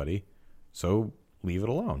to anybody. So leave it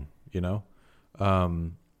alone,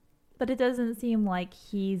 But it doesn't seem like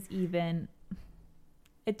he's even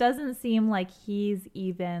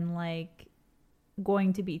like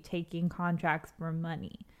going to be taking contracts for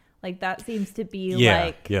money. Like that seems to be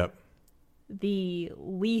the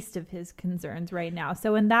least of his concerns right now.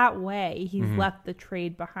 So in that way, he's left the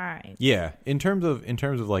trade behind. Yeah, in terms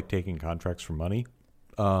of like taking contracts for money,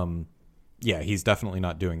 he's definitely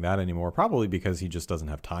not doing that anymore. Probably because he just doesn't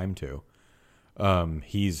have time to.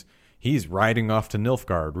 He's riding off to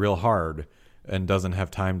Nilfgaard real hard and doesn't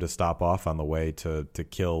have time to stop off on the way to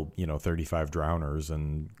kill 35 drowners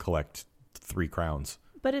and collect 3 crowns.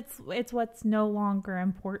 But it's what's no longer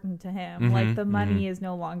important to him. Like the money is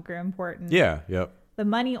no longer important. Yeah, yep. The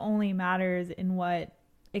money only matters in what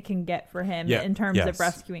it can get for him in terms of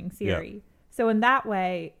rescuing Ciri. Yep. So in that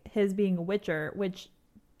way, his being a Witcher, which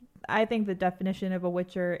I think the definition of a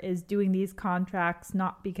Witcher is doing these contracts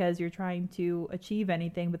not because you're trying to achieve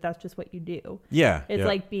anything, but that's just what you do. Yeah. It's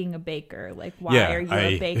like being a baker. Like, why are you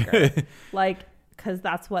a baker? Like, because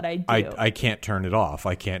that's what I do. I can't turn it off.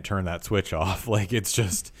 I can't turn that switch off. Like, it's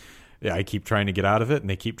just, I keep trying to get out of it and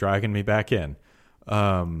they keep dragging me back in.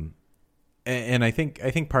 And I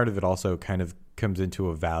think part of it also kind of comes into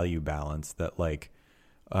a value balance that like,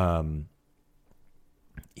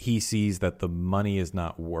 he sees that the money is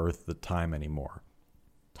not worth the time anymore.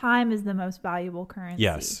 Time is the most valuable currency.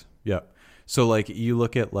 Yes. Yep. So like you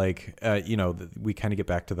look at like, we kind of get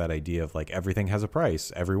back to that idea of like everything has a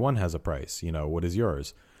price. Everyone has a price. What is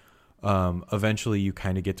yours? Eventually you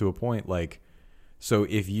kind of get to a point like, so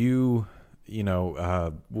if we'll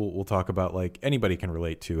talk about like anybody can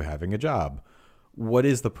relate to having a job. What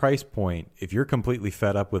is the price point? If you're completely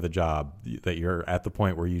fed up with a job that you're at the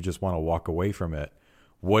point where you just want to walk away from it,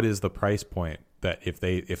 what is the price point that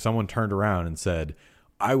if someone turned around and said,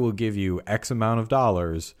 I will give you X amount of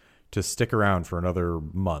dollars to stick around for another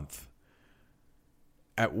month?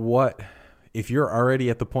 If you're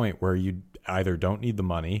already at the point where you either don't need the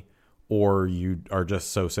money or you are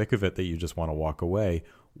just so sick of it that you just want to walk away,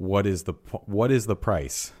 what is the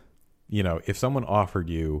price? If someone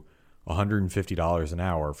offered you $150 an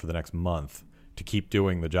hour for the next month to keep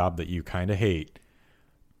doing the job that you kind of hate,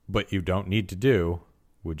 but you don't need to do,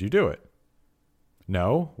 would you do it?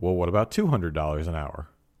 No? Well, what about $200 an hour?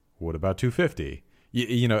 What about $250?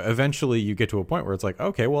 Eventually you get to a point where it's like,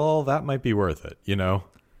 okay, well, that might be worth it,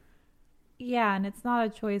 Yeah, and it's not a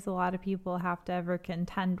choice a lot of people have to ever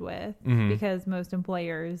contend with because most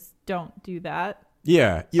employers don't do that.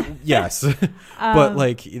 Yeah. Yes. But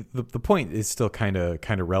like the point is still kind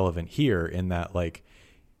of relevant here in that like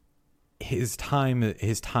his time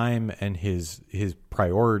and his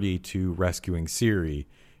priority to rescuing Ciri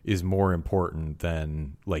is more important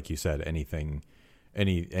than, like you said, any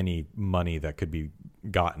money that could be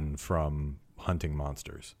gotten from hunting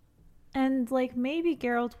monsters. And like maybe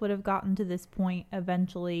Geralt would have gotten to this point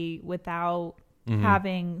eventually without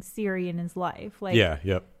having Ciri in his life. Like, yeah,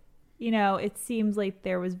 yep. It seems like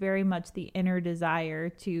there was very much the inner desire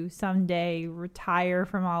to someday retire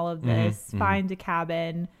from all of this, find a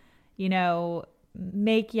cabin,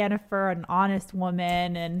 make Yennefer an honest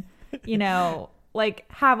woman and, like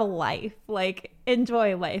have a life, like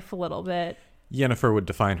enjoy life a little bit. Yennefer would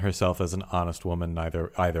define herself as an honest woman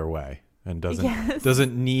either way and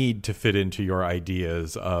doesn't need to fit into your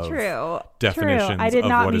ideas of definitions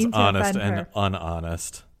of what is honest and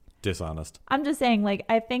unhonest. dishonest. I'm just saying, like,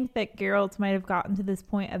 I think that Geralt might have gotten to this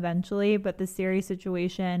point eventually, but the Ciri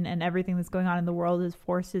situation and everything that's going on in the world has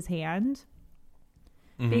forced his hand.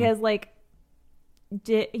 Because, like,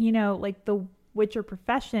 like, the Witcher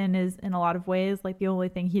profession is, in a lot of ways, like, the only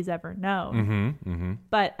thing he's ever known.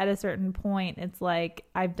 But at a certain point, it's like,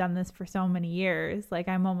 I've done this for so many years. Like,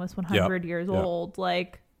 I'm almost 100 years old.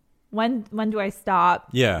 Like, when do I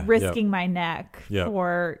stop risking my neck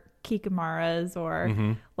for Kikamaras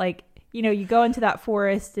or like, you go into that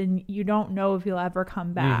forest and you don't know if you'll ever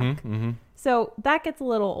come back. So that gets a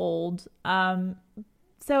little old.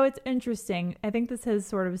 So it's interesting. I think this has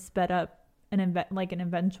sort of sped up an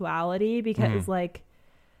eventuality because like,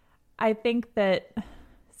 I think that,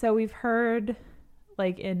 so we've heard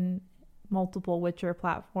like in multiple Witcher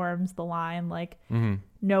platforms, the line like,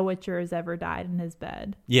 no Witcher has ever died in his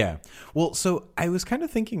bed. Yeah. Well, so I was kind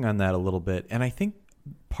of thinking on that a little bit, and I think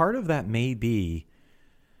part of that may be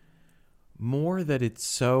more that it's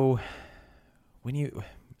so when you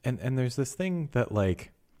and there's this thing that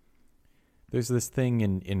like there's this thing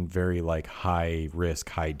in very like high risk,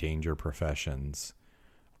 high danger professions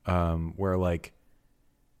where like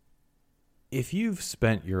if you've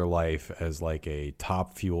spent your life as like a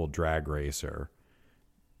top fuel drag racer,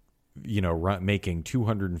 making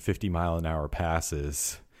 250-mile-an-hour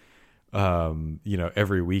passes,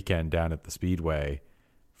 every weekend down at the Speedway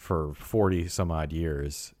for 40 some odd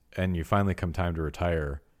years, and you finally come time to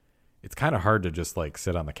retire, it's kind of hard to just like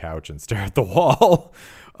sit on the couch and stare at the wall.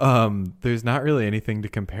 There's not really anything to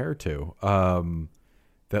compare to.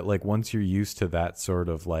 That like once you're used to that sort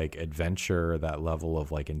of like adventure, that level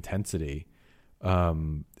of like intensity,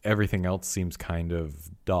 everything else seems kind of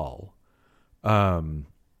dull. And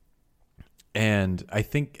I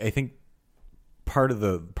think part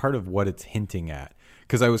of what it's hinting at,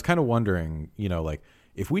 because I was kind of wondering, like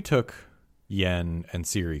if we took Yen and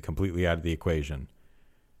Ciri completely out of the equation,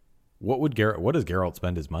 what does Geralt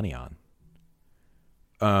spend his money on?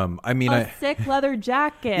 Sick leather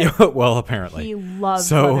jacket. Well, apparently he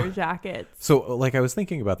loves leather jackets. So like I was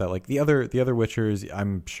thinking about that, like the other Witchers,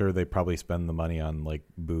 I'm sure they probably spend the money on like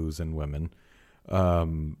booze and women.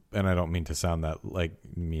 And I don't mean to sound that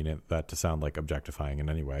to sound like objectifying in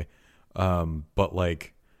any way. But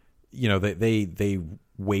like, they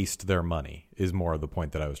waste their money is more of the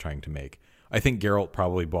point that I was trying to make. I think Geralt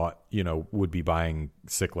probably would be buying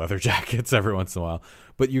sick leather jackets every once in a while,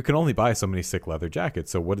 but you can only buy so many sick leather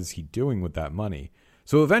jackets. So what is he doing with that money?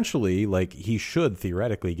 So eventually, like he should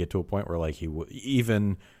theoretically get to a point where like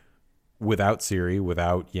even without Ciri,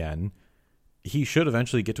 without Yen, he should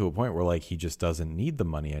eventually get to a point where like he just doesn't need the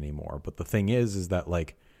money anymore. But the thing is that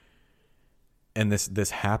like, and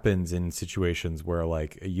this happens in situations where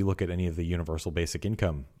like you look at any of the universal basic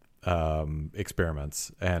income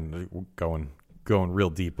experiments, and going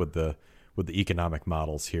real deep with the economic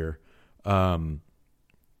models here. The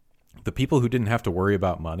people who didn't have to worry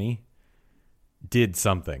about money did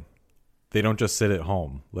something. They don't just sit at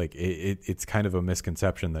home. Like it's kind of a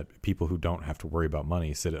misconception that people who don't have to worry about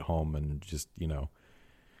money sit at home and just,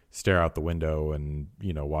 stare out the window and,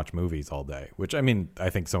 watch movies all day, which I mean,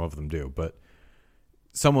 I think some of them do, but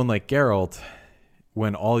someone like Geralt,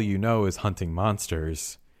 when all you know is hunting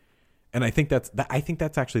monsters, and I think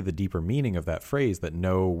that's actually the deeper meaning of that phrase, that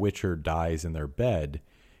no Witcher dies in their bed,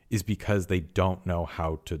 is because they don't know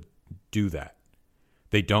how to do that.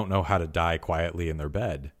 They don't know how to die quietly in their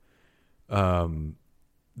bed.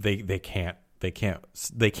 They can't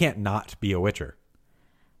not be a Witcher.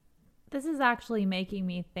 This is actually making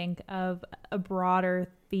me think of a broader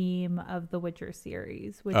theme of the Witcher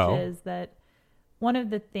series, which is that one of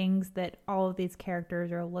the things that all of these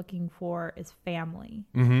characters are looking for is family.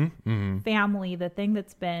 Family, the thing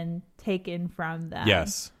that's been taken from them.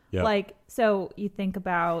 Yes. Yep. Like, so you think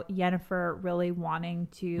about Yennefer really wanting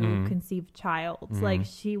to conceive a child. Like,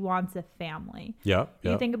 she wants a family. Yep.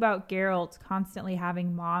 You think about Geralt constantly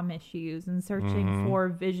having mom issues and searching for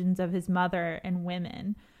visions of his mother and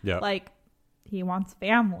women. Yep. Like, he wants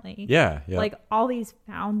family. Yeah. Like, all these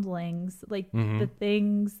foundlings, like, the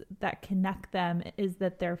things that connect them is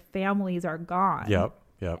that their families are gone. Yep.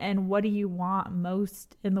 And what do you want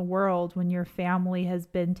most in the world when your family has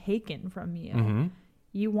been taken from you?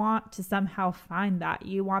 You want to somehow find that.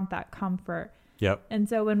 You want that comfort. Yep. And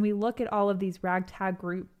so when we look at all of these ragtag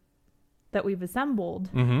group that we've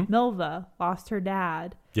assembled, Milva lost her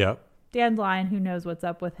dad. Yep. Dandelion, who knows what's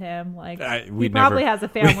up with him? Like, he probably has a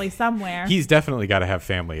family somewhere. He's definitely got to have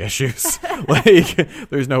family issues. Like,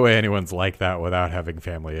 there's no way anyone's like that without having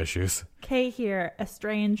family issues. Kay here,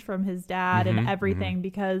 estranged from his dad and everything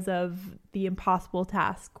because of the impossible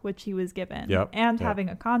task which he was given, and having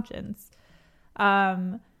a conscience.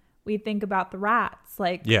 we think about the rats,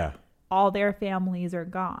 like Yeah. all their families are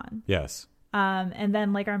gone. Yes. And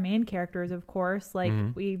then like our main characters, of course, like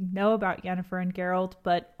we know about Yennefer and Geralt,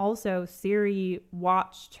 but also Ciri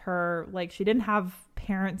watched her, like she didn't have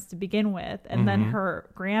parents to begin with. And then her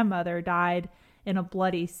grandmother died in a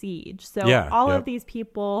bloody siege. So all of these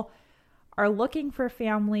people are looking for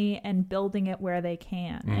family and building it where they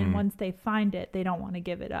can. And once they find it, they don't want to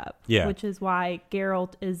give it up. Yeah. Which is why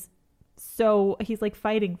Geralt is he's like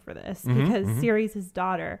fighting for this because Ciri's his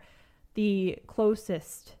daughter, the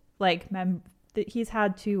closest like that he's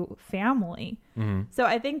had to family. So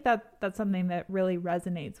I think that that's something that really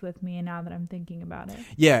resonates with me now that I'm thinking about it.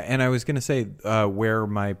 Yeah, and I was going to say where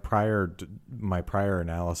my prior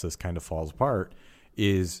analysis kind of falls apart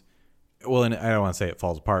is, well, and I don't want to say it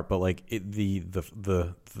falls apart, but like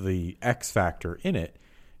the X factor in it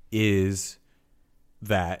is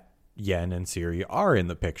that Yen and Ciri are in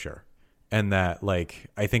the picture, and that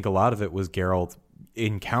like I think a lot of it was Geralt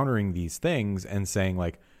encountering these things and saying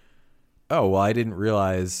like, oh, well, I didn't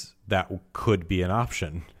realize that could be an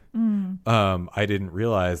option. I didn't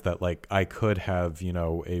realize that like I could have, you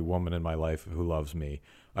know, a woman in my life who loves me.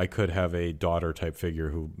 I could have a daughter type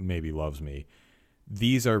figure who maybe loves me.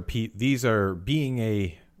 These are being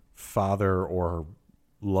a father or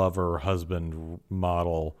lover, husband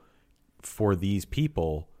model for these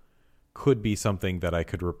people could be something that I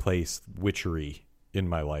could replace witchery in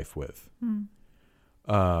my life with.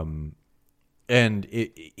 And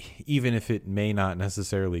even if it may not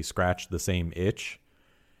necessarily scratch the same itch,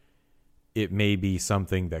 it may be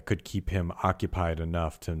something that could keep him occupied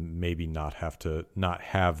enough to maybe not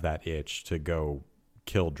have that itch to go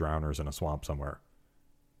kill drowners in a swamp somewhere.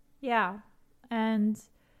 Yeah. And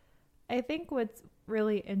I think what's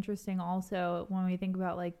really interesting also when we think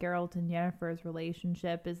about like Geralt and Yennefer's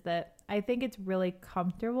relationship is that I think it's really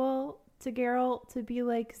comfortable to Geralt to be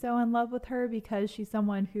like so in love with her because she's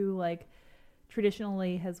someone who like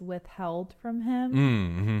traditionally has withheld from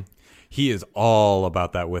him. He is all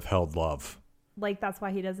about that withheld love. Like that's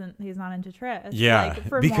why he's not into Triss. Yeah, like,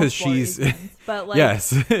 for because she's reasons. But like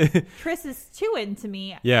yes. Triss is too into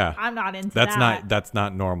me. Yeah, I'm not into that. That's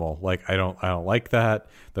not normal. Like I don't like that.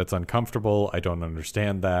 That's uncomfortable. I don't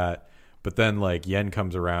understand that. But then like Yen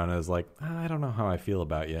comes around and is like, I don't know how I feel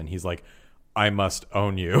about you, and he's like, I must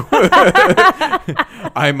own you.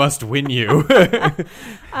 I must win you.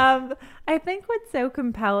 I think what's so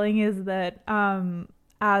compelling is that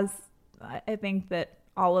as I think that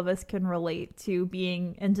all of us can relate to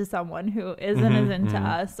being into someone who isn't as into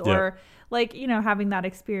us or like, you know, having that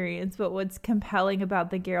experience. But what's compelling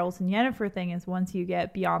about the Geralt and Yennefer thing is once you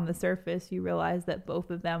get beyond the surface, you realize that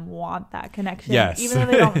both of them want that connection, even though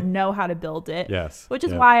they don't know how to build it. Which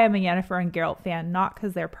is why I'm a Yennefer and Geralt fan, not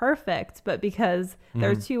because they're perfect, but because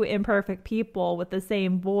they're two imperfect people with the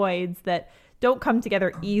same voids that don't come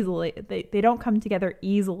together easily. They don't come together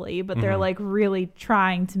easily, but they're like really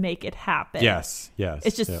trying to make it happen. Yes.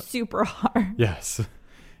 It's just super hard. Yes.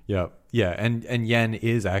 Yep. Yeah. And Yen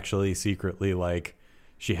is actually secretly like,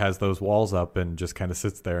 she has those walls up and just kind of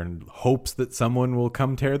sits there and hopes that someone will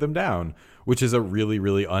come tear them down, which is a really,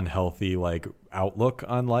 really unhealthy like outlook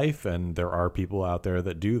on life. And there are people out there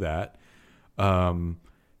that do that.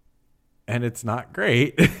 And it's not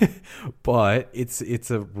great, but it's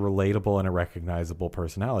a relatable and a recognizable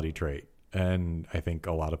personality trait. And I think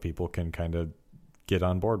a lot of people can kind of get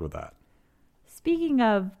on board with that. Speaking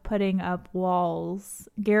of putting up walls,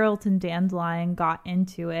 Geralt and Dandelion got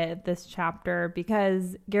into it this chapter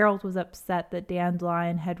because Geralt was upset that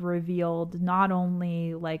Dandelion had revealed not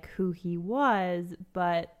only like who he was,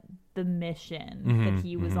 but the mission that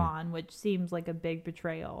he was on, which seems like a big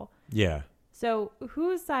betrayal. Yeah. So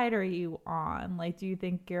whose side are you on? Like, do you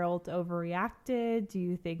think Geralt overreacted? Do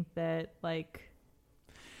you think that like...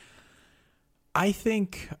 I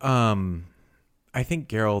think Geralt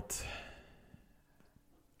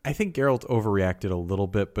overreacted a little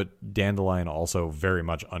bit, but Dandelion also very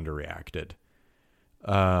much underreacted.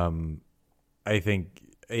 I think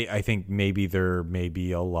maybe there may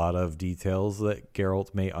be a lot of details that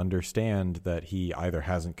Geralt may understand that he either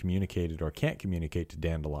hasn't communicated or can't communicate to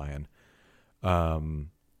Dandelion. That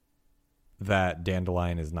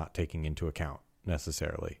Dandelion is not taking into account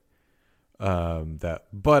necessarily.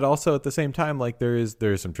 But also at the same time, like there is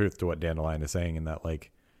some truth to what Dandelion is saying in that,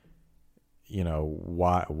 like, you know,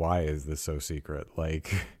 why is this so secret?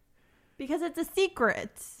 Like, because it's a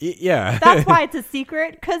secret. Yeah. That's why it's a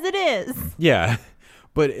secret, because it is. Yeah.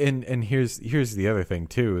 But and here's the other thing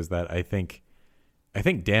too, is that I think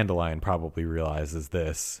Dandelion probably realizes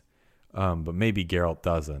this, but maybe Geralt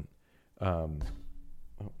doesn't.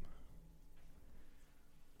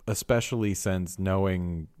 Especially since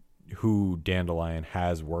knowing who Dandelion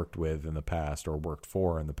has worked with in the past or worked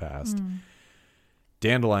for in the past,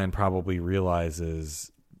 Dandelion probably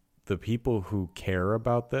realizes the people who care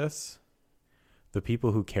about this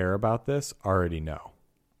already know.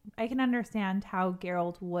 I can understand how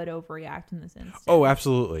Geralt would overreact in this instance. Oh,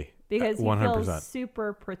 absolutely. Because he 100%. feels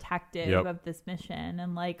super protective of this mission.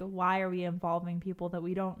 And like, why are we involving people that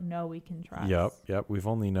we don't know we can trust? Yep. We've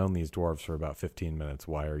only known these dwarves for about 15 minutes.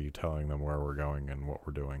 Why are you telling them where we're going and what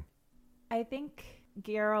we're doing? I think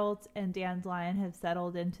Geralt and Dandelion have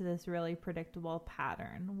settled into this really predictable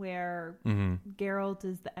pattern where Geralt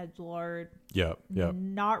is the edgelord. Yep.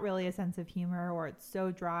 Not really a sense of humor, or it's so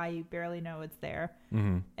dry you barely know it's there.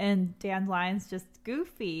 And Dandelion's just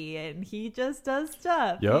goofy and he just does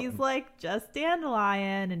stuff. Yep. He's like just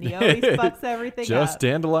Dandelion and he always fucks everything just up.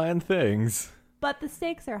 Dandelion things. But the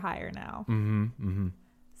stakes are higher now. Mm-hmm.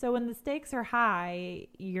 So when the stakes are high,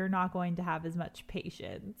 you're not going to have as much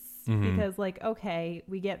patience because, like, okay,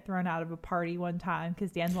 we get thrown out of a party one time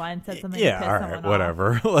because Dandelion said something to piss someone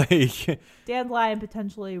whatever. off. Like, Dandelion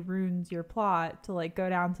potentially ruins your plot to like go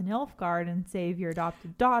down to Nilfgaard and save your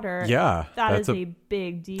adopted daughter. yeah, that is a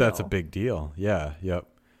big deal. That's a big deal. Yeah. Yep.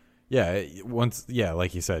 Yeah. Once. Yeah.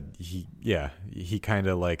 Like you said, he kind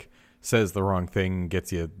of like says the wrong thing,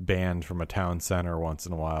 gets you banned from a town center once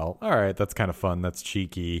in a while. All right, that's kind of fun. That's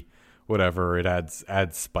cheeky. Whatever. It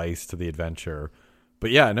adds spice to the adventure. But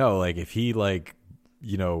yeah, no, like if he like,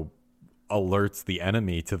 alerts the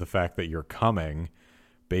enemy to the fact that you're coming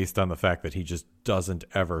based on the fact that he just doesn't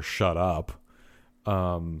ever shut up,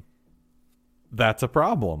 that's a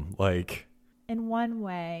problem. Like, in one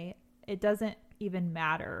way, it doesn't even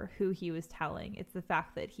matter who he was telling. It's the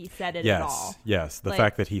fact that he said it at all. Yes. The like,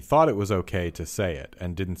 fact that he thought it was okay to say it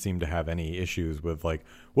and didn't seem to have any issues with like,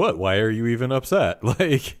 what? Why are you even upset?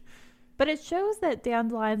 Like, but it shows that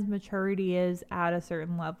Dandelion's maturity is at a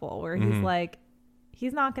certain level where he's like,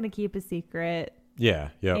 he's not going to keep a secret. Yeah.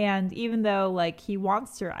 Yep. And even though like he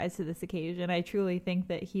wants to rise to this occasion, I truly think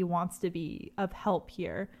that he wants to be of help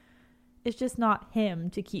here. It's just not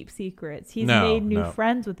him to keep secrets. He's made new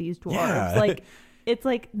friends with these dwarves. Yeah. Like, it's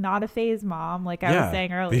like not a phase, Mom. Like I was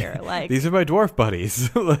saying earlier, like these are my dwarf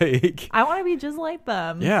buddies. Like, I want to be just like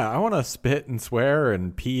them. Yeah, I want to spit and swear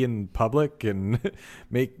and pee in public and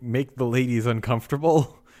make the ladies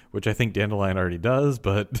uncomfortable, which I think Dandelion already does.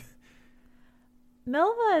 But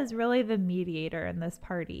Milva is really the mediator in this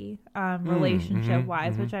party, relationship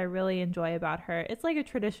wise, which I really enjoy about her. It's like a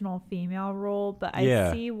traditional female role, but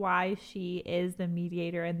I see why she is the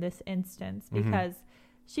mediator in this instance because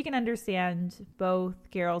she can understand both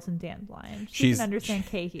Geralt and Dandelion. She can understand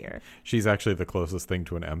Kay here. She's actually the closest thing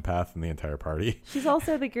to an empath in the entire party. She's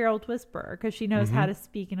also the Geralt whisperer because she knows how to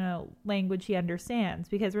speak in a language he understands.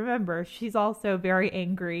 Because remember, she's also very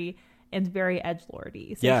angry and very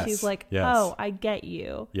edgelordy. So she's like, oh, I get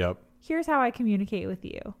you. Yep. Here's how I communicate with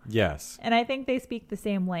you. Yes. And I think they speak the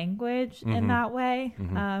same language in that way.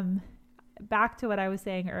 Back to what I was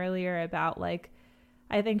saying earlier about like,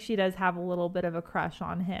 I think she does have a little bit of a crush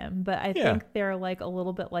on him, but I think they're like a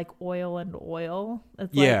little bit like oil and oil.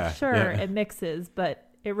 It's like, sure, it mixes, but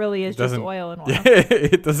it really is just oil and oil.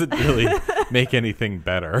 It doesn't really make anything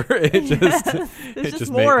better. It just, it's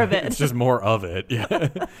just more of it. It's just more of it. Yeah.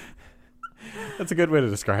 That's a good way to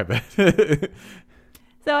describe it.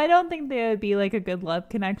 So I don't think they would be like a good love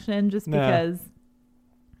connection just because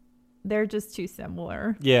they're just too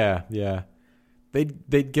similar. Yeah.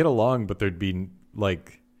 They'd get along, but there'd be no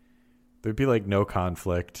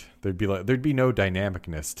conflict. There'd be no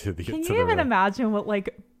dynamicness to the. Can you even imagine what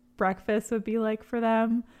like breakfast would be like for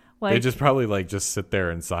them? Like they just probably like just sit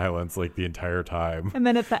there in silence like the entire time. And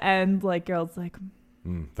then at the end, like Geralt's like,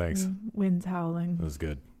 "Thanks." Wind's howling. That was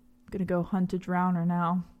good. Gonna go hunt a drowner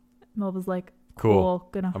now. Melva's like, cool.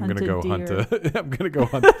 I'm gonna go deer. I'm gonna go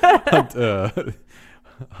hunt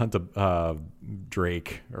a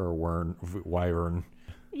drake or wyvern.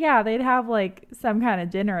 Yeah, they'd have like some kind of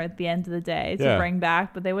dinner at the end of the day to bring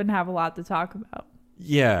back, but they wouldn't have a lot to talk about.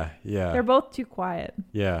 Yeah. They're both too quiet.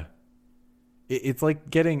 Yeah. It's like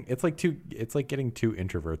getting two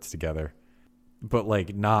introverts together, but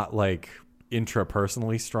like not like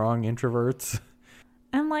intrapersonally strong introverts.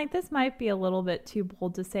 And like this might be a little bit too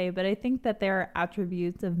bold to say, but I think that there are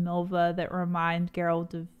attributes of Milva that remind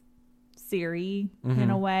Geralt of Ciri in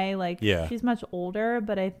a way. Like she's much older,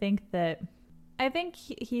 but I think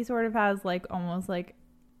he sort of has like almost like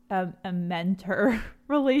a mentor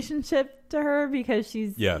relationship to her because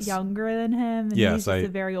she's younger than him and he's just a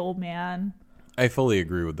very old man. I fully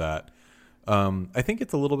agree with that. I think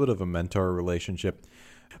it's a little bit of a mentor relationship.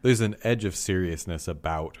 There's an edge of seriousness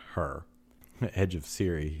about her. Edge of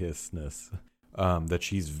seriousness. that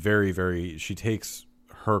she's very, very, she takes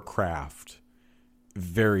her craft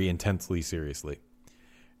very intensely seriously.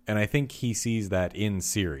 And I think he sees that in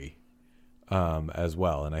Ciri as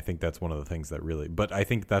well. And I think that's one of the things that really, but I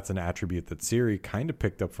think that's an attribute that Ciri kind of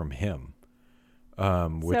picked up from him.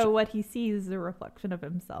 So what he sees is a reflection of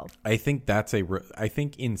himself. I think I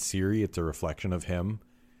think in Ciri it's a reflection of him.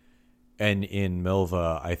 And in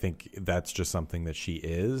Milva, I think that's just something that she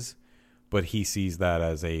is. But he sees that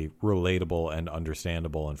as a relatable and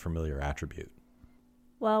understandable and familiar attribute.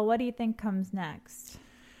 Well, what do you think comes next?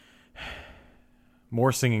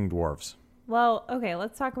 More singing dwarves. Well, okay,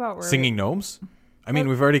 let's talk about where singing gnomes? I mean,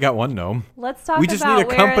 we've already got one gnome. Let's talk we just about need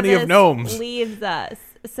a company where this of gnomes. leaves us.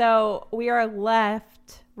 So we are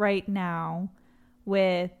left right now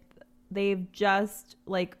with, they've just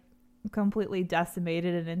like completely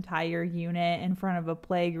decimated an entire unit in front of a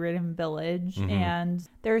plague-ridden village, and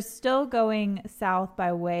they're still going south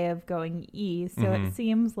by way of going east. So it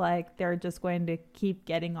seems like they're just going to keep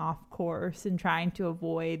getting off course and trying to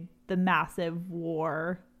avoid the massive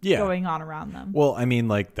war going on around them. Well, I mean,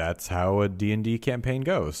 like, that's how a D&D campaign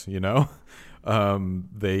goes, you know?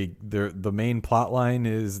 The main plot line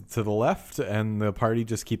is to the left, and the party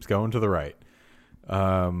just keeps going to the right.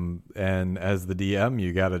 And as the DM,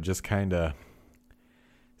 you got to just kind of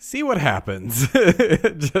see what happens.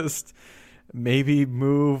 Just maybe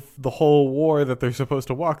move the whole war that they're supposed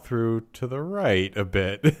to walk through to the right a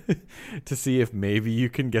bit to see if maybe you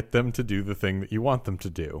can get them to do the thing that you want them to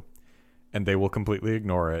do. And they will completely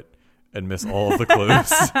ignore it and miss all of the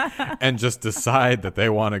clues and just decide that they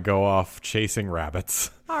want to go off chasing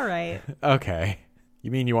rabbits. All right. Okay. You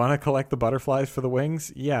mean you want to collect the butterflies for the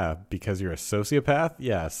wings? Yeah, because you're a sociopath?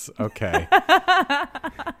 Yes. Okay.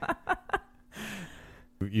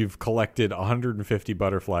 You've collected 150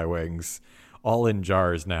 butterfly wings, all in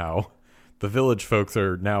jars now. The village folks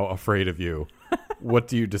are now afraid of you. What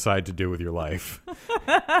do you decide to do with your life?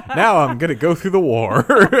 Now I'm going to go through the war.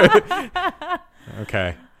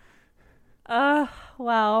 Okay.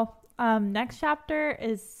 Well, next chapter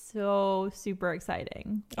is so super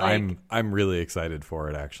exciting. Like, I'm really excited for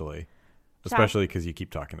it, actually, especially because you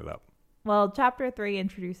keep talking it up. Well, chapter 3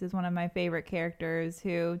 introduces one of my favorite characters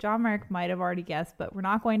who John Merrick might have already guessed, but we're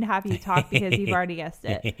not going to have you talk because you've already guessed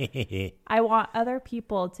it. I want other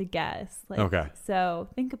people to guess. Like, okay. So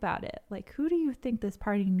think about it. Like, who do you think this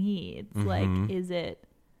party needs? Like, is it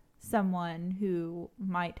someone who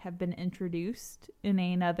might have been introduced in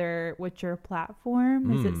another Witcher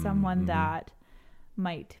platform? Is it someone that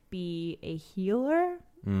might be a healer?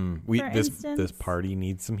 This party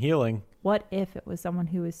needs some healing. What if it was someone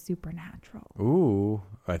who is supernatural? Ooh,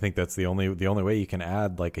 I think that's the only way you can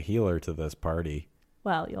add like a healer to this party.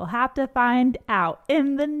 Well, you'll have to find out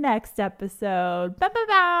in the next episode.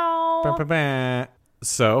 Ba-ba-bow. Ba-ba-ba.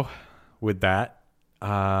 So, with that,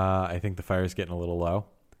 I think the fire's getting a little low.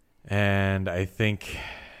 And I think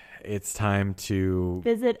it's time to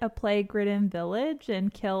visit a plague-ridden village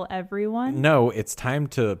and kill everyone. No, it's time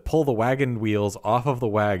to pull the wagon wheels off of the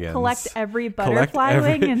wagons. Collect every butterfly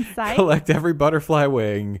wing in sight. Collect every butterfly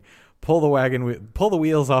wing. Pull the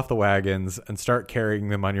wheels off the wagons and start carrying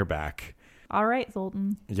them on your back. All right,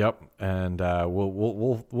 Zoltan. Yep, and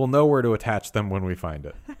we'll know where to attach them when we find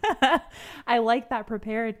it. I like that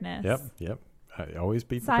preparedness. Yep. I always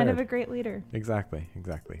be prepared. Sign of a great leader. Exactly.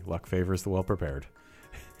 Luck favors the well prepared.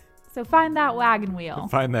 So find that wagon wheel.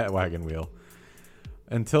 Find that wagon wheel.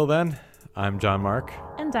 Until then, I'm John Mark.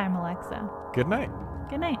 And I'm Alexa. Good night.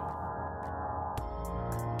 Good night.